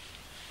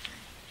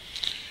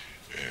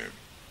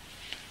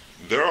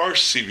 There are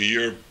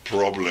severe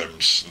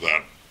problems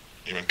that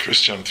even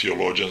Christian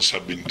theologians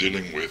have been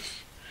dealing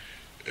with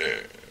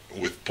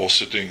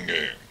positing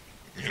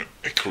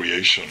a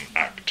creation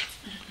act.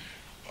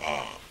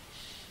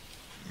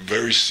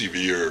 Very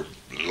severe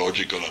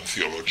logical and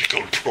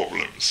theological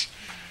problems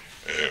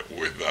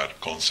with that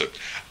concept.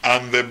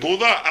 And the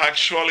Buddha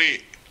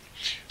actually,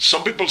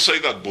 some people say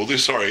that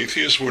Buddhists are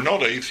atheists. We're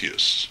not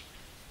atheists.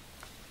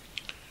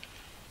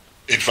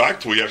 In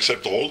fact, we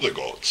accept all the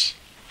gods.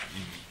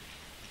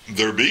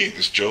 They're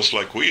beings just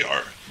like we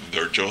are.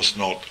 They're just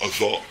not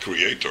the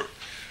creator.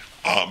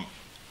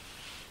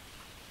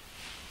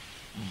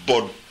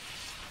 But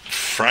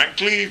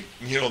frankly,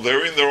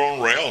 they're in their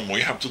own realm.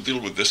 We have to deal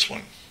with this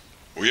one.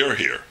 We are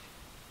here.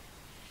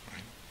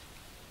 Right?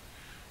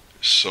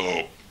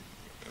 So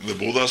the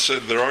Buddha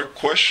said there are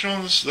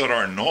questions that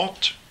are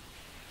not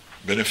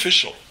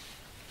beneficial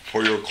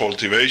for your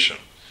cultivation.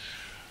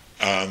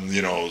 And,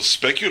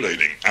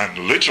 speculating. And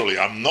literally,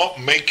 I'm not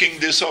making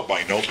this up.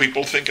 I know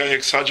people think I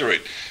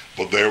exaggerate.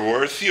 But there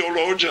were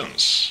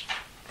theologians,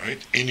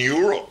 right, in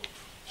Europe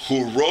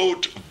who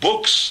wrote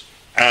books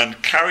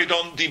and carried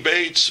on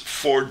debates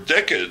for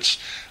decades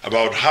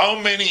about how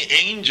many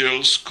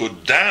angels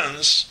could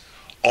dance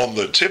on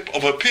the tip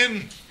of a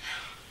pin.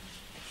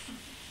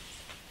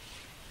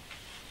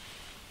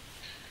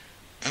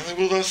 And the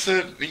Buddha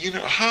said,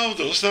 how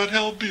does that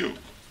help you?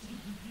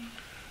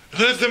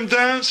 Let them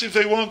dance if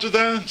they want to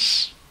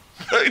dance,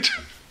 right?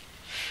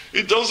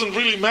 It doesn't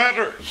really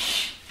matter.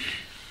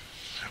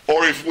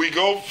 Or if we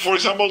go, for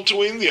example,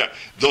 to India,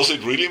 does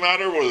it really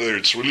matter whether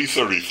it's really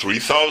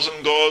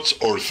 33,000 gods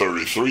or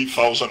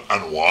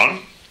 33,001?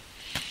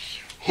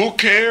 Who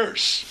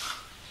cares?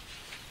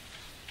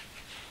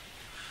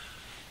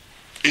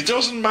 It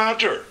doesn't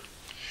matter.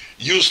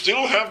 You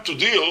still have to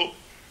deal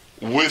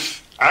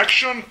with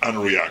action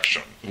and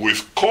reaction,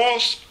 with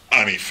cause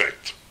and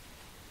effect.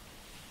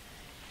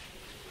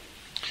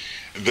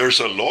 There's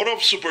a lot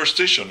of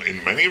superstition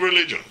in many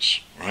religions,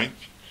 right?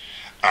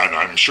 And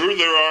I'm sure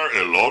there are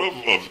a lot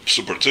of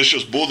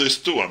superstitious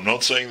Buddhists too. I'm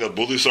not saying that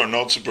Buddhists are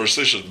not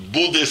superstitious.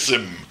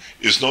 Buddhism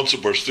is not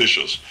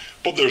superstitious,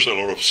 but there's a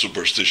lot of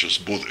superstitious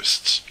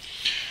Buddhists.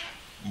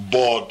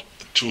 But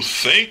to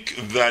think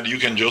that you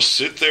can just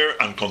sit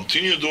there and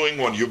continue doing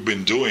what you've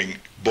been doing,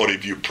 but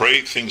if you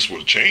pray, things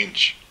will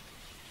change.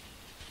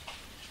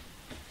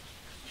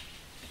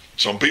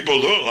 Some people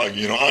do, I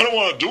don't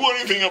want to do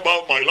anything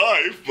about my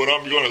life, but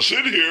I'm going to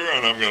sit here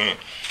and I'm going to,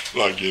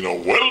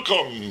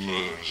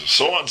 welcome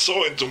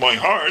so-and-so into my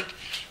heart,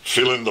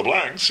 fill in the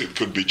blanks. It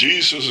could be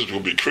Jesus, it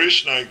could be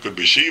Krishna, it could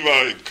be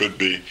Shiva, it could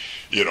be,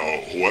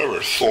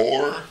 whoever,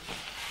 Thor.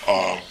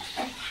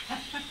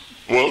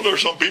 Well,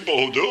 there's some people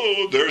who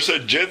do. There's a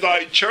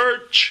Jedi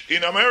church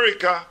in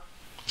America.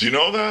 Do you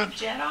know that?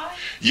 Jedi?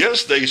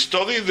 Yes, they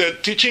study the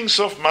teachings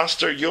of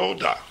Master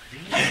Yoda.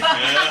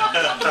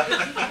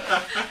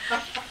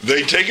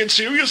 They take it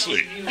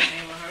seriously.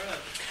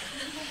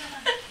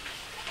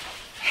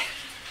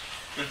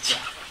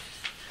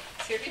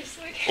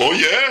 Seriously? Oh,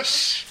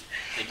 yes.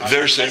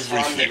 There's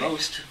everything.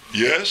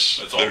 Yes.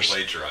 That's all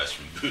plagiarized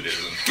from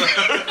Buddhism. Yes.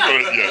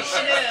 It is.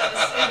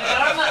 In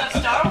Dharma of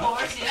Star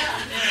Wars,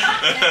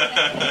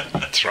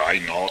 yeah. Try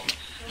not.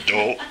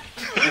 No.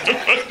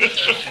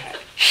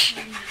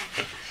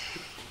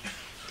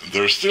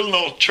 There's still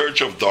no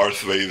Church of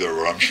Darth Vader,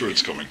 or I'm sure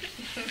it's coming.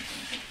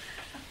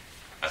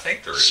 I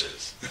think there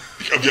is.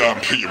 Yeah,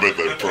 but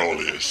there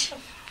probably is.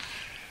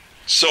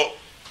 So,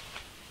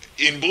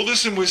 in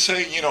Buddhism we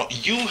say,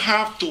 you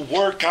have to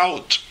work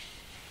out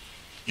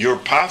your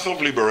path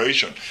of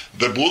liberation.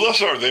 The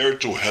Buddhas are there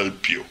to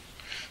help you.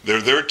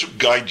 They're there to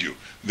guide you.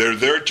 They're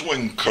there to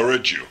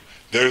encourage you.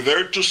 They're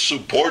there to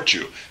support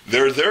you.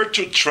 They're there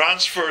to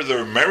transfer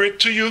their merit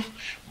to you,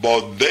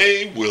 but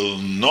they will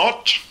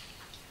not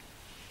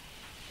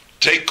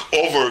take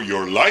over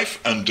your life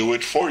and do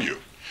it for you,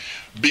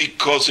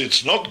 because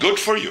it's not good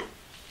for you.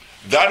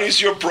 That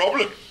is your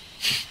problem,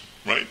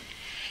 right?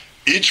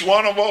 Each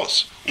one of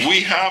us,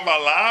 we have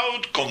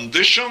allowed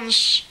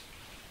conditions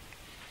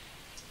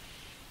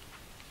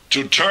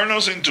to turn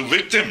us into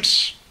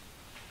victims.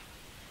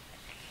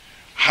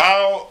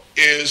 How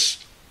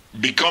is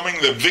becoming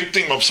the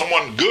victim of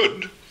someone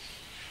good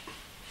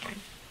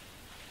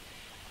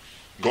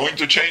going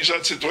to change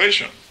that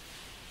situation?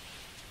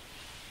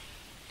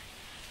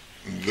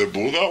 The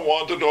Buddha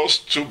wanted us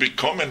to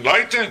become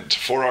enlightened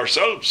for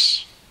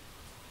ourselves,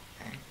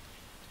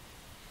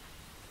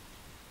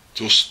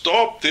 to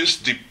stop this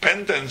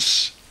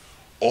dependence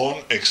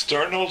on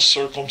external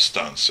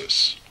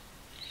circumstances.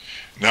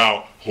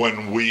 Now,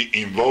 when we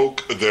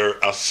invoke their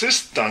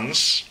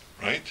assistance,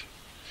 right,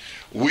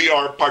 we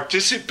are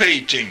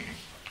participating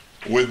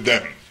with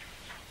them.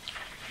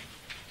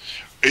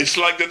 It's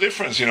like the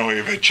difference,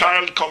 if a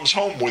child comes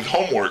home with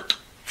homework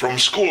from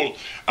school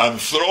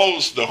and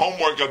throws the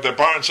homework at the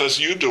parent and says,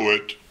 you do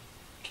it,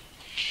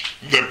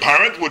 the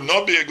parent would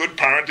not be a good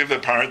parent if the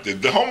parent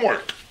did the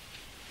homework.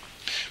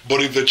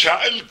 But if the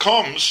child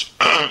comes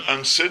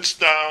and sits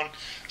down,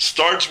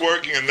 starts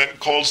working, and then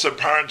calls the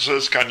parent and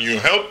says, can you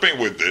help me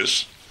with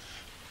this?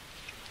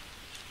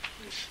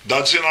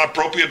 That's an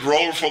appropriate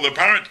role for the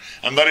parent,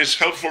 and that is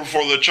helpful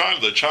for the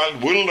child. The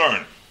child will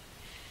learn.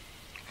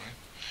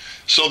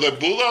 So the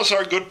Buddhas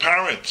are good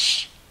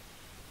parents.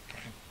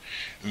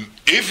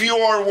 If you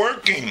are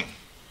working,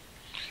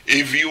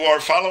 if you are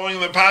following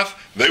the path,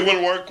 they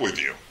will work with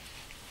you.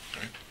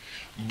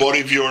 But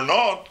if you're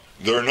not,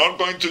 they're not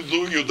going to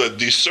do you the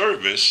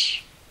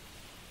disservice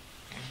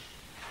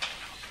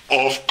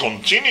of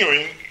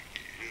continuing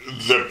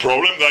the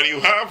problem that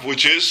you have,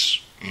 which is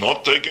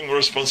not taking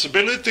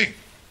responsibility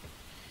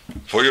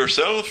for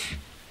yourself,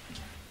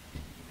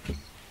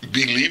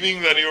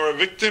 believing that you're a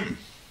victim.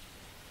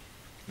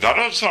 That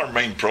is our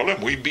main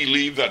problem. We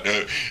believe that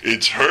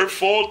it's her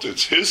fault,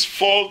 it's his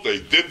fault, they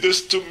did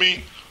this to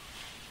me.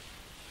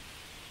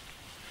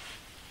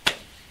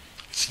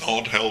 It's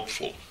not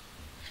helpful.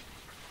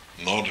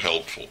 Not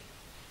helpful.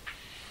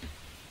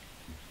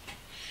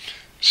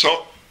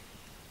 So,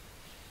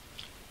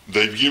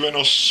 they've given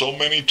us so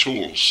many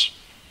tools.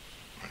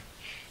 Right?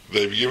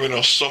 They've given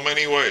us so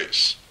many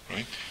ways.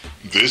 Right?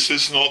 This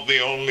is not the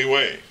only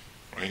way.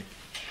 Right?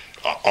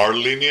 Our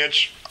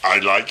lineage, I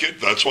like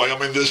it. That's why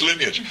I'm in this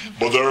lineage.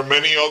 But there are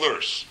many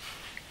others.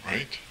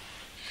 Right?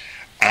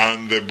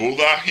 And the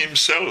Buddha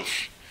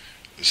himself,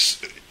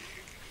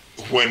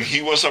 when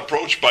he was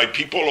approached by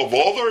people of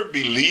other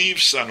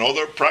beliefs and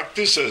other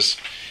practices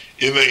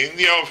in the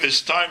India of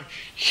his time,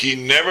 he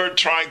never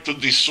tried to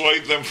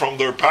dissuade them from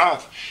their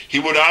path. He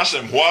would ask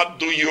them, what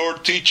do your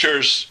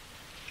teachers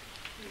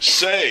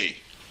say?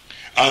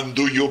 And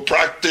do you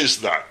practice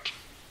that?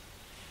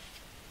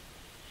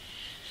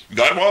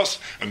 That was,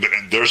 and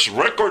there's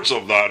records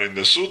of that in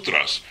the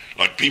sutras.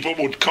 Like people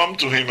would come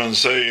to him and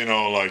say,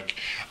 like,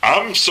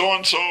 I'm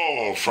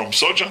so-and-so from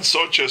such and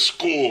such a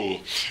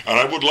school, and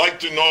I would like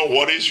to know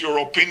what is your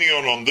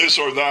opinion on this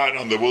or that.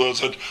 And the Buddha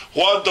said,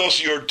 what does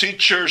your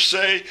teacher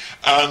say,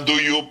 and do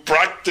you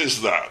practice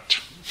that?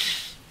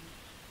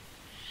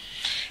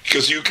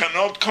 Because you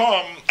cannot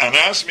come and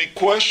ask me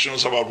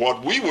questions about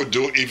what we would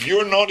do if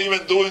you're not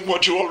even doing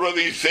what you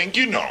already think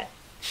you know.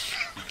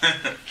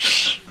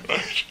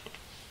 Right?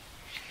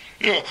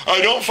 Yeah, I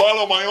don't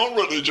follow my own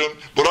religion,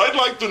 but I'd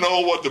like to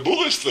know what the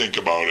Buddhists think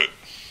about it.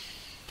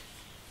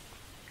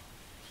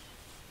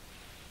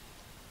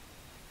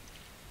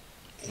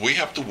 We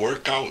have to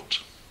work out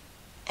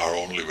our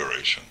own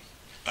liberation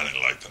and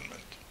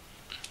enlightenment.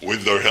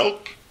 With their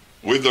help,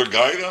 with their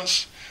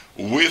guidance,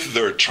 with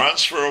their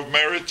transfer of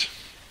merit,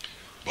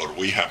 but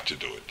we have to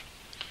do it.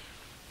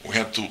 We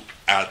have to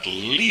at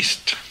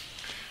least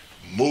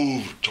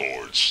move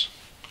towards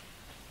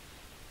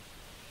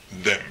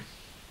them.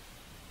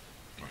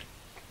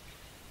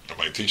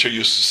 My teacher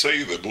used to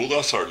say, the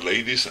Buddhas are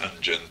ladies and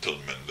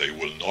gentlemen. They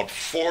will not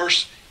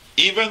force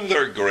even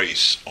their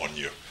grace on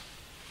you.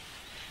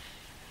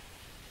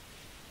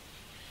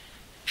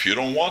 If you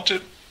don't want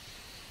it,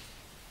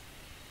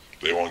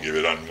 they won't give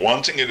it. And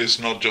wanting it is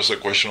not just a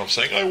question of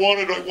saying, I want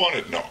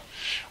it. No.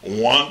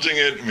 Wanting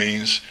it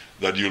means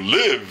that you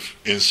live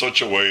in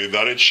such a way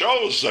that it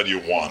shows that you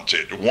want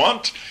it.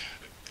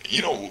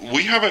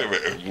 We have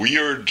a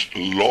weird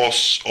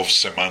loss of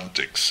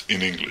semantics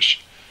in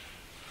English.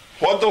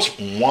 What does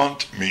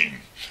want mean?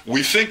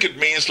 We think it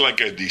means like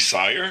a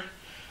desire.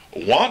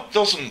 Want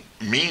doesn't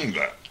mean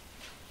that.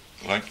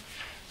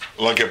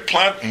 Like a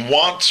plant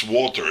wants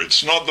water.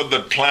 It's not that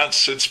the plant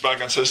sits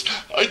back and says,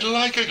 I'd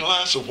like a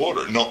glass of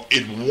water. No,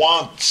 it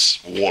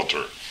wants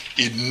water.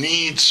 It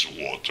needs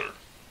water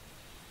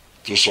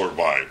to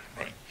survive,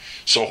 right?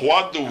 So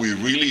what do we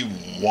really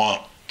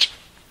want?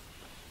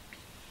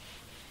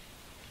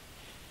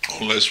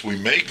 Unless we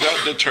make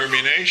that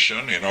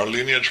determination, in our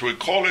lineage we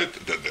call it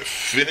the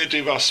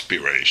definitive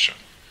aspiration.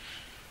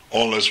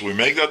 Unless we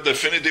make that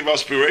definitive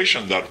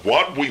aspiration that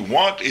what we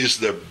want is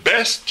the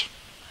best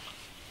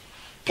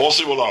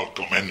possible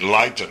outcome,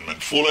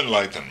 enlightenment, full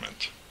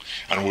enlightenment,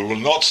 and we will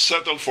not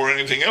settle for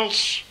anything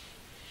else.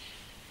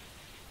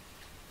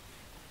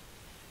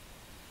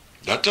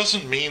 That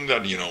doesn't mean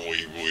that,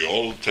 we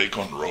all take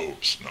on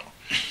robes, no.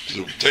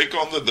 To take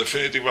on the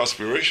definitive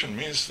aspiration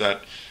means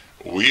that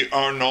we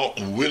are not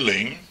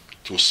willing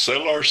to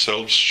sell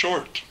ourselves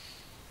short.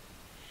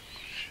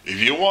 If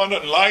you want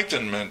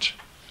enlightenment,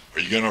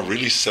 are you going to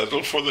really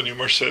settle for the new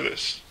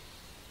Mercedes?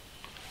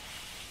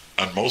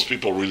 And most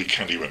people really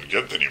can't even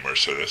get the new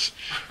Mercedes.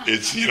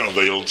 It's,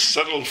 they'll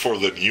settle for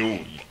the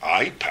new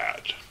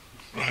iPad,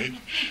 right?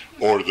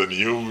 Or the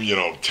new,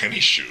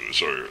 tennis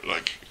shoes, or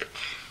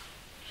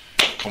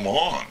come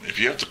on. If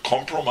you have to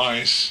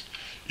compromise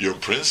your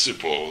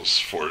principles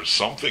for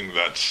something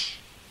that's,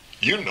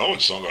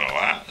 it's not going to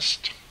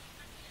last.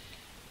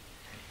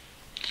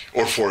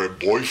 Or for a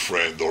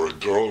boyfriend or a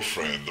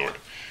girlfriend,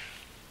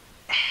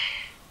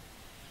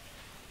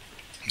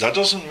 that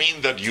doesn't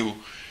mean that you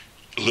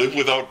live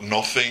without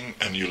nothing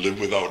and you live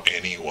without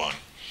anyone.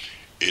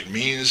 It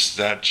means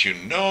that you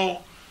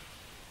know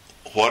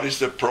what is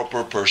the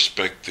proper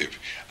perspective.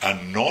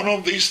 And none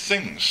of these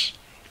things,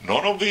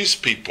 none of these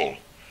people,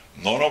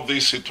 none of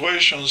these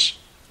situations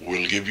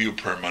will give you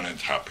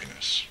permanent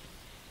happiness.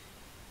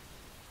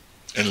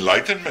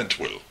 Enlightenment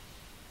will.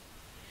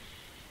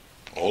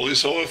 All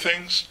these other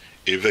things,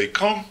 if they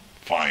come,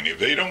 fine. If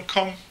they don't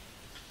come,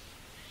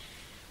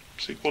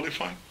 it's equally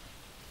fine.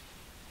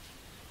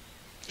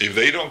 If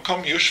they don't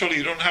come, usually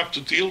you don't have to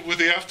deal with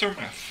the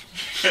aftermath.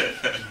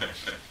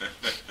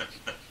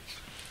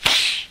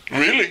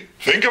 Really,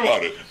 think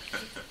about it.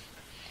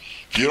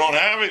 You don't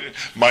have it.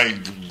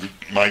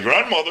 My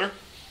grandmother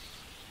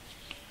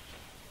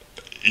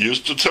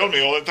used to tell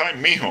me all the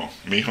time, mijo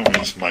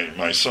means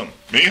my son,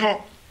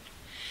 mijo,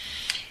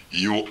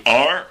 you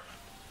are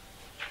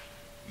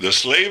the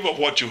slave of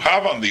what you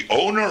have and the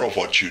owner of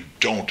what you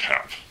don't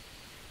have.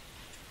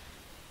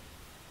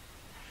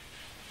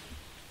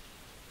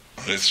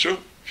 And it's true.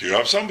 If you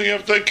have something, you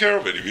have to take care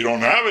of it. If you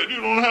don't have it,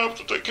 you don't have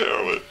to take care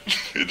of it.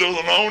 It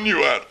doesn't own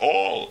you at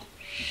all.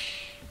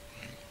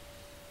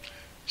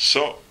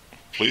 So,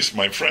 please,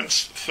 my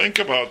friends, think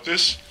about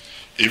this.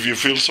 If you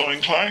feel so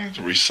inclined,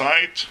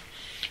 recite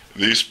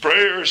these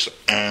prayers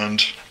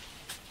and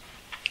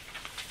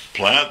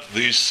plant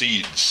these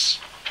seeds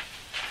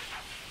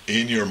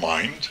in your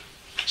mind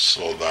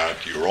so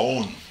that your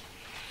own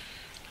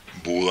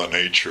Buddha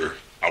nature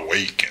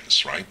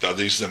awakens, right? That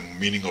is the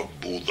meaning of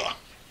Buddha,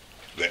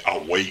 the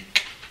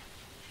awake.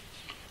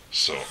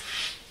 So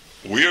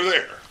we are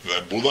there.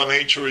 The Buddha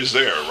nature is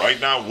there. Right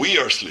now we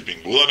are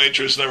sleeping. Buddha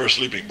nature is never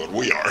sleeping, but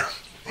we are,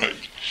 right?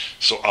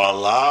 So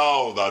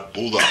allow that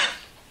Buddha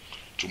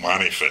to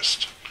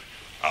manifest.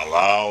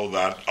 Allow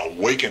that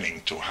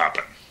awakening to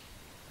happen.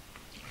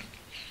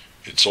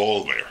 It's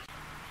all there.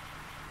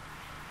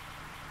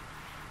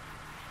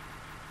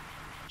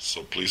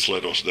 So please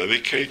let us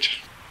dedicate.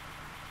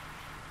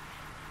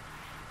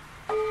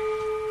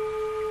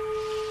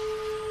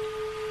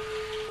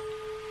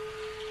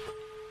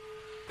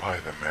 By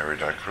the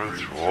merit accrued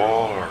through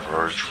all our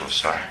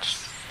virtuous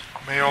acts,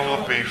 may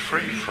all be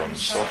free from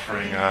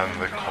suffering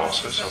and the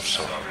causes of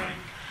suffering.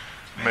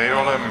 May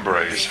all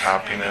embrace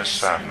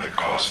happiness and the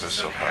causes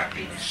of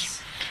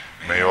happiness.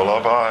 May all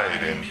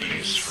abide in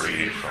peace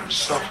free from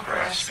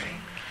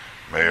self-grasping.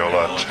 May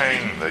all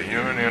attain the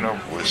union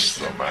of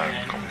wisdom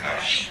and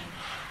compassion.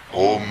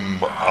 Om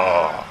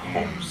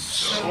Ahum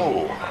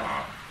Soha.